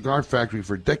handmade cigar factory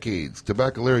for decades,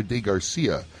 Tabacalera de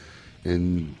Garcia,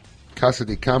 in Casa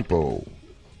de Campo.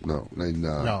 No.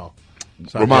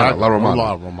 Romana, La Romana.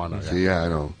 La Romana, See, I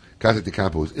know. Casa de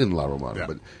Campo is in La Romana,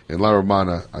 but in La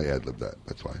Romana, I ad-libbed that.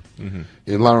 That's why. Mm-hmm.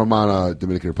 In La Romana,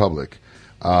 Dominican Republic,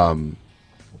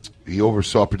 he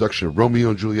oversaw production of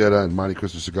Romeo and Julieta and Monte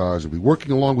Cristo cigars and will be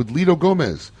working along with Lido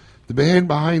Gomez, the man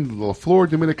behind the La Flor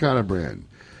Dominicana brand.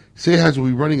 Cejas will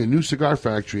be running a new cigar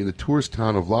factory in the tourist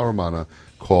town of La Romana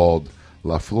called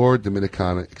La Flor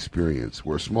Dominicana Experience,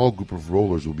 where a small group of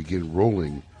rollers will begin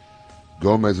rolling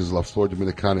Gomez's La Flor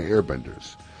Dominicana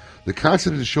airbenders. The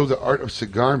concept is to show the art of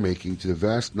cigar making to the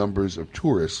vast numbers of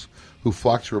tourists who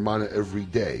flock to Romana every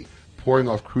day, pouring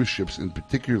off cruise ships, and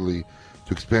particularly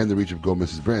to expand the reach of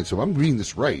Gomez's brand. So if I'm reading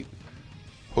this right,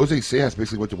 Jose Cejas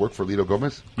basically went to work for Lido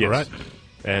Gomez? Yes. Correct.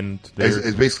 And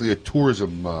it's basically a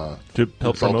tourism to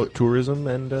help promote tourism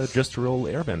and just to roll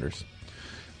airbenders.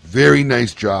 Very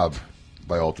nice job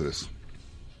by Altadis.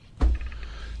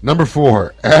 Number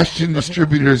 4, Ashton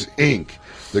Distributors, Inc.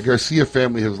 The Garcia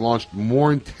family has launched a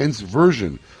more intense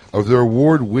version of their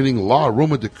award-winning La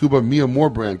Aroma de Cuba Mi Amor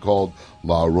brand called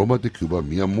La Aroma de Cuba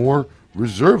Mi Amor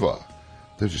Reserva.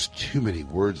 There's just too many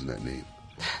words in that name.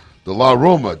 The La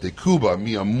Aroma de Cuba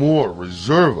Mi Amor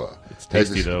Reserva. It's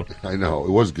tasty, though. I know.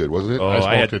 It was good, wasn't it? Oh, I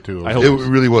smoked it, too. It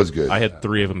really was good. I had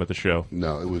 3 of them at the show.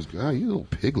 No, it was good. Oh, you little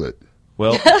piglet.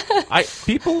 Well,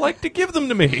 people like to give them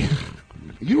to me.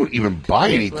 You don't even buy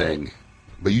anything.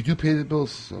 But you do pay the bills.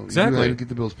 So Exactly. You know how to get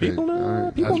the bills paid. People know. All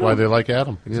right. That's why they like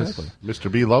Adam. Exactly. Yes.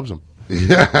 Mr. B loves him.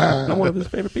 Yeah. I'm one of his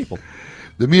favorite people.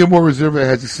 The Mi Amor Reserva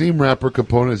has the same wrapper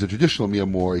component as a traditional Mi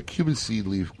Amor, a Cuban seed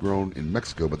leaf grown in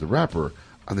Mexico, but the wrapper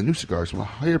on the new cigar is from a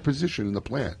higher position in the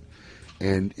plant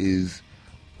and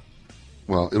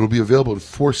it'll be available in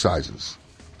 4 sizes.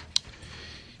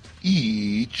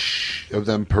 Each of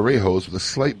them parejos with a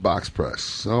slight box press.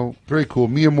 So, very cool.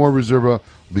 Mi Amor Reserva will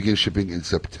begin shipping in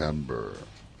September.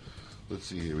 Let's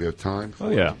see here. We have time?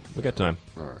 Oh, yeah. We got time.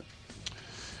 All right.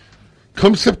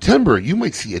 Come September, you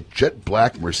might see a jet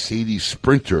black Mercedes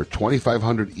Sprinter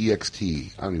 2500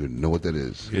 EXT. I don't even know what that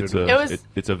is. It's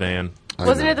a van.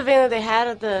 Wasn't it the van that they had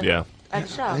at the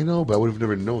shop? I know, but I would have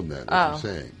never known that. That's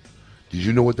what I'm saying. Did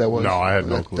you know what that was? No, I had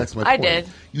no clue. That's my I point. did.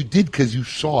 You did because you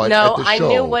saw it No, at the I show.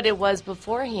 knew what it was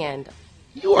beforehand.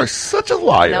 You are such a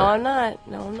liar. No, I'm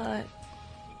not.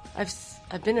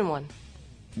 I've been in one.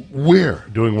 Where?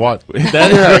 Doing what?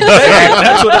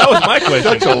 That was my question.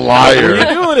 Such a liar. What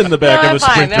are you doing in the back of a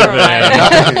Sprinter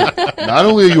van? Not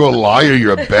only are you a liar,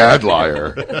 you're a bad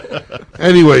liar.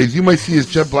 Anyways, you might see his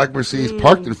jet black Mercedes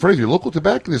parked in front of your local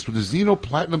tobacconist with a Zeno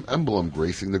Platinum emblem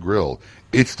gracing the grill.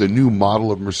 It's the new model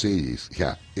of Mercedes.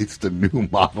 Yeah, it's the new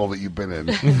model that you've been in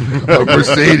of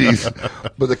Mercedes.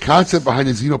 But the concept behind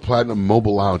the Zeno Platinum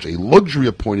Mobile Lounge, a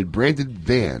luxury-appointed branded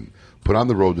van put on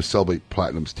the road to celebrate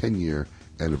Platinum's 10-year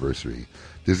anniversary.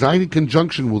 Designed in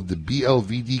conjunction with the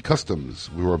BLVD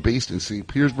Customs, we are based in St.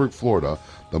 Petersburg, Florida.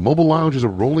 The Mobile Lounge is a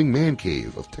rolling man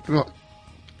cave of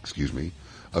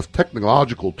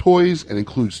technological toys and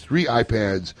includes 3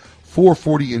 iPads, 4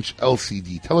 40-inch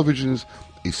LCD televisions,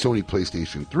 a Sony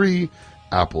PlayStation 3,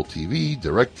 Apple TV,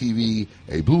 DirecTV,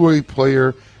 a Blu-ray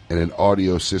player, and an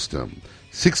audio system.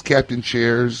 6 captain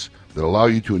chairs that allow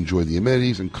you to enjoy the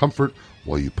amenities and comfort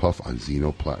while you puff on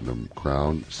Zeno Platinum,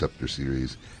 Crown, Scepter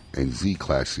Series, and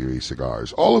Z-Class Series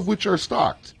cigars, all of which are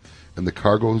stocked in the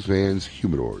Cargo's Vans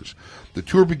humidors. The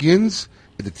tour begins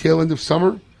at the tail end of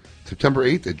summer, September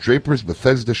 8th at Draper's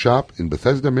Bethesda Shop in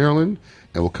Bethesda, Maryland,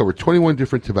 and will cover 21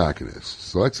 different tobacconists.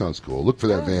 So that sounds cool. Look for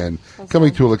that van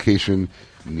coming to a location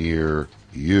near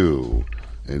you.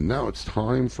 And now it's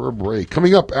time for a break.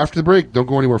 Coming up after the break, don't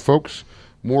go anywhere, folks.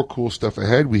 More cool stuff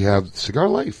ahead. We have Cigar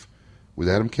Life with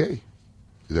Adam K.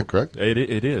 Is that correct?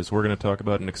 It is. We're going to talk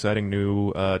about an exciting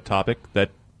new topic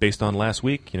that, based on last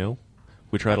week,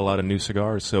 we tried a lot of new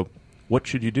cigars. So what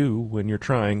should you do when you're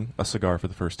trying a cigar for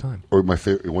the first time? Or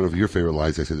one of your favorite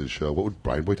lines I said in the show, what would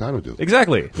Brian Boitano do?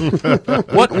 Exactly.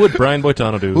 What would Brian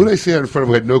Boitano do? Who did I say in front of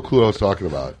who had no clue what I was talking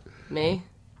about? Me?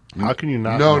 How can you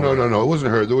not? No. It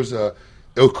wasn't her. There was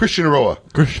Christian Aroa.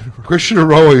 Christian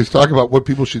Aroa. He was talking about what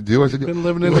people should do. I said, been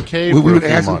living in the cave for a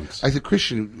few months. I said,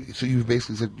 Christian, so you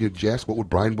basically said, Jess, what would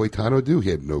Brian Boitano do? He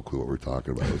had no clue what we're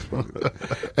talking about.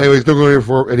 Anyways, don't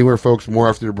go anywhere, folks. More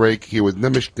after the break here with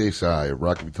Nemish Desai of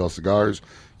Rocky Patel Cigars.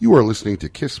 You are listening to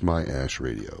Kiss My Ash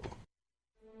Radio.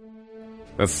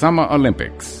 The Summer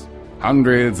Olympics.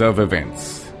 Hundreds of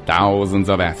events. Thousands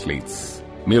of athletes.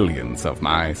 Millions of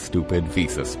my stupid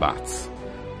visa spots.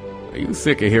 Are you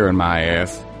sick of hearing my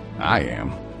ass? I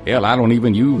am. Hell, I don't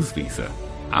even use Visa.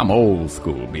 I'm old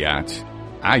school, biatch.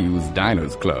 I use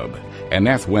Diners Club, and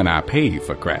that's when I pay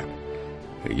for crap.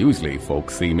 Usually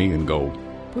folks see me and go,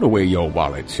 put away your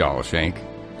wallet, Shawshank.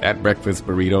 That breakfast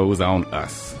burrito's on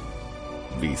us.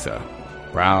 Visa,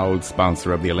 proud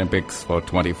sponsor of the Olympics for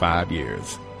 25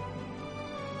 years.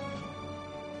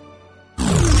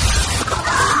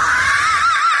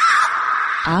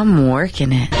 I'm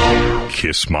working it.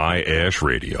 Kiss My Ash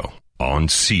Radio on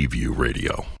Seaview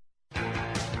Radio.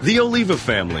 The Oliva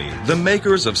family, the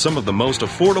makers of some of the most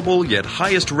affordable yet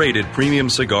highest rated premium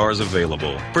cigars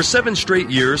available. For 7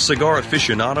 straight years, Cigar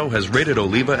Aficionado has rated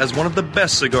Oliva as one of the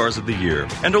best cigars of the year.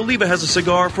 And Oliva has a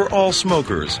cigar for all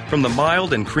smokers, from the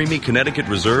mild and creamy Connecticut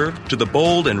Reserve to the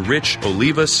bold and rich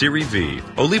Oliva Serie V.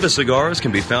 Oliva cigars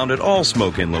can be found at all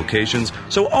smoke-in locations,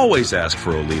 so always ask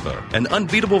for Oliva, an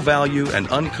unbeatable value and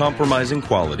uncompromising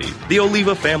quality. The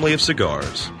Oliva family of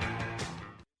cigars.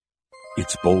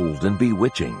 It's bold and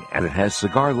bewitching, and it has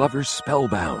cigar lovers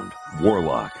spellbound.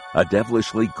 Warlock, a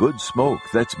devilishly good smoke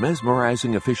that's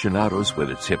mesmerizing aficionados with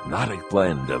its hypnotic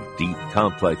blend of deep,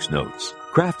 complex notes.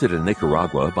 Crafted in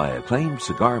Nicaragua by acclaimed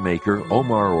cigar maker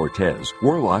Omar Ortez,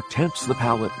 Warlock tempts the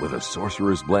palate with a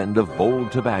sorcerer's blend of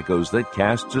bold tobaccos that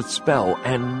casts its spell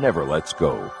and never lets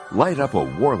go. Light up a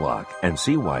Warlock and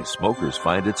see why smokers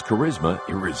find its charisma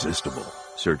irresistible.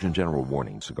 Surgeon General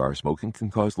warning, cigar smoking can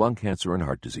cause lung cancer and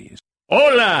heart disease.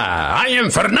 Hola, I am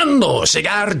Fernando,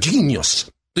 Cigar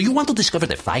Genius. Do you want to discover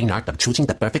the fine art of choosing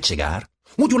the perfect cigar?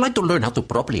 Would you like to learn how to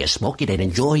properly smoke it and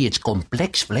enjoy its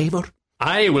complex flavor?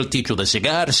 I will teach you the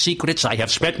cigar secrets I have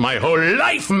spent my whole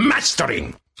life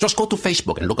mastering. Just go to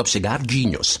Facebook and look up Cigar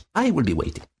Genius. I will be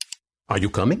waiting. Are you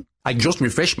coming? I just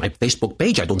refreshed my Facebook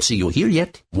page. I don't see you here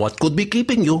yet. What could be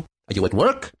keeping you? Are you at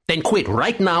work? Then quit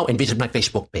right now and visit my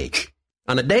Facebook page.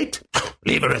 On a date?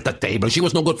 Leave her at the table. She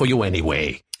was no good for you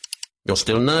anyway. You're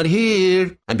still not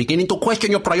here. I'm beginning to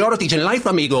question your priorities in life,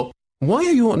 amigo. Why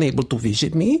are you unable to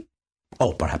visit me?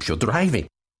 Oh, perhaps you're driving.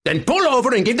 Then pull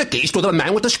over and give the keys to the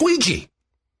man with the squeegee.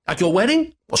 At your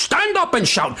wedding? Well, stand up and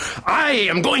shout, I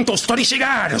am going to study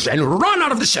cigars, and run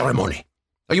out of the ceremony.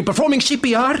 Are you performing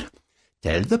CPR?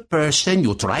 Tell the person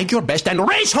you tried your best and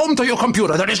race home to your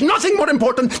computer. There is nothing more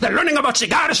important than learning about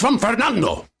cigars from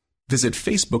Fernando. Visit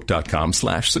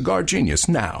Facebook.com/CigarGenius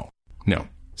now. No,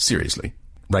 seriously,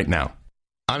 right now.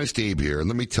 Honest Abe here, and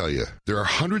let me tell you, there are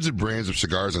hundreds of brands of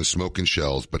cigars on smoking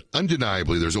shelves, but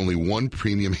undeniably there's only one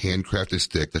premium handcrafted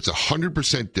stick that's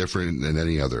 100% different than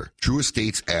any other. True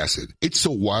Estates Acid. It's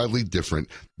so wildly different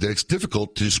that it's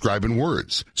difficult to describe in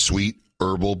words. Sweet,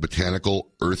 herbal,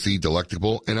 botanical, earthy,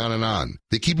 delectable, and on and on.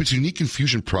 They keep its unique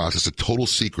infusion process a total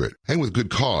secret, and with good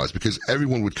cause, because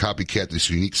everyone would copycat this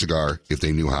unique cigar if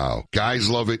they knew how. Guys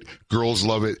love it, girls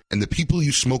love it, and the people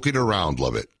you smoke it around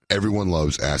love it. Everyone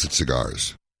loves Acid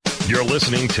cigars. You're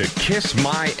listening to Kiss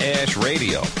My Ash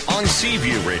Radio on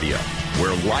Seaview Radio,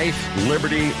 where life,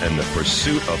 liberty, and the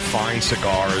pursuit of fine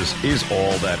cigars is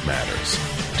all that matters.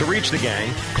 To reach the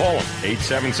gang, call them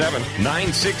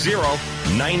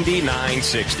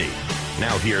 877-960-9960.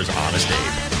 Now here's Honest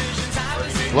Abe.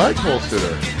 Flagpole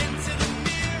sitter.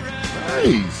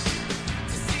 Nice.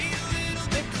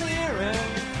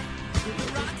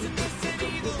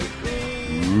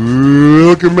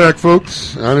 Welcome back,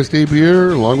 folks. Honest Abe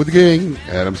here, along with the gang.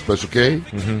 Adam Special K.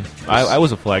 Mm-hmm. I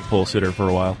was a flagpole sitter for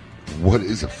a while. What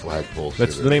is a flagpole sitter?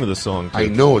 That's the name of the song, too. I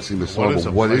know it's the name of the song,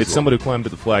 but what is it? It's somebody who climbed to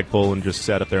the flagpole and just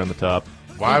sat up there on the top.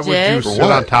 Why would you sit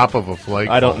on top of a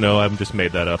flagpole? I don't know. I just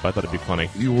made that up. I thought it'd be funny.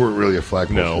 You weren't really a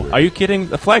flagpole No. sitter. Are you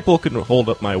kidding? A flagpole couldn't hold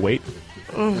up my weight.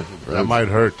 That might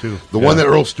hurt, too. The one that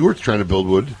Earl Stewart's trying to build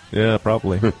would. Yeah,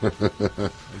 probably.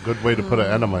 A good way to put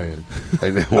an enema in.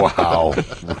 I know, wow.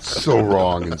 That's so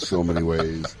wrong in so many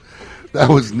ways. That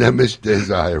was Nemish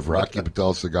Desai of Rocky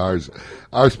Patel Cigars,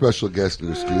 our special guest in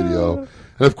the studio.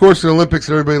 And, of course, in the Olympics,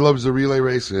 everybody loves the relay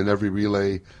race, and in every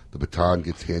relay, the baton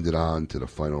gets handed on to the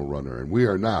final runner. And we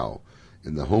are now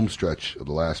in the home stretch of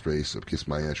the last race of Kiss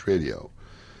My Ash Radio.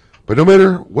 But no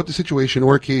matter what the situation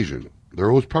or occasion, there are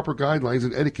always proper guidelines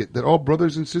and etiquette that all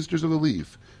brothers and sisters of the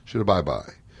leaf should abide by.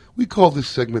 We call this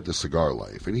segment The Cigar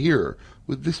Life, and here,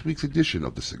 with this week's edition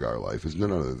of The Cigar Life, is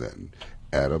none other than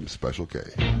Adam Special K.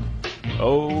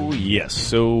 Oh, yes.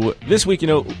 So this week,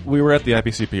 we were at the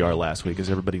IPCPR last week, as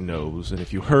everybody knows, and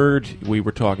if you heard, we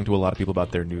were talking to a lot of people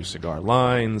about their new cigar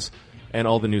lines, and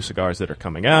all the new cigars that are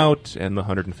coming out, and the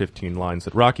 115 lines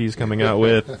that Rocky's coming out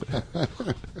with.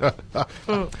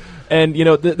 And,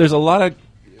 there's a lot of...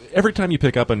 Every time you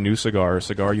pick up a new cigar, a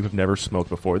cigar you have never smoked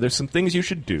before, there's some things you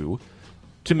should do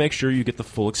to make sure you get the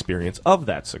full experience of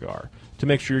that cigar, to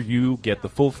make sure you get the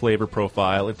full flavor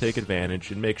profile and take advantage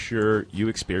and make sure you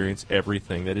experience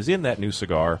everything that is in that new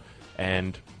cigar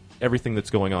and everything that's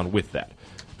going on with that.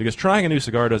 Because trying a new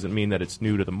cigar doesn't mean that it's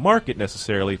new to the market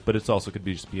necessarily, but it's also could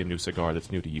just be a new cigar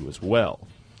that's new to you as well.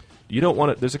 You don't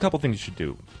want to... There's a couple things you should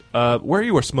do. Where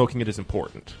you are smoking it is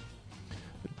important.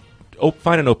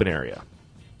 Find an open area.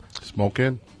 Smoke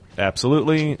in?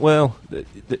 Absolutely. Well,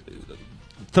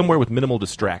 somewhere with minimal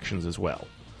distractions as well.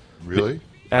 Really?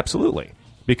 Absolutely.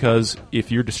 Because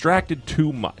if you're distracted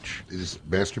too much... Is this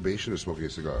masturbation or smoking a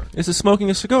cigar? This is smoking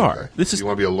a cigar. Okay. This is you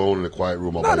want to be alone in a quiet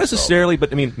room all by not yourself. necessarily,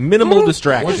 but minimal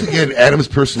distractions. Once again, Adam's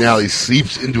personality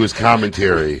seeps into his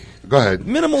commentary. Go ahead.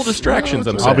 Minimal distractions,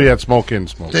 I'm saying. I'll be at Smoke In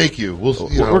Smoke. Thank you. We're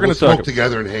gonna we'll talk smoke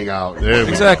together and hang out.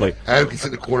 Exactly. Adam can sit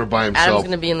in the corner by himself Adam's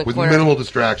gonna be in the with corner. minimal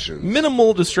distractions.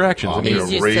 Minimal distractions. I'm going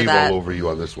to rave all over you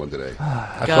on this one today.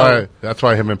 That's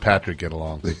why him and Patrick get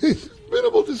along.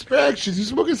 Minimal distractions. You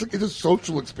smoke it's a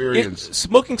social experience.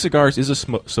 Smoking cigars is a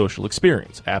social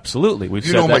experience. Absolutely. We've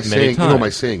You said know that my many saying. times. You know what my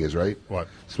saying is, right? What?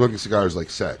 Smoking cigars is like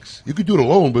sex. You could do it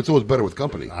alone, but it's always better with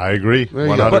company. I agree. There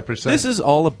you go. 100%. But this is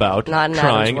all about Not in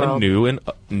trying Adam's a world.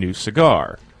 new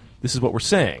cigar. This is what we're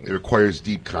saying. It requires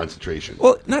deep concentration.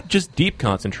 Well, not just deep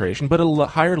concentration, but a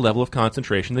higher level of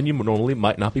concentration than you normally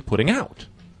might not be putting out.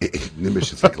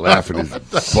 Nimish is like laughing his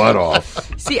butt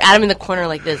off. See Adam in the corner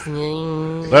like this.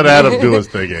 Let Adam do his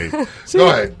thing, Abe.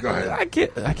 Go ahead.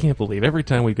 I can't believe every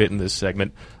time we get in this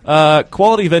segment.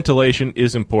 Quality ventilation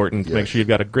is important. Yes. Make sure you've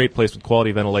got a great place with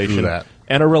quality ventilation. Do that.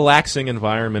 And a relaxing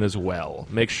environment as well.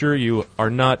 Make sure you are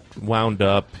not wound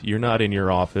up. You're not in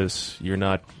your office. You're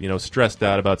not, stressed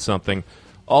out about something.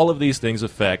 All of these things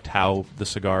affect how the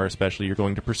cigar, especially, you're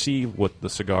going to perceive what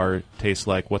the cigar tastes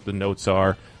like, what the notes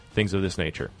are, things of this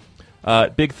nature.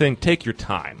 Big thing, take your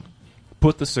time.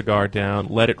 Put the cigar down,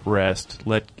 let it rest,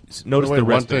 notice the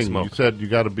rest of the smoke. You said you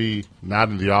got to be not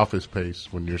in the office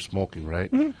space when you're smoking, right?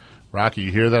 Mm-hmm. Rocky,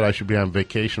 you hear that? I should be on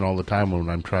vacation all the time when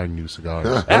I'm trying new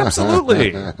cigars. Absolutely,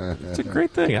 it's a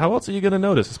great thing. How else are you going to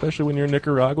notice, especially when you're in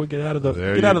Nicaragua? Get out of the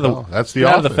There get you out of the go. That's the get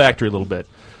out of the office. factory a little bit.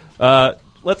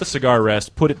 let the cigar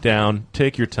rest, put it down,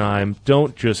 take your time.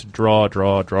 Don't just draw.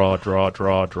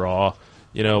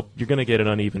 You know, you're going to get an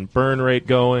uneven burn rate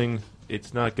going. You're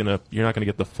not going to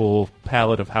get the full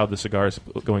palette of how the cigar is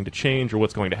going to change or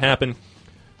what's going to happen.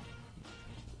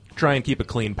 Try and keep a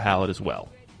clean palate as well.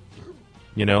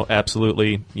 You know,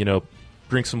 absolutely, you know,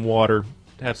 drink some water,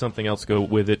 have something else go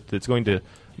with it that's going to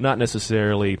not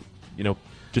necessarily, you know,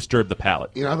 disturb the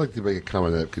palate. You know, I'd like to make a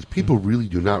comment on that because people really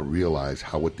do not realize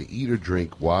how what they eat or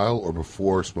drink while or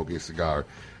before smoking a cigar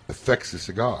affects the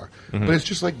cigar. Mhm. But it's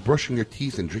just like brushing your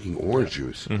teeth and drinking orange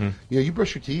juice. Mhm. You know, you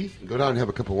brush your teeth and go down and have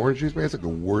a cup of orange juice, man, it's like the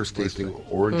worst tasting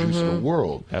orange juice in the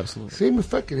world. Absolutely. Same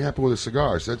effect can happen with a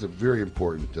cigar, so that's a very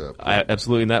important point.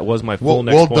 Absolutely, and that was my Well- full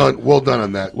next well point. done- well done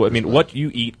on that. Well, I mean, what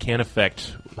you eat can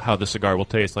affect how the cigar will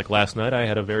taste. Like last night, I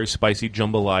had a very spicy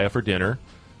jambalaya for dinner,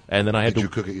 and then I had Did to you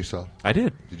cook it yourself? I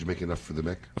did. Did you make enough for the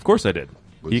Mick? Of course I did.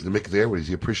 Was the Mick there? Was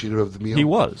he appreciative of the meal? He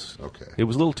was. Okay. It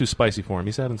was a little too spicy for him.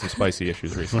 He's having some spicy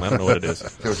issues recently. I don't know what it is.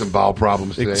 There were some bowel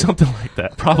problems today? Something like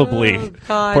that. Probably. Oh,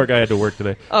 God. Poor guy had to work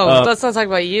today. Oh, let's not talk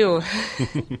about you.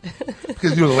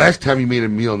 Because you know, the last time you made a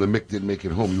meal and the Mick didn't make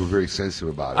it home, you were very sensitive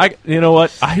about it. You know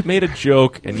what? I made a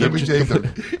joke, and Let you me tell you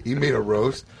something. He made a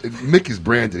roast. Mick is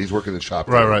Brandon. He's working the shop.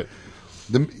 Right.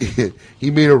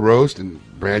 He made a roast, and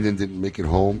Brandon didn't make it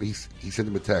home. He sent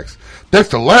him a text. That's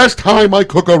the last time I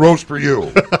cook a roast for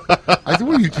you. I said,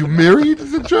 what are you two married?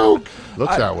 It's a joke.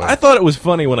 I thought it was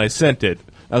funny when I sent it.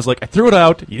 I was like, I threw it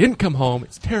out. You didn't come home.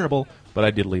 It's terrible. But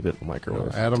I did leave it in the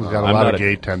microwave. Adam's got a I'm lot not of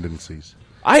gay tendencies.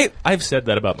 I've said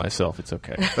that about myself. It's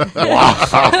okay.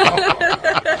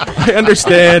 I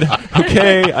understand.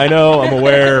 Okay, I know. I'm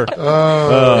aware.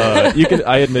 You can.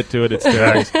 I admit to it. It's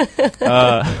terrible.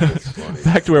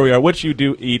 Back to where we are. What you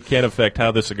do eat can affect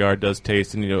how the cigar does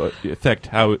taste, and affect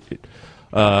how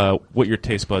what your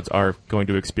taste buds are going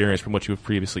to experience from what you have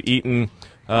previously eaten.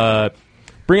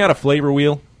 Bring out a flavor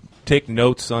wheel. Take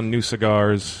notes on new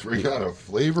cigars. Bring out a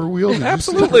flavor wheel?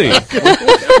 Absolutely.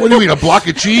 What do you mean, a block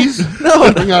of cheese?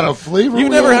 No. Bring out a flavor wheel?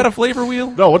 You've never had a flavor wheel?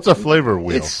 No, what's a flavor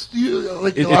wheel? It's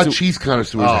a lot of cheese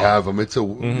connoisseurs have them. It's a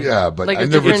but Like I a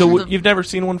never. You've never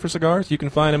seen one for cigars? You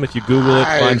can find them if you Google it.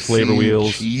 Find I've flavor seen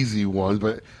wheels. cheesy ones,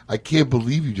 but I can't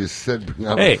believe you just said bring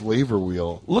out Hey. a flavor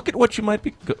wheel. Look at what you might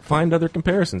be. Find other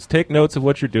comparisons. Take notes of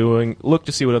what you're doing. Look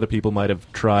to see what other people might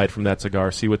have tried from that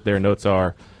cigar. See what their notes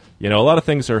are. A lot of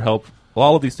things are help.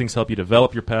 All of these things help you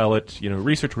develop your palate.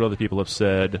 Research what other people have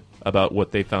said about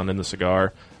what they found in the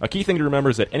cigar. A key thing to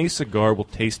remember is that any cigar will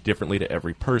taste differently to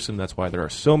every person. That's why there are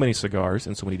so many cigars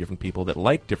and so many different people that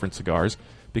like different cigars,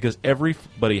 because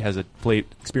everybody has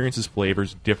experiences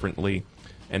flavors differently,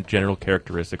 and general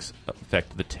characteristics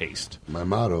affect the taste. My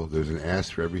motto: there's an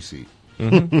ass for every seat.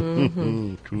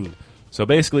 Truly. So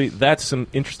basically, that's some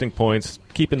interesting points.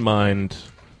 Keep in mind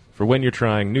for when you're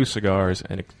trying new cigars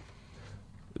and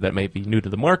that may be new to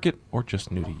the market or just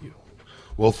new to you.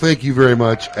 Well, thank you very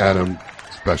much, Adam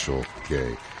Special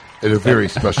K. And a very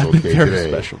special K very today.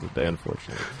 special today,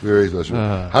 unfortunately. Very special.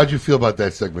 How'd you feel about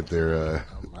that segment there?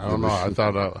 I don't know. I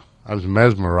thought I was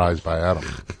mesmerized by Adam.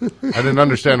 I didn't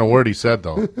understand a word he said,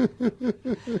 though. I think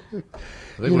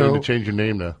we need to change your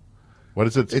name to... What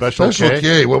is it? It's Special Special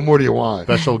K. What more do you want?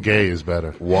 Special Gay is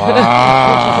better.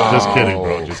 Wow. Just kidding,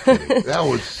 bro. Just kidding. That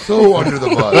was so under the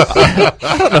bus.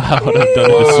 I don't know how I've done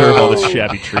to deserve all this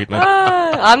shabby treatment.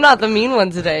 I'm not the mean one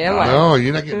today, am I? No,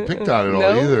 you're not getting picked on at all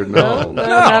either. No.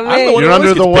 not me. You're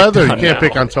under the weather. You can't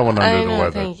pick on someone I under the know,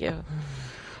 weather. thank you.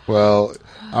 Well,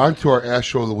 on to our Ash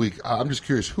Show of the Week. I'm just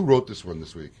curious, who wrote this one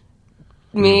this week?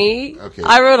 Me? Okay.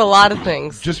 I wrote a lot of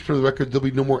things. Just for the record, there'll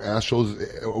be no more Ash Shows.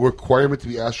 A requirement to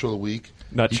be Ash Show of the Week.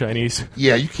 Not Chinese.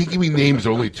 Yeah, you can't give me names that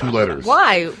are only 2 letters.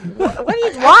 Why? What do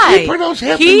you? Why? can't pronounce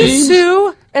half the He, names.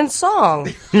 Sue, and Song.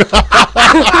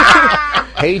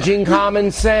 Paging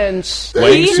common sense.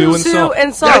 He, Sue,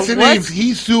 and Song. That's the What? names.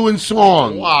 He, Sue, and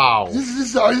Song. Wow.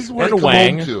 This is what I And come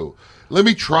Wang. home to. Let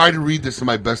me try to read this in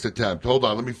my best attempt. Hold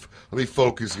on. Let me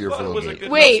focus here for a little bit.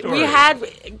 Wait, we had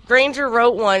Granger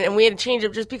wrote one, and we had to change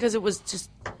it just because it was just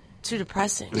too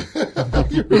depressing.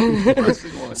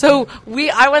 So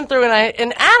I went through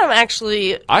and Adam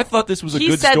actually. I thought this was a he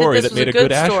good said story this that was made a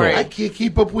good Ash story. I can't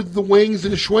keep up with the wangs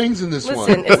and the schwangs in this one.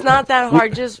 Listen, it's not that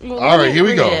hard. Just All right, here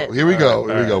we go. It. Here we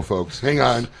go, folks. Hang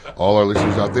on. All our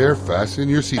listeners out there, fasten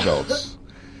your seatbelts.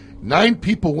 9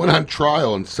 people went on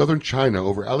trial in southern China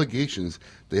over allegations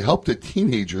they helped a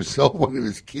teenager sell one of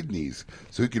his kidneys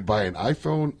so he could buy an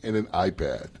iPhone and an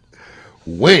iPad.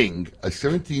 Wang, a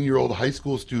 17-year-old high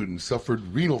school student, suffered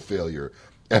renal failure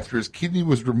after his kidney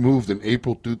was removed in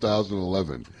April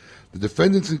 2011. The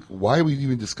defendants... Why are we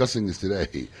even discussing this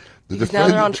today? Now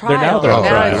they're on trial. Now they're on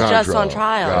trial. It's just on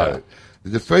trial. Got it. The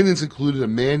defendants included a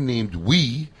man named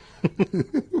Wee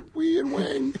and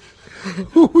Wang,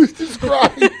 who was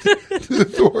described to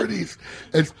authorities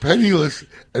as penniless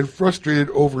and frustrated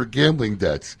over gambling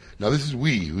debts. Now, this is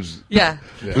Wee, who's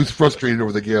frustrated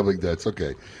over the gambling debts.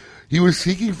 Okay. He was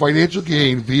seeking financial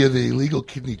gain via the illegal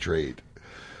kidney trade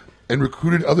and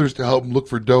recruited others to help him look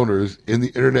for donors in the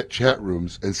internet chat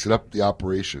rooms and set up the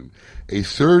operation. A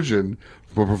surgeon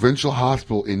from a provincial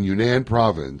hospital in Yunnan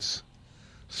province,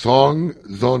 Song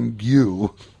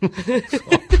Zongyu.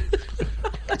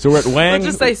 So we're at Wang, Let's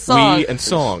just say Song. Wee, and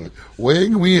Song.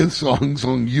 Wang, Wee, and Song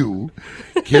Zongyu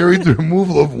carried the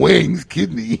removal of Wang's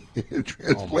kidney and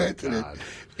transplanted it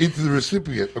into the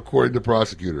recipient, according to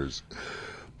prosecutors.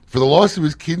 For the loss of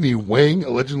his kidney, Wang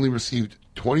allegedly received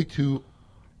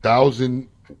 22,000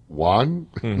 won.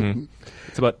 Mm-hmm.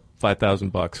 It's about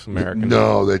 $5,000 American.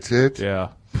 No, that's it? Yeah.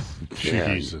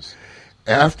 Jesus.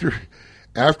 After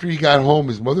he got home,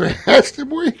 his mother asked him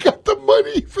where he got the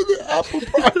money for the Apple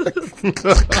products.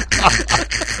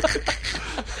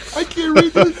 I can't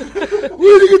read this.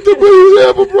 Where did he get the money for the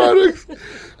Apple products?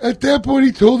 At that point,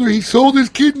 he told her he sold his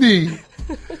kidney.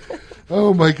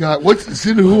 Oh, my God. What's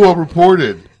Xinhua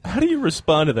reported? How do you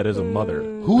respond to that as a mother?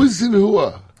 Who is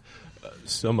Xinhua?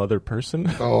 Some other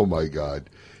person? Oh, my God.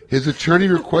 His attorney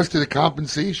requested a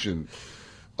compensation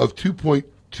of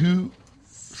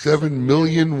 2.27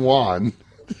 million won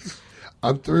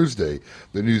on Thursday,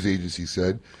 the news agency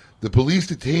said. The police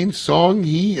detained Song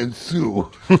Hee and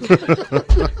Sue.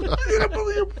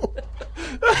 Unbelievable.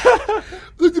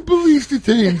 The police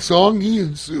detained Song Hee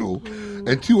and Sue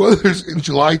and two others in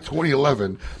July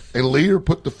 2011 and later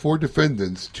put the four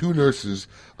defendants, two nurses,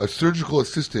 a surgical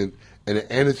assistant, and an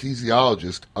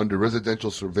anesthesiologist under residential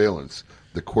surveillance,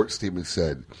 the court statement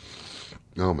said.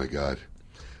 Oh, my God.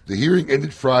 The hearing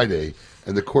ended Friday,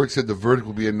 and the court said the verdict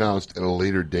will be announced at a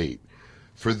later date.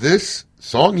 For this,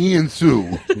 Song Hee and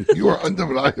Sue, you are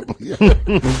undeniably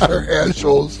our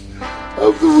assholes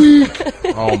of the week.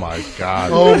 Oh, my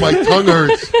God. Oh, my tongue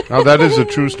hurts. Now, that is a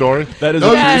true story? That is a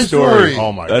true story.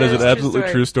 Oh, my God. That is an absolutely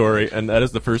true story, and that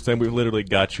is the first time we've literally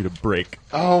got you to break.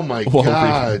 Oh, my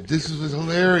God. This is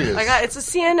hilarious. My God, it's a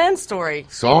CNN story.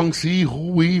 Song Si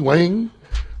Hui Wang.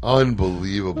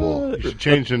 Unbelievable. You should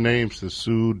change the names to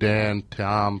Sue, Dan,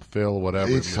 Tom, Phil,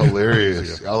 whatever. It's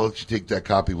hilarious. I'll let you take that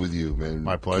copy with you, man.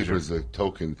 My pleasure. Keep it as a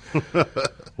token.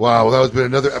 Wow, well, that has been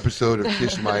another episode of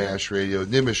Kiss My Ash Radio.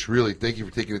 Nimish, really, thank you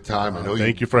for taking the time. I know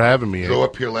thank you for having me. Drove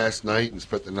up here last night and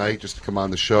spent the night just to come on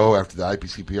the show after the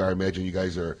IPCPR. I imagine you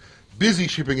guys are busy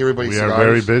shipping everybody cigars. We are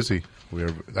very busy.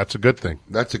 That's a good thing.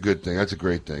 That's a good thing. That's a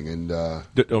great thing. And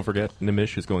don't forget,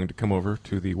 Nimish is going to come over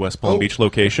to the West Palm Beach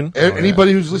location.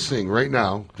 Anybody who's listening right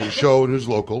now to the show and who's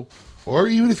local, or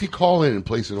even if you call in and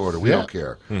place an order, we don't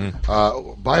care.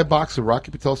 Mm-hmm. Buy a box of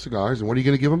Rocky Patel cigars, and what are you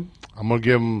going to give them? I'm going to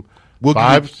give them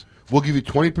five. We'll give you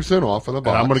 20% off on the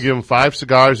box. And I'm going to give them 5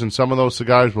 cigars, and some of those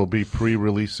cigars will be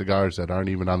pre-release cigars that aren't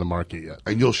even on the market yet.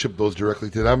 And you'll ship those directly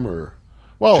to them, or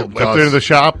if they're in the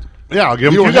shop. Yeah, I'll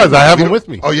give them to you guys. I have them with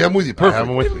me. Oh, yeah, I'm with you. Perfect. I have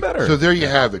them with me. Better. So there you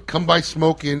have it. Come by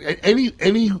smoking any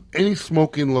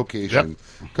smoking location.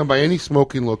 Yep. Come by any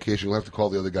smoking location. You'll have to call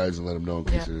the other guys and let them know in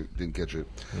case they didn't catch it.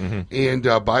 Mm-hmm. And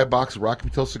buy a box of Rocky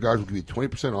Patel cigars. We'll give you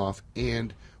 20% off,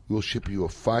 and we'll ship you a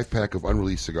 5-pack of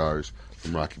unreleased cigars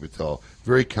from Rocky Patel.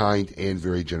 Very kind and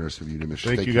very generous of you, Nimish.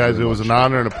 Thank you guys. It was an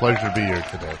honor and a pleasure to be here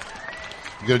today.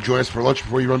 You going to join us for lunch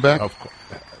before you run back? Of course.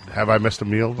 Have I missed a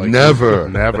meal? Never.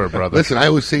 Never, brother. Listen, I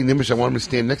always say, Nimish, I want him to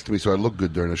stand next to me so I look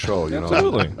good during the show. You know?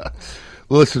 Absolutely.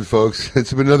 Listen, folks,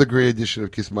 it's been another great edition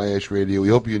of Kiss My Ash Radio. We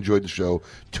hope you enjoyed the show.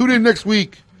 Tune in next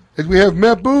week as we have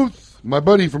Matt Booth, my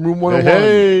buddy from Room 101.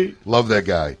 Hey. Love that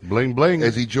guy. Bling, bling.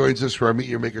 As he joins us for our Meet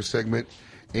Your Maker segment.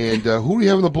 And who do we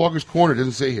have in the Blogger's Corner? It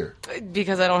doesn't say here.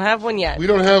 Because I don't have one yet. We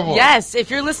don't have one. Yes,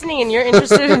 if you're listening and you're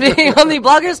interested in being on the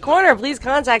Blogger's Corner, please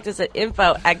contact us at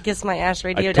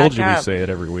info@kissmyashradio.com. I told you we say it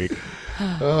every week.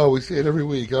 Oh, we say it every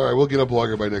week. All right, we'll get a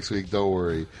blogger by next week. Don't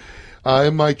worry.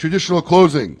 In my traditional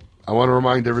closing, I want to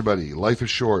remind everybody, life is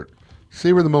short.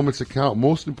 Savor the moments that count.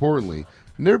 Most importantly,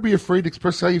 never be afraid to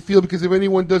express how you feel, because if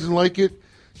anyone doesn't like it,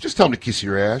 just tell them to kiss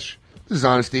your ash. This is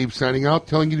Honest Abe signing out,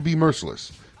 telling you to be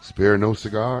merciless. Spare no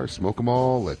cigar, smoke them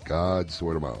all, let God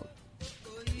sort them out.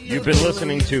 You've been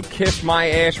listening to Kiss My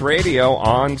Ash Radio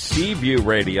on Seaview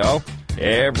Radio.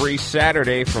 Every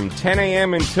Saturday from 10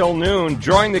 a.m. until noon,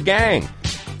 join the gang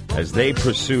as they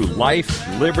pursue life,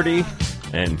 liberty,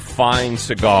 and fine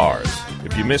cigars.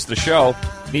 If you missed the show,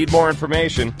 need more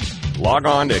information, log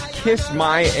on to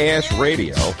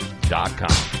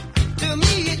kissmyashradio.com. To me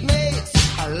it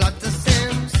makes a lot of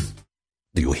sense.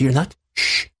 Do you hear that?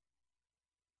 Shh.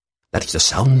 That is the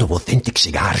sound of authentic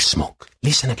cigar smoke.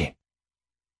 Listen again.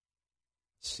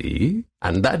 See?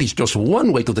 And that is just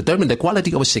one way to determine the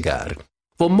quality of a cigar.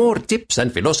 For more tips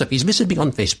and philosophies, visit me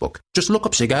on Facebook. Just look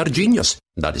up Cigar Genius.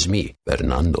 That is me,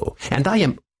 Fernando. And I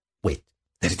am... Wait,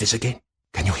 there it is again.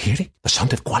 Can you hear it? The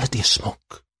sound of quality of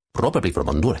smoke. Probably from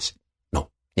Honduras. No,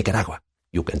 Nicaragua.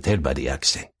 You can tell by the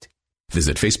accent.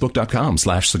 Visit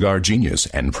Facebook.com/CigarGenius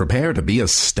and prepare to be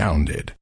astounded.